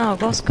 no,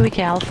 go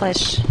squeaky, I'll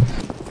flash.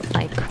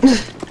 Like,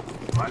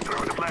 I'm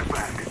throwing a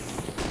flashbang.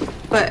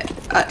 But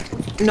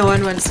no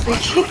one went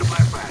squeaky. The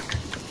flashbang.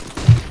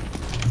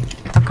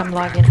 I'm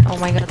lagging. Oh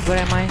my god, where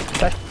am I?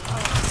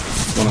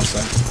 One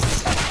outside.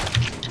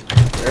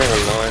 Oh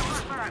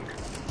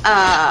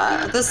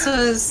This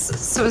was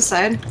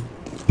suicide.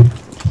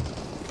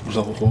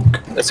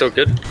 Hawk. That's all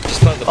good.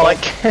 Just plant the Oh, bomb. I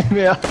came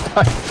out.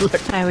 I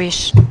flicked. I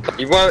wish.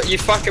 You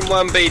fucking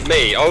one beat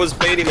me. I was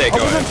beating that I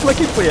wasn't guy.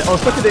 flicking for you. I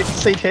was looking at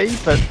CT,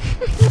 but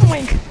Oh my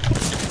god.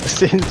 the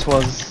sense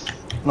was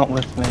not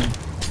with me.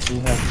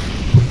 Yeah.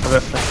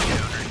 Horrific.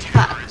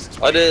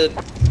 I did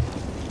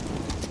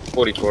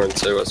 44 and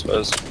 2, I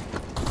suppose.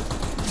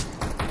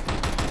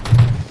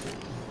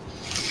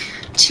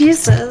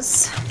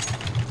 Jesus.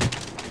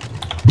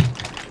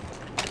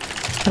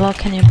 Hello,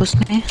 can you boost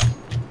me?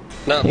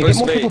 No, Yeah, get boost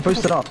more me. people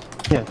boosted up.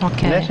 Yeah.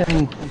 Okay. That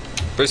and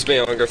Boost me,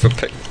 I'll go for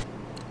pick.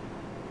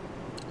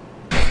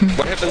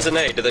 What happens in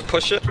A? Do they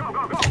push it?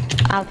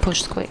 I'll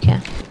push quick,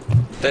 yeah.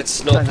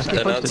 That's no, not just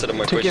get an answer to my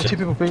boosted. Get 2 question.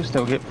 people boosted,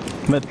 they'll get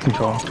mid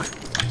control. No,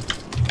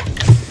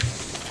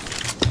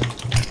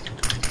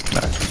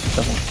 it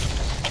doesn't.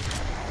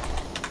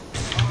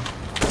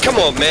 Come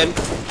on, man.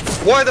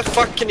 Why the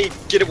fuck can he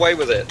get away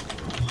with it?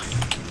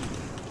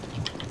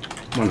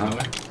 One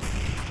highway.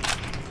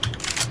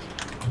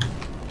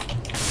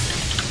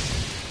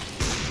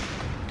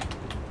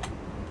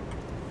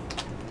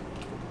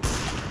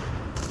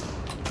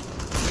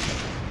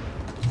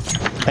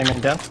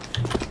 Aiming down.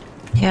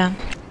 Yeah.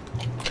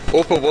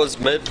 Orpa was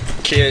mid,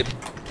 Kia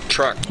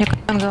truck. You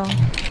can go.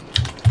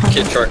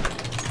 Kia truck.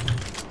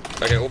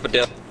 Okay, Orpa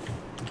down.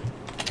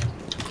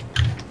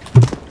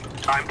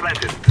 I'm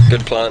planted.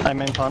 Good plan.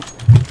 Aiming plant.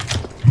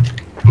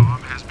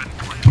 Bomb has been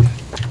planted.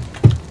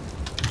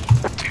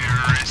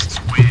 Terrorists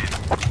win.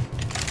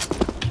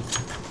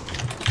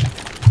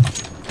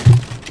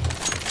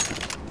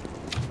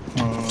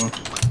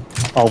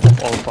 I'll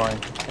buy.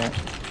 Yeah.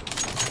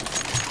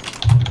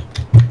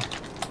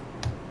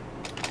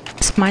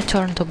 It's my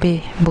turn to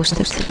be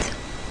boosted.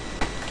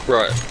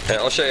 Right, okay,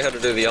 I'll show you how to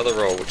do the other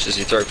roll, which is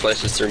you throw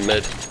flashes through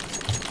mid.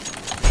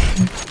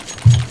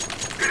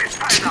 It's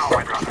time now,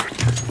 my brother.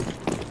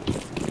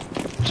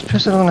 Just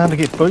press it on how to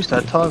get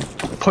boosted. Try to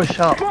push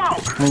up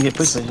and then get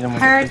boosted. You don't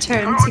want Her to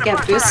turn to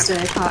get boosted,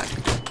 I thought.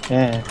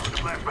 Yeah.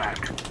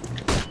 Flashbang.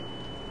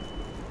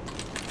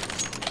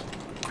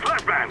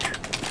 Flashbang.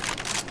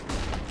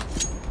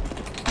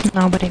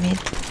 Nobody mid.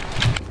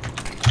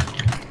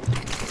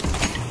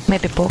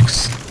 Maybe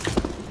box.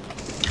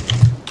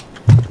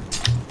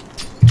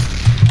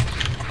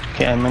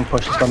 Okay, and then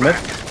push this on mid.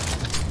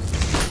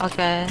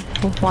 Okay,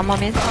 one more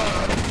mid.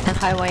 And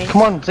highway.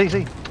 Come on,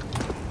 ZZ.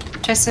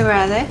 Tracy, where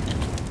are they?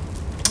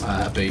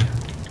 B.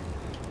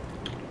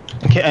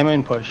 Okay, aim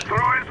and push. Throw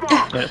in smoke.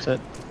 Yeah, that's it.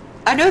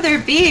 I know they're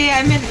B.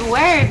 I meant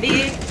where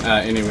B?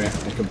 Anywhere.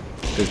 I could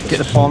do Get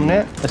the bomb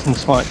net. It's in the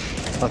smoke.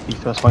 Like you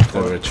first smoke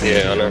for it.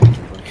 Yeah, I know.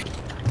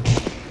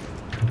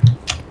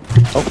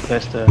 Oh,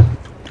 there's the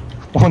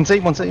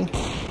 1Z, 1Z.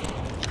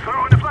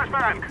 Throw in the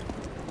flashbang.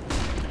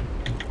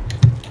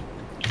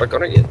 Have I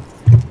got it yet?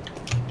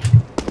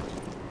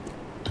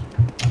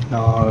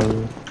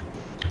 No.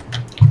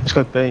 Let's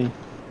go B.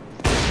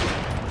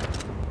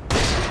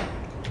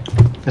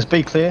 Is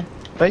B clear?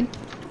 B?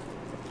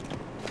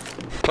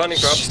 Planning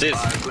for upstairs.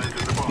 I've planted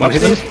the bomb.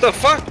 What the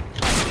fuck?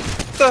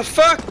 The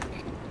fuck?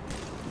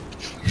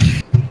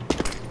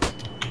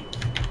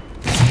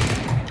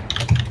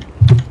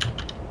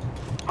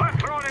 I'm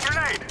throwing a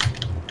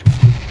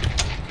grenade.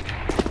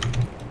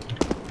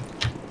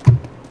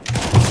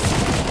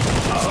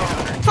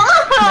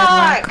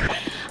 Fuck!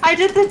 I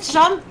did the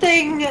jump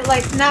thing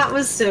like Nat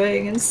was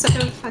doing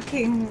instead of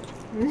fucking.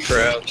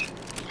 Crouch.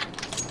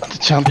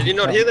 Jump. Did you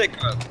not hear that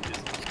guy?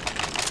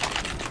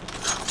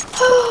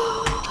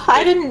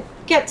 I didn't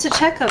get to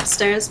check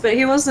upstairs, but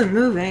he wasn't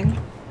moving.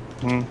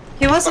 Hmm.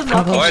 He wasn't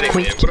Fucking walking. hiding,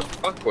 quick. man. What a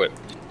fuckwit.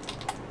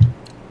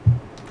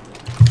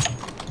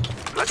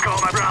 Let's go,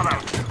 my brother.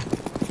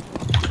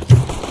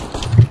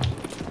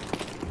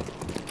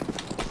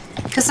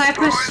 Because I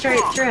pushed straight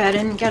through. I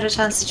didn't get a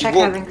chance to check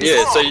having.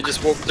 Yeah, so you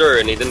just walked through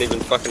and he didn't even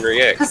fucking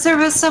react. Because there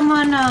was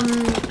someone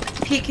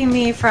peeking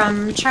me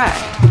from track.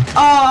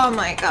 Oh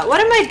my god,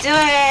 what am I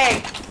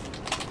doing?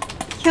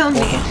 Kill me.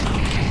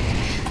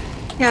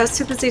 Yeah, I was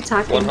too busy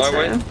talking One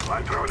highway? to.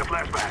 I'm throwing a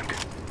flashbang.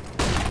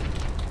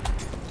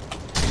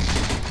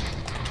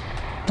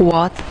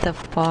 What the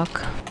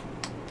fuck?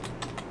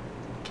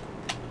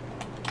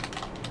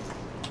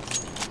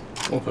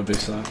 Up B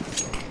side.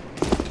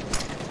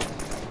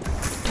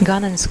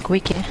 Gun and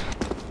squeaky.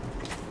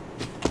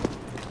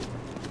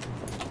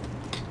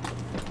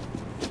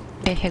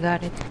 Okay, he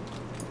got it.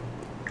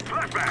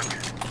 Flashbang.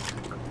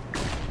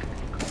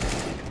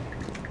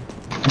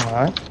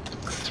 Alright.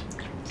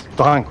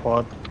 Behind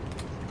quad.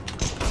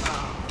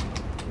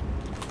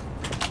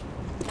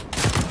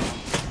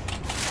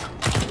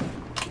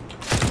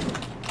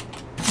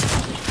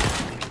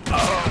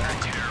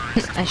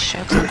 I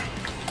shot him.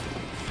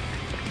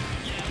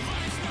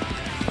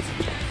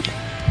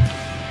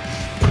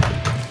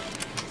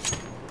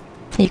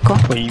 Eco.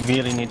 We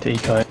really need to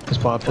eco.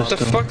 Just buy a What the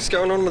pistol. fuck's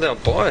going on with our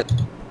bite?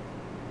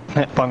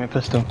 Yeah, buy me a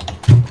pistol.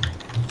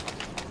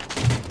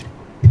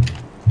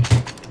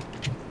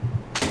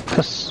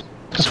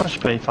 Just rush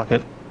B, fuck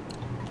it.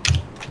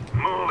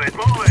 Move it,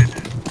 move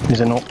it. There's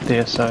an AWP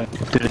there, so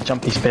do the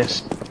jumpies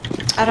best.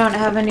 I don't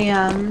have any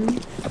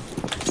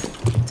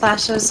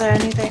flashes or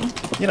anything.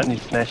 You don't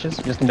need flashes,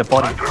 you just need a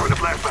body. Throwing a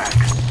flashback.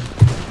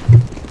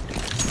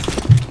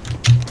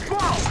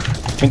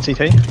 Twin CT?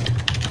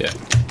 Yeah.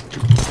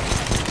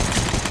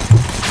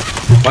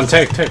 One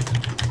take.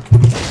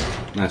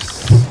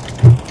 Nice.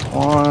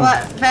 One.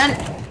 What? Vent?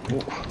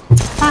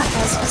 Fuck,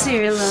 I was busy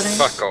reloading.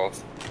 Fuck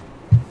off.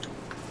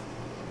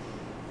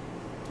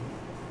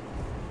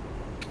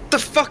 The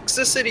fuck's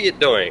this idiot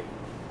doing?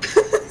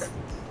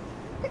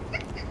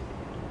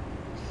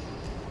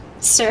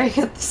 Staring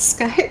at the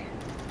sky.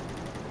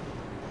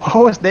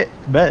 How is that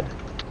bad?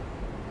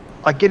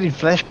 I get in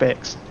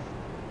flashbacks.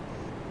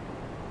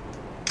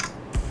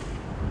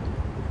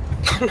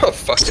 I'm not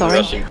fucking Sorry,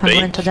 rushing I'm B.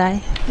 going to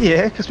die.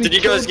 Yeah, because we Did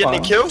you guys get killed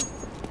any one. kill?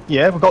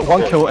 Yeah, we got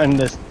one kill and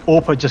this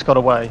AWP just got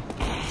away.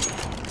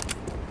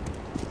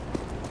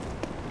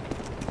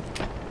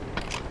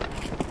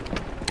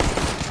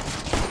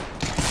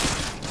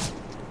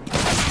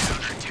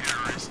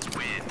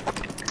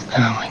 Oh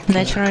my God.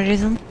 Natural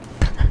reason.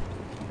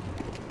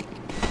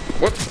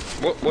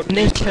 What?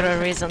 Natural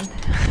reason.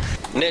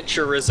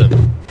 Naturism.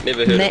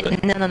 Never heard of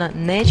it. No.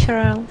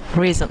 Natural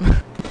reason.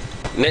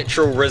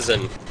 Natural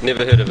risen.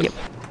 Never heard of it. Yep.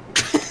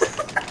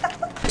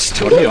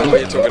 Still don't know what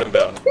you're talking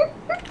about.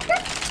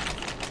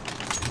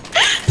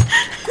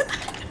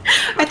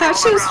 I thought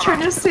she was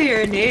trying to say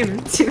your name,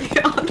 to be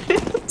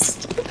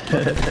honest.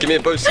 Give me a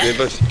boost,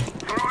 Throwing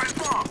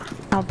smoke.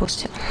 I'll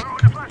boost you.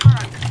 Throwing a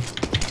flashback.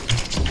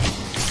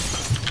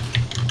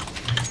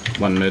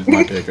 One mid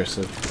might be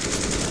aggressive.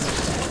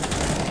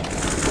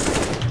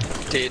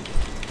 Dead.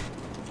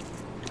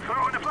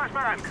 Throwing a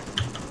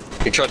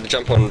flashback. You tried to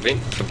jump on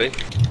vent for B.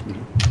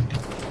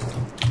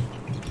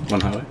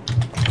 One highway.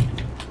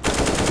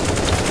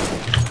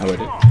 Highway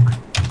dead.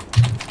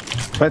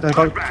 Wait, don't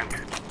go. Flashback.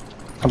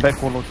 Come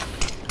back, Warlord.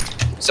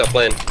 Stop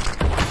playing.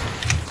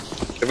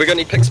 Have we got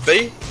any picks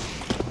B?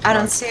 I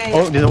don't see any.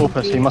 Oh, there's an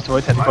AWP, so you must have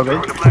rotated for B.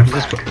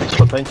 Just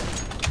split B.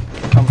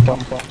 Come.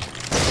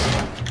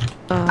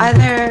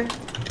 Either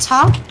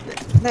top?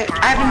 I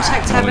haven't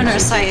checked heaven or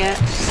sight yet.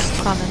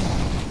 Coming.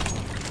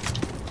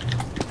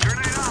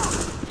 Grenade out.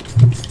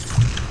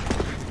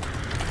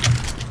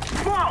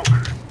 Smoke.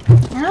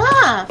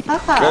 Ah,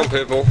 fuck Go on, off.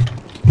 purple.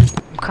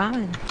 I'm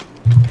coming.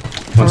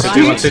 One CT,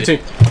 Alright. one CT.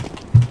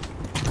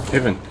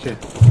 Heaven, yeah.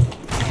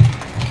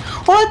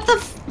 What the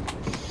f-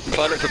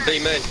 Planet for B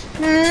main.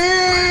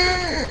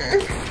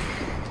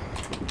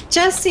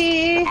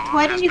 Jesse,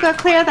 why didn't you go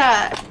clear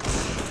that?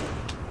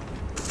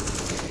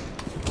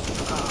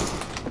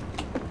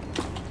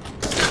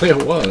 Clear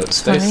what?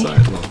 Stay Sorry.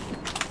 sideline.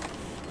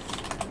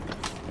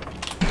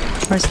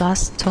 Where's the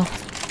last two?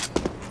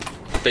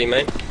 B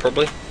main,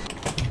 probably.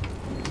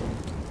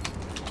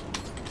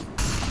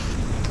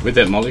 Where'd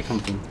that molly come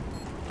from?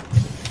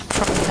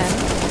 From them.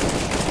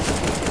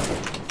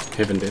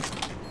 Heaven dead.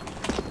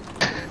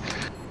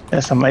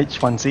 There's some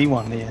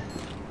H1Z1 there.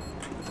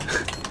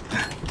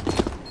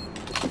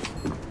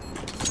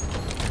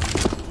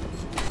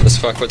 This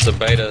fuckwit's a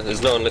beta.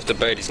 There's no one left to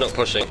bait. He's not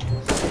pushing.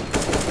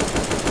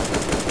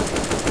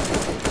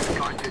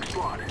 Contact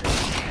squad.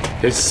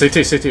 Here's CT,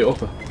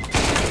 upper.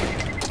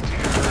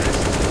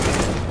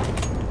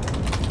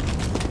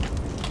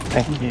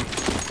 Thank you.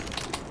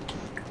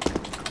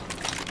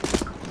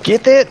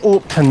 Get that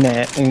AWP to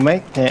net and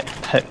make that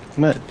pick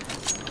mid.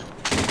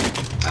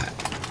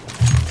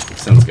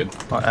 Sounds good.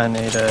 Right, I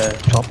need a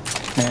drop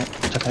net.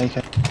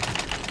 Okay.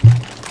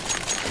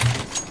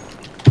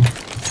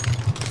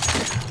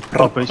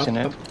 I'll boost in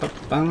it.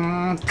 Come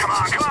on, let's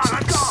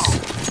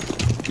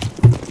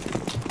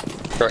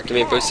go. Right, give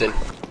me a boost in.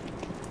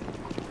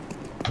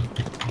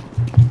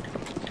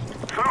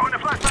 Throwing a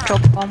flashback.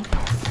 Drop bomb.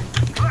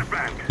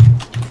 Flashback.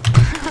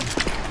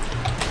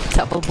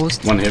 Double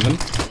boost. One heaven.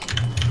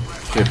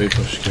 Yeah, big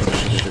push.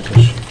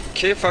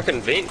 Care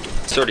fucking vent.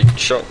 It's already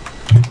shot.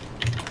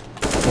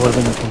 Would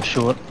have been from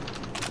short.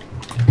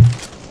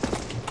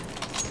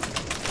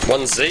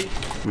 One Z.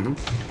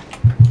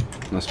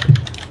 Nice pick.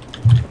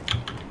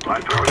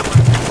 I'm throwing a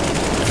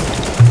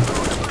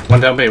flashback.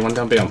 One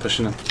down B, I'm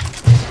pushing him.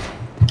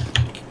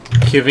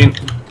 Kevin.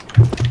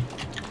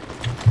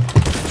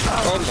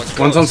 Oh my god.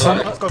 One's on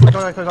sorry. site. Go.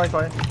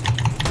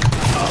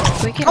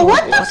 We can Oh,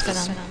 what the what's going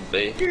on?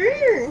 B.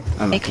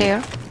 I'm A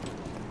clear.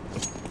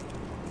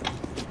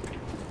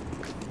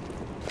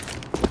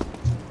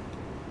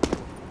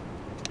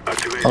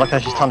 I like how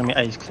she's telling me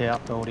A's clear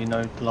up. I already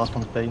know the last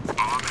one's B. Bomb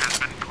has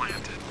been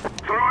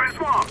planted. Throwing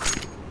smoke.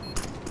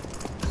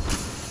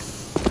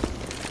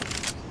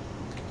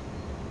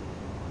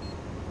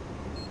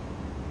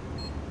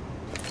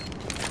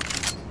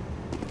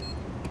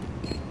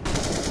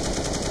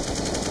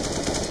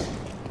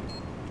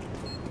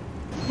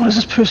 What is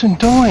this person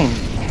doing?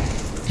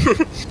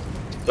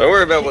 Don't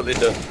worry about what they're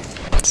doing.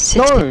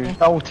 No,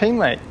 our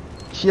teammate.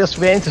 She just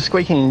ran to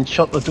squeaking and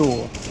shut the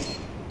door.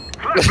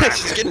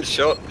 She's getting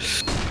shot.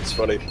 It's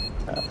funny.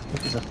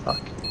 This is a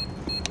fuck.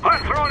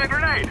 I'm throwing a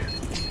grenade.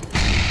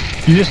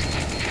 You just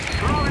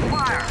Throwing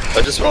fire.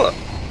 I just what?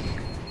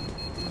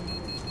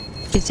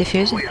 It's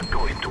diffusing. We are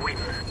going to win.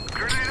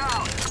 Grenade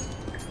out.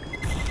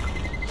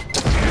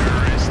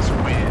 Terrorists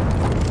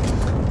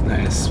win.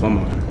 Nice, one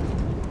more.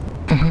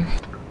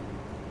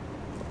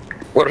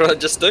 What did I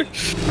just do?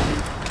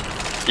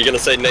 You're gonna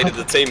say naded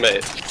the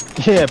teammate?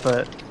 Yeah,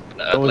 but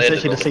No, it was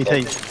landed actually on the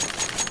bomb.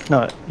 CT.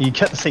 No, you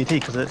kept the CT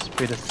because it's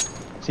where the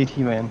CT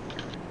ran.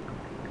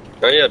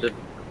 Oh yeah, I did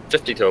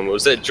 50 to him. It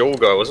was that Joel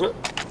guy, wasn't it?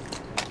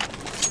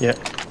 Yeah.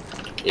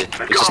 Yeah,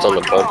 he's just on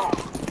the bomb.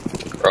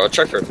 Right, I'll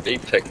check for a B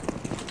pick.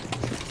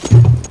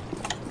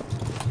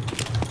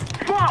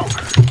 Smoke.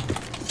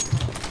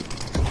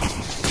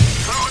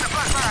 Throw in the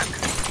flashbang.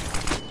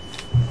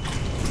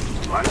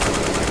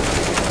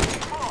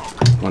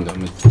 One down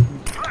mid.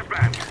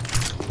 Flashbang.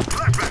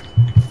 Flashbang.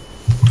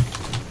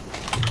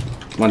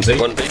 One Z.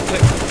 One B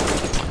pick.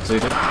 Z.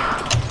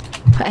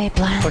 A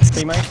plant. Quick B,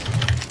 mate.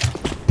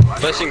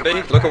 Flashing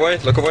B. Look away.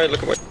 Look away.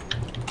 Look away.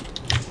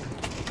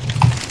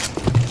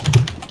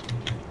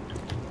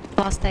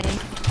 Last A.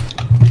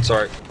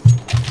 Sorry.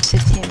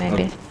 CT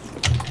maybe.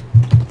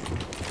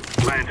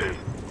 Planted.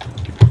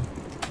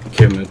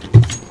 Kill mid.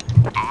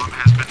 Bomb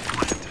has been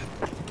planted.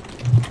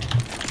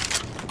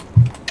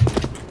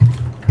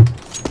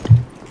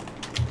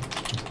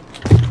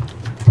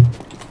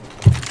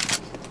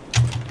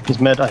 He's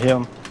mid, I hear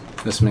him.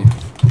 That's me.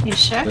 You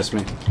sure? That's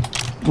me.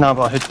 No,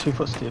 but I heard 2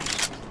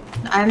 footsteps.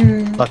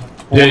 I'm. Like,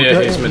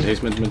 Yeah, he's mid.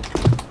 He's mid.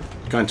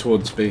 Going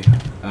towards B.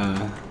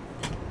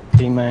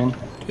 B main.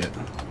 Yeah.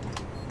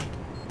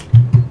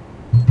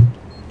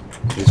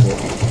 He's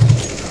walking.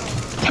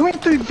 He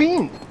went through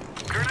vent!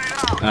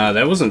 Grenade out.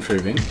 That wasn't through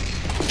vent.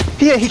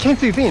 Yeah, he came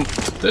through vent.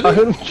 Did I he?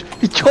 heard him,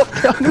 he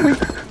chopped down and we...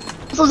 So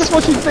I was just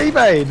watching B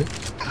main.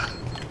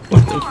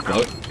 What the fuck?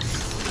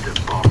 The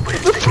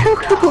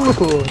bomb is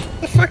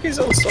The fuck is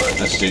on site?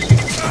 That's GG.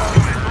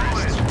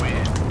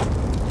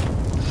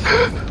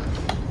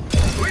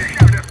 We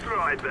have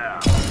destroyed them.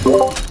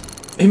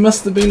 He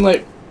must have been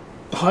like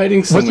hiding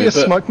Was he somewhere. a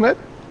smoke mid?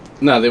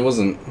 No, there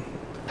wasn't.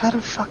 How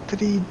the fuck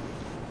did he...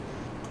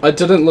 I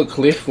didn't look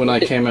left when I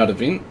came out of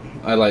vent.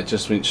 I like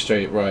just went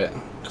straight right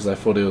because I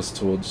thought it was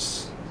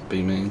towards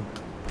B main.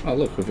 Oh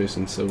look,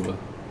 reversing silver.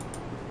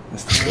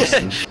 That's the first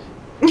one.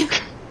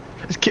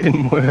 It's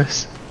getting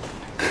worse.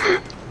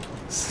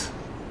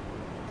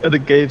 And the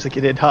games are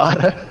getting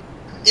harder.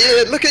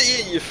 Yeah, look at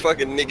you, you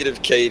fucking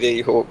negative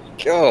KD Hawk.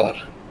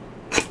 God.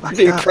 Fuck I've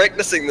been up.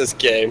 practicing this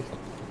game.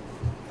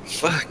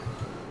 Fuck.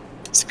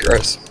 It's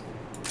gross.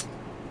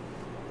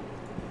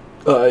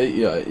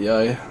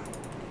 Yeah.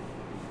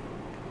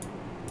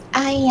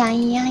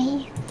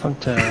 Ay. Time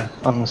to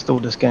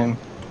uninstall this game.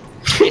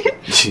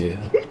 Yeah.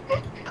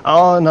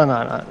 Oh, no.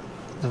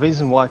 The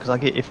reason why, because I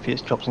get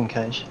FPS drops in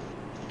Cage.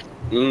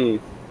 Mmm.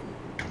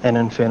 And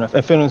Inferno.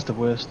 Inferno's the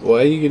worst. Why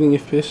are you getting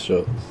FPS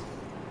shots?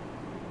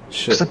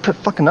 Shit. Because they put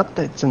fucking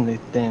updates in the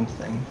damn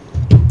thing.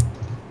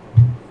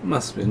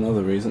 Must be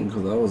another reason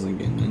because I wasn't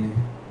getting any.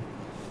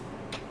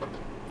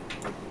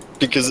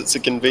 Because it's a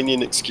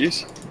convenient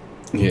excuse.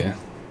 Yeah.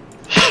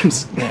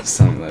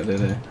 Something like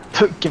that, eh?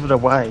 Don't give it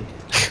away.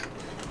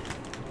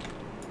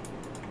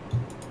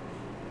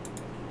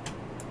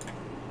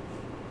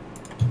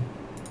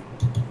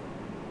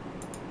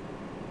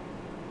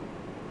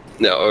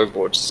 Now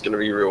Overwatch is gonna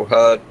be real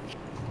hard.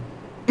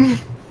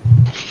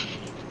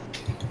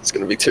 It's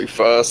gonna be too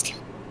fast.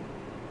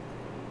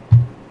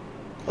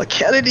 Like,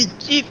 how did he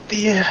get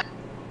there?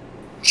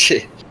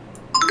 Shit.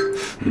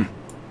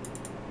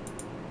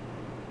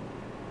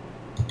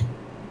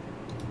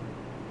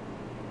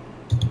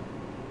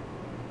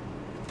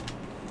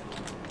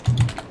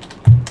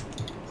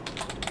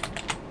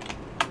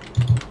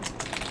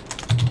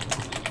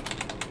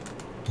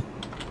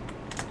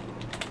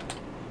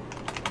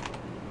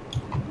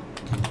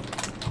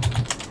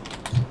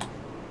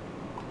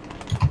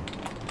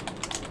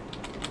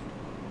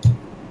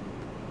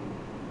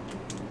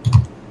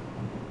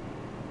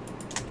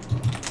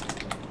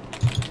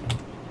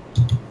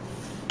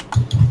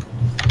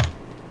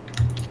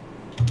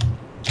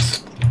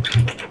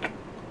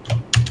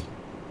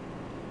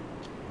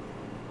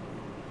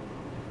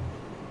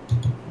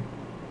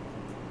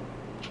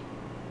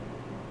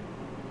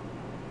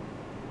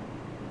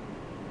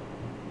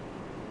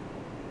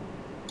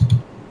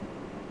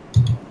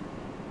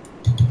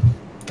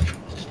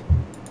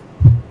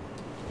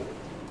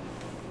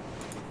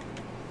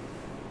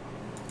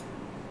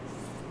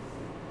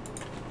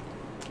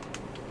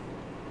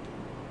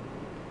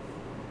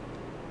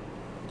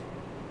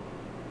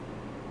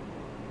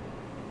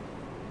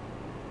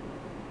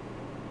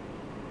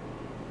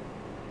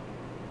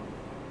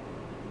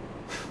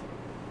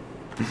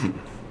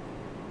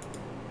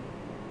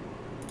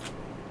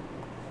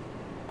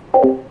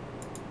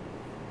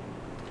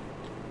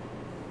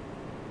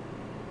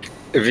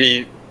 Have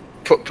you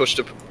pushed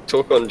a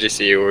talk on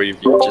Jesse, or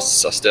have you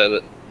just sussed out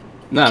it?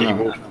 No.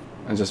 Keyboard?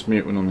 I just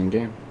mute when I'm in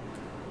game.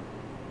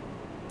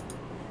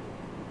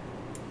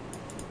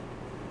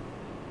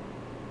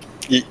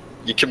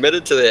 You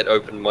committed to that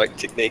open mic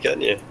technique,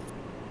 aren't you?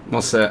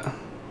 What's that?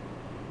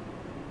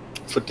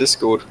 For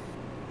Discord.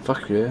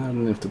 Fuck yeah, I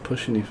didn't have to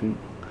push anything.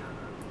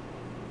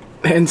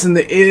 Hands in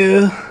the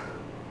air.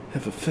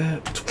 Have a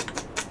fat.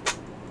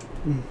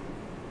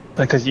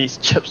 Because you eat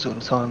chips all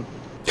the time.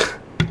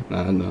 No,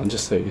 I'm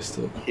just so used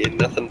to it. Hear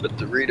nothing but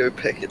Dorito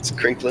packets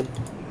crinkling.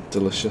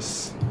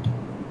 Delicious.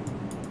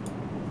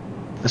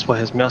 That's why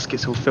his mouse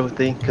gets all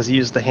filthy, because he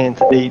uses the hand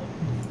to eat.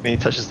 When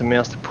he touches the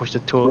mouse to push the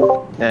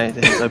tool, now he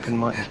has open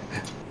mic.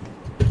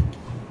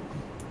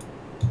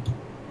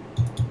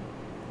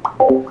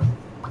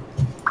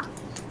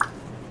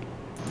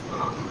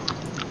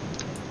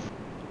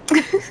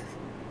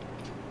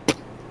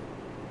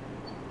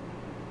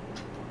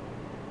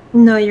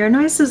 No, your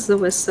noise is the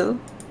whistle.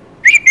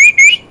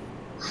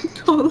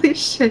 Holy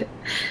shit.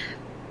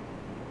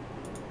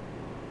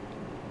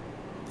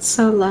 It's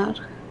so loud.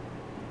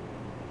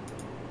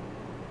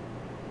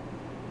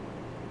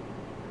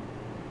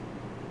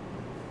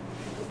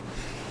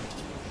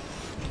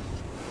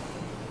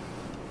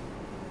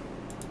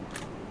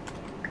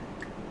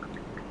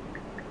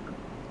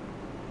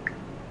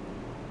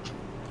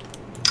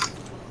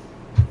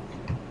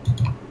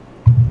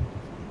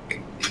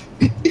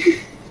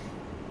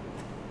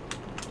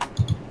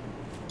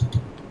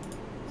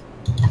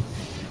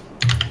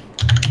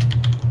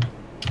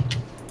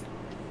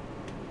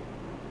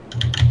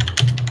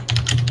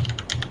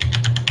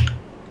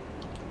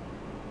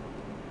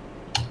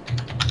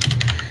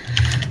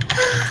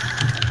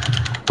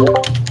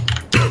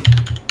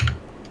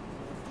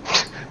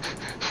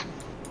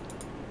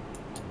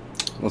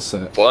 What's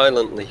that?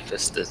 Violently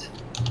fisted.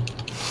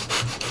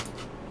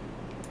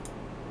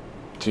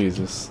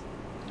 Jesus.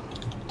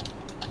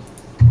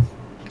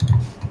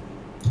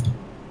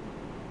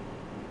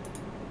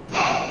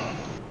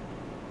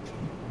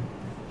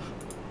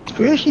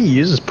 Who actually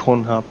uses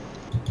Pornhub?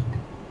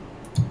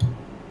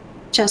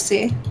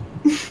 Jesse.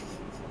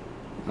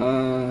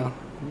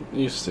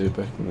 Used to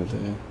back in the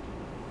day.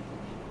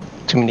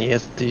 Too many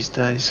ads these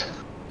days.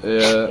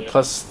 Yeah,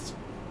 plus,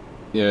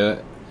 yeah,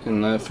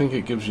 and I think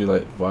it gives you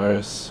like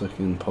virus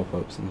fucking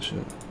pop-ups and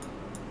shit.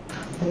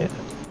 Yeah.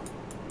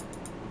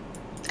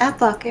 Ad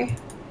blocker.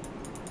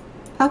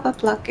 Pop-up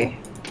blocker.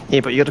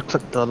 Yeah, but you gotta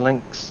click the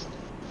links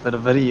for the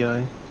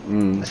video.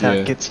 That's how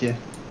Yeah. it gets you.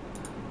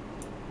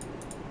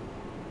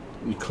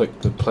 You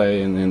click the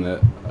play and then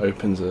it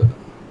opens it.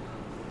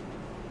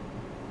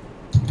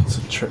 It's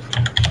a trick.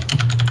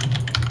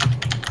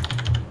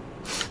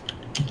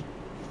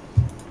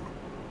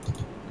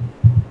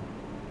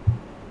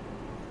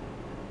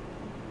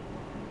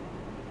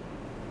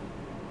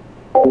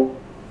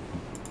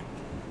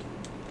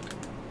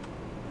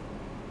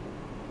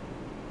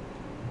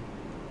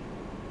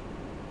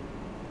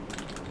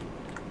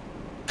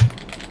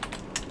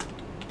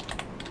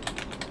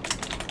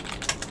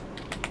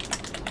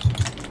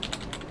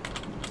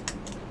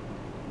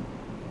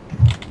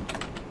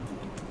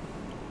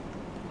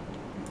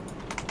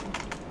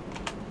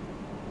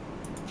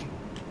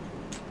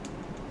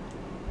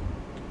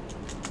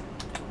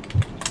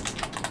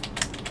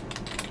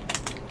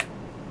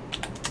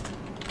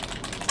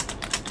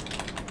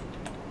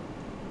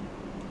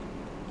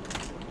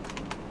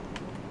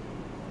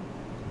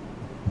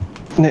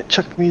 Net,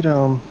 check me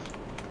the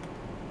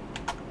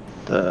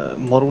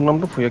model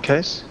number for your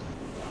case.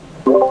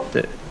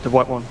 The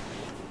white one.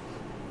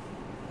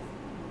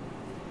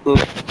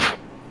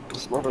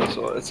 It's not as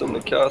it's on the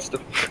car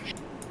still.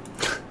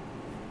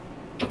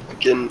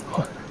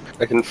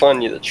 I can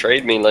find you the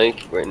trade me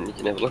link when you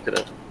can have a look at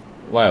it.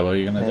 Wow, what are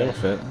you gonna do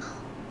with it?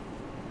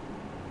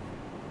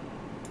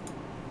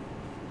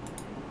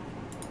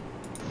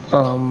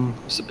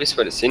 What's the best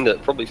way to send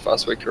it? Probably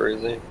Fastway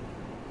Couriers, eh?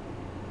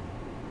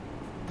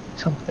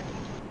 Something.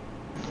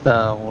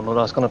 Well, I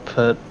was gonna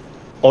put.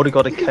 Already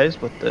got a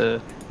case with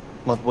the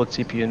motherboard,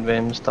 CPU, and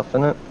RAM stuff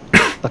in it.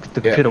 Like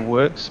the computer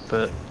works,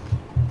 but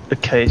the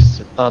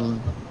case, I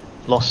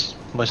lost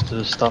most of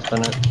the stuff in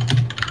it.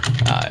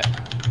 Ah,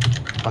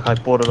 yeah. Like I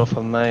bought it off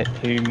a mate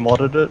who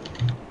modded it,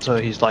 so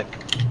he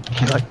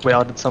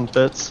welded some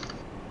bits.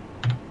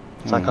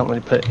 So I can't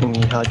really put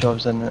any hard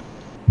drives in it.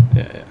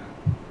 Yeah.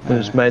 It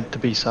was made to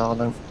be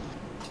silent.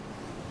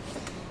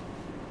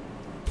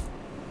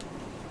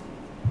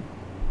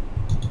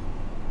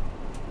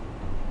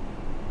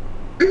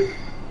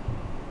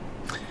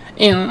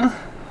 Yeah.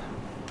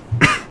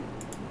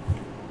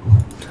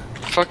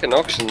 Fucking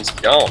auction's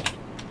gone.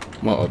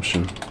 What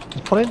option?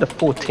 It's probably the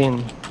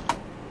 410.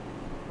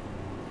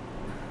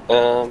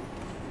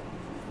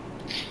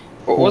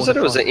 What was it?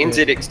 It was an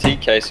 410.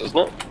 NZXT case,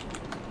 wasn't it?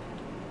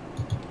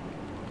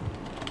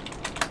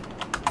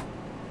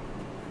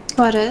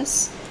 What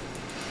is?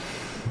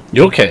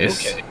 Your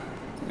case.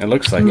 It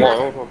looks like it.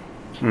 No.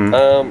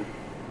 Hmm.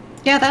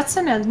 Yeah, that's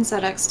an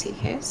NZXT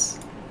case.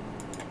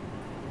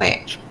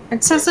 Wait,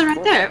 it says it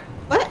right there.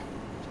 What?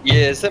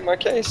 Yeah, is that my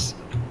case?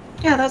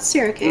 Yeah, that's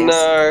your case.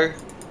 No.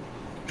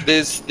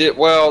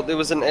 There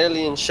was an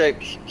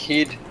alien-shaped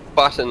head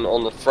button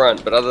on the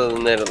front, but other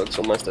than that, it looks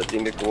almost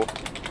identical.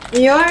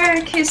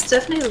 Your case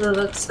definitely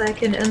looks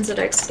like an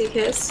NZXT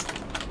case.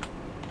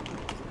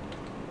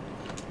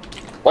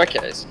 My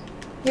case?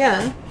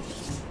 Yeah.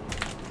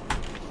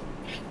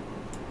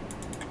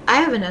 I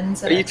have an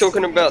NZXT. Are you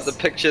talking about the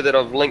picture that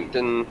I've linked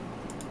in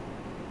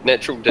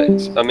Natural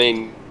Dicks? I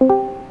mean,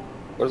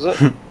 what is it?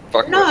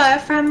 Fuck No,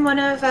 words. from one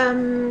of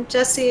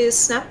Jesse's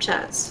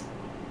Snapchats.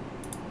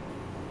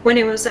 When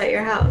he was at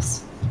your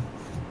house.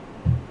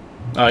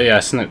 Oh yeah,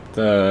 I snipped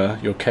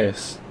your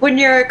case. When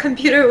your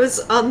computer was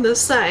on the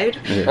side.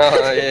 Yeah.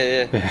 Oh, yeah,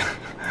 yeah. Yeah.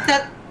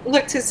 That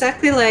looked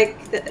exactly like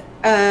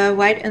the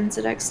white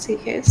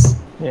NZXT case.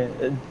 Yeah,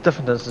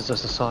 different is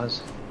just the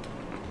size.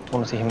 I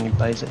want to see how many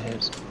bays it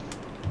has.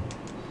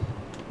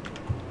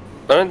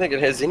 I don't think it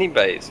has any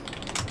bays.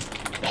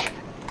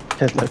 It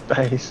has no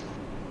bays.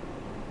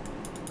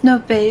 No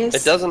bays.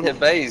 It doesn't have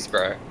bays,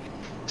 bro.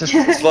 Just,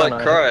 It's like I don't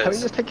know, cries. Can we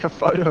just take a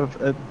photo of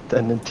the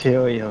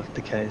interior of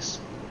the case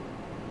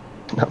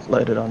and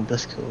upload it on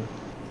Discord?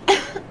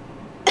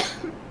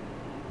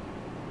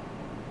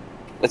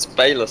 It's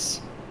bayless.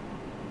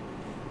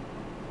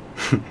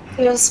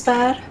 Feels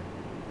bad.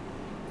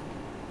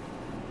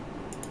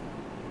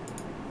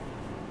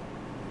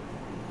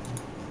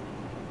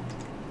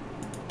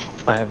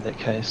 I have that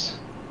case.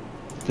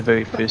 The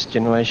very first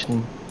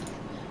generation,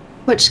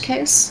 Which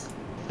case?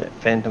 that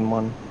Phantom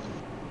one.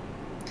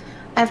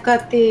 I've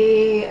got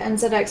the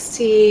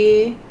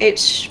NZXT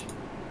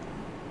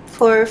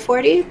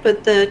H440,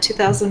 but the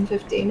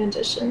 2015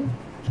 edition.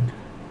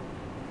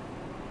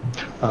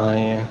 Oh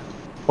yeah.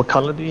 What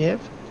colour do you have?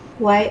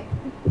 White.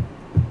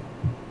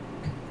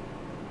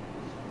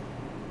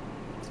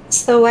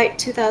 It's the white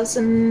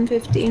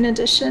 2015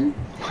 edition.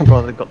 My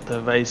brother got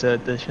the Razor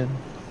edition.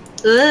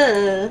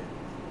 Ugh.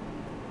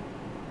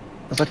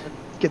 I was like,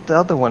 get the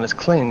other one, it's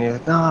clean. He was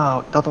like,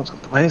 no, the other one's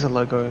got the Razor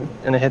logo,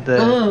 and it had the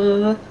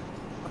Ugh.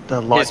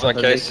 light Here's my on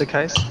the case. Lisa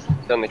case.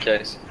 It's on the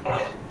case.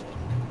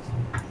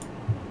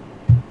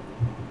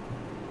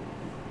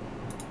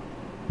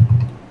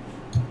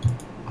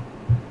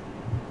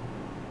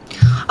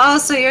 Oh,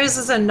 so yours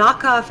is a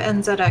knockoff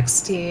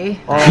NZXT.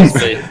 Oh,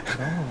 See,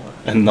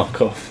 And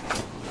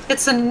knockoff.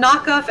 It's a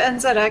knockoff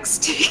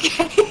NZXT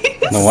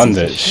case. No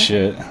wonder it's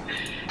shit.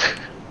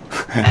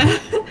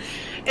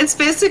 It's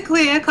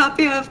basically a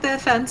copy of the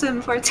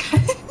Phantom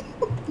 410.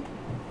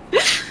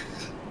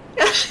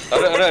 I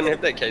don't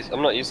have that case.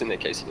 I'm not using that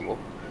case anymore.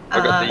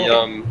 I got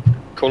the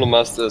Cooler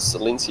Master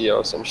Silencio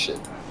or some shit.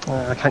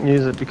 I can't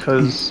use it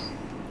because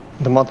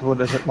the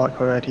motherboard is at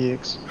micro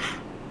ATX.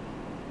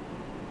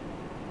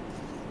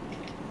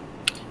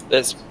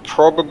 That's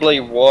probably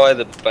why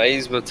the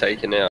bays were taken out.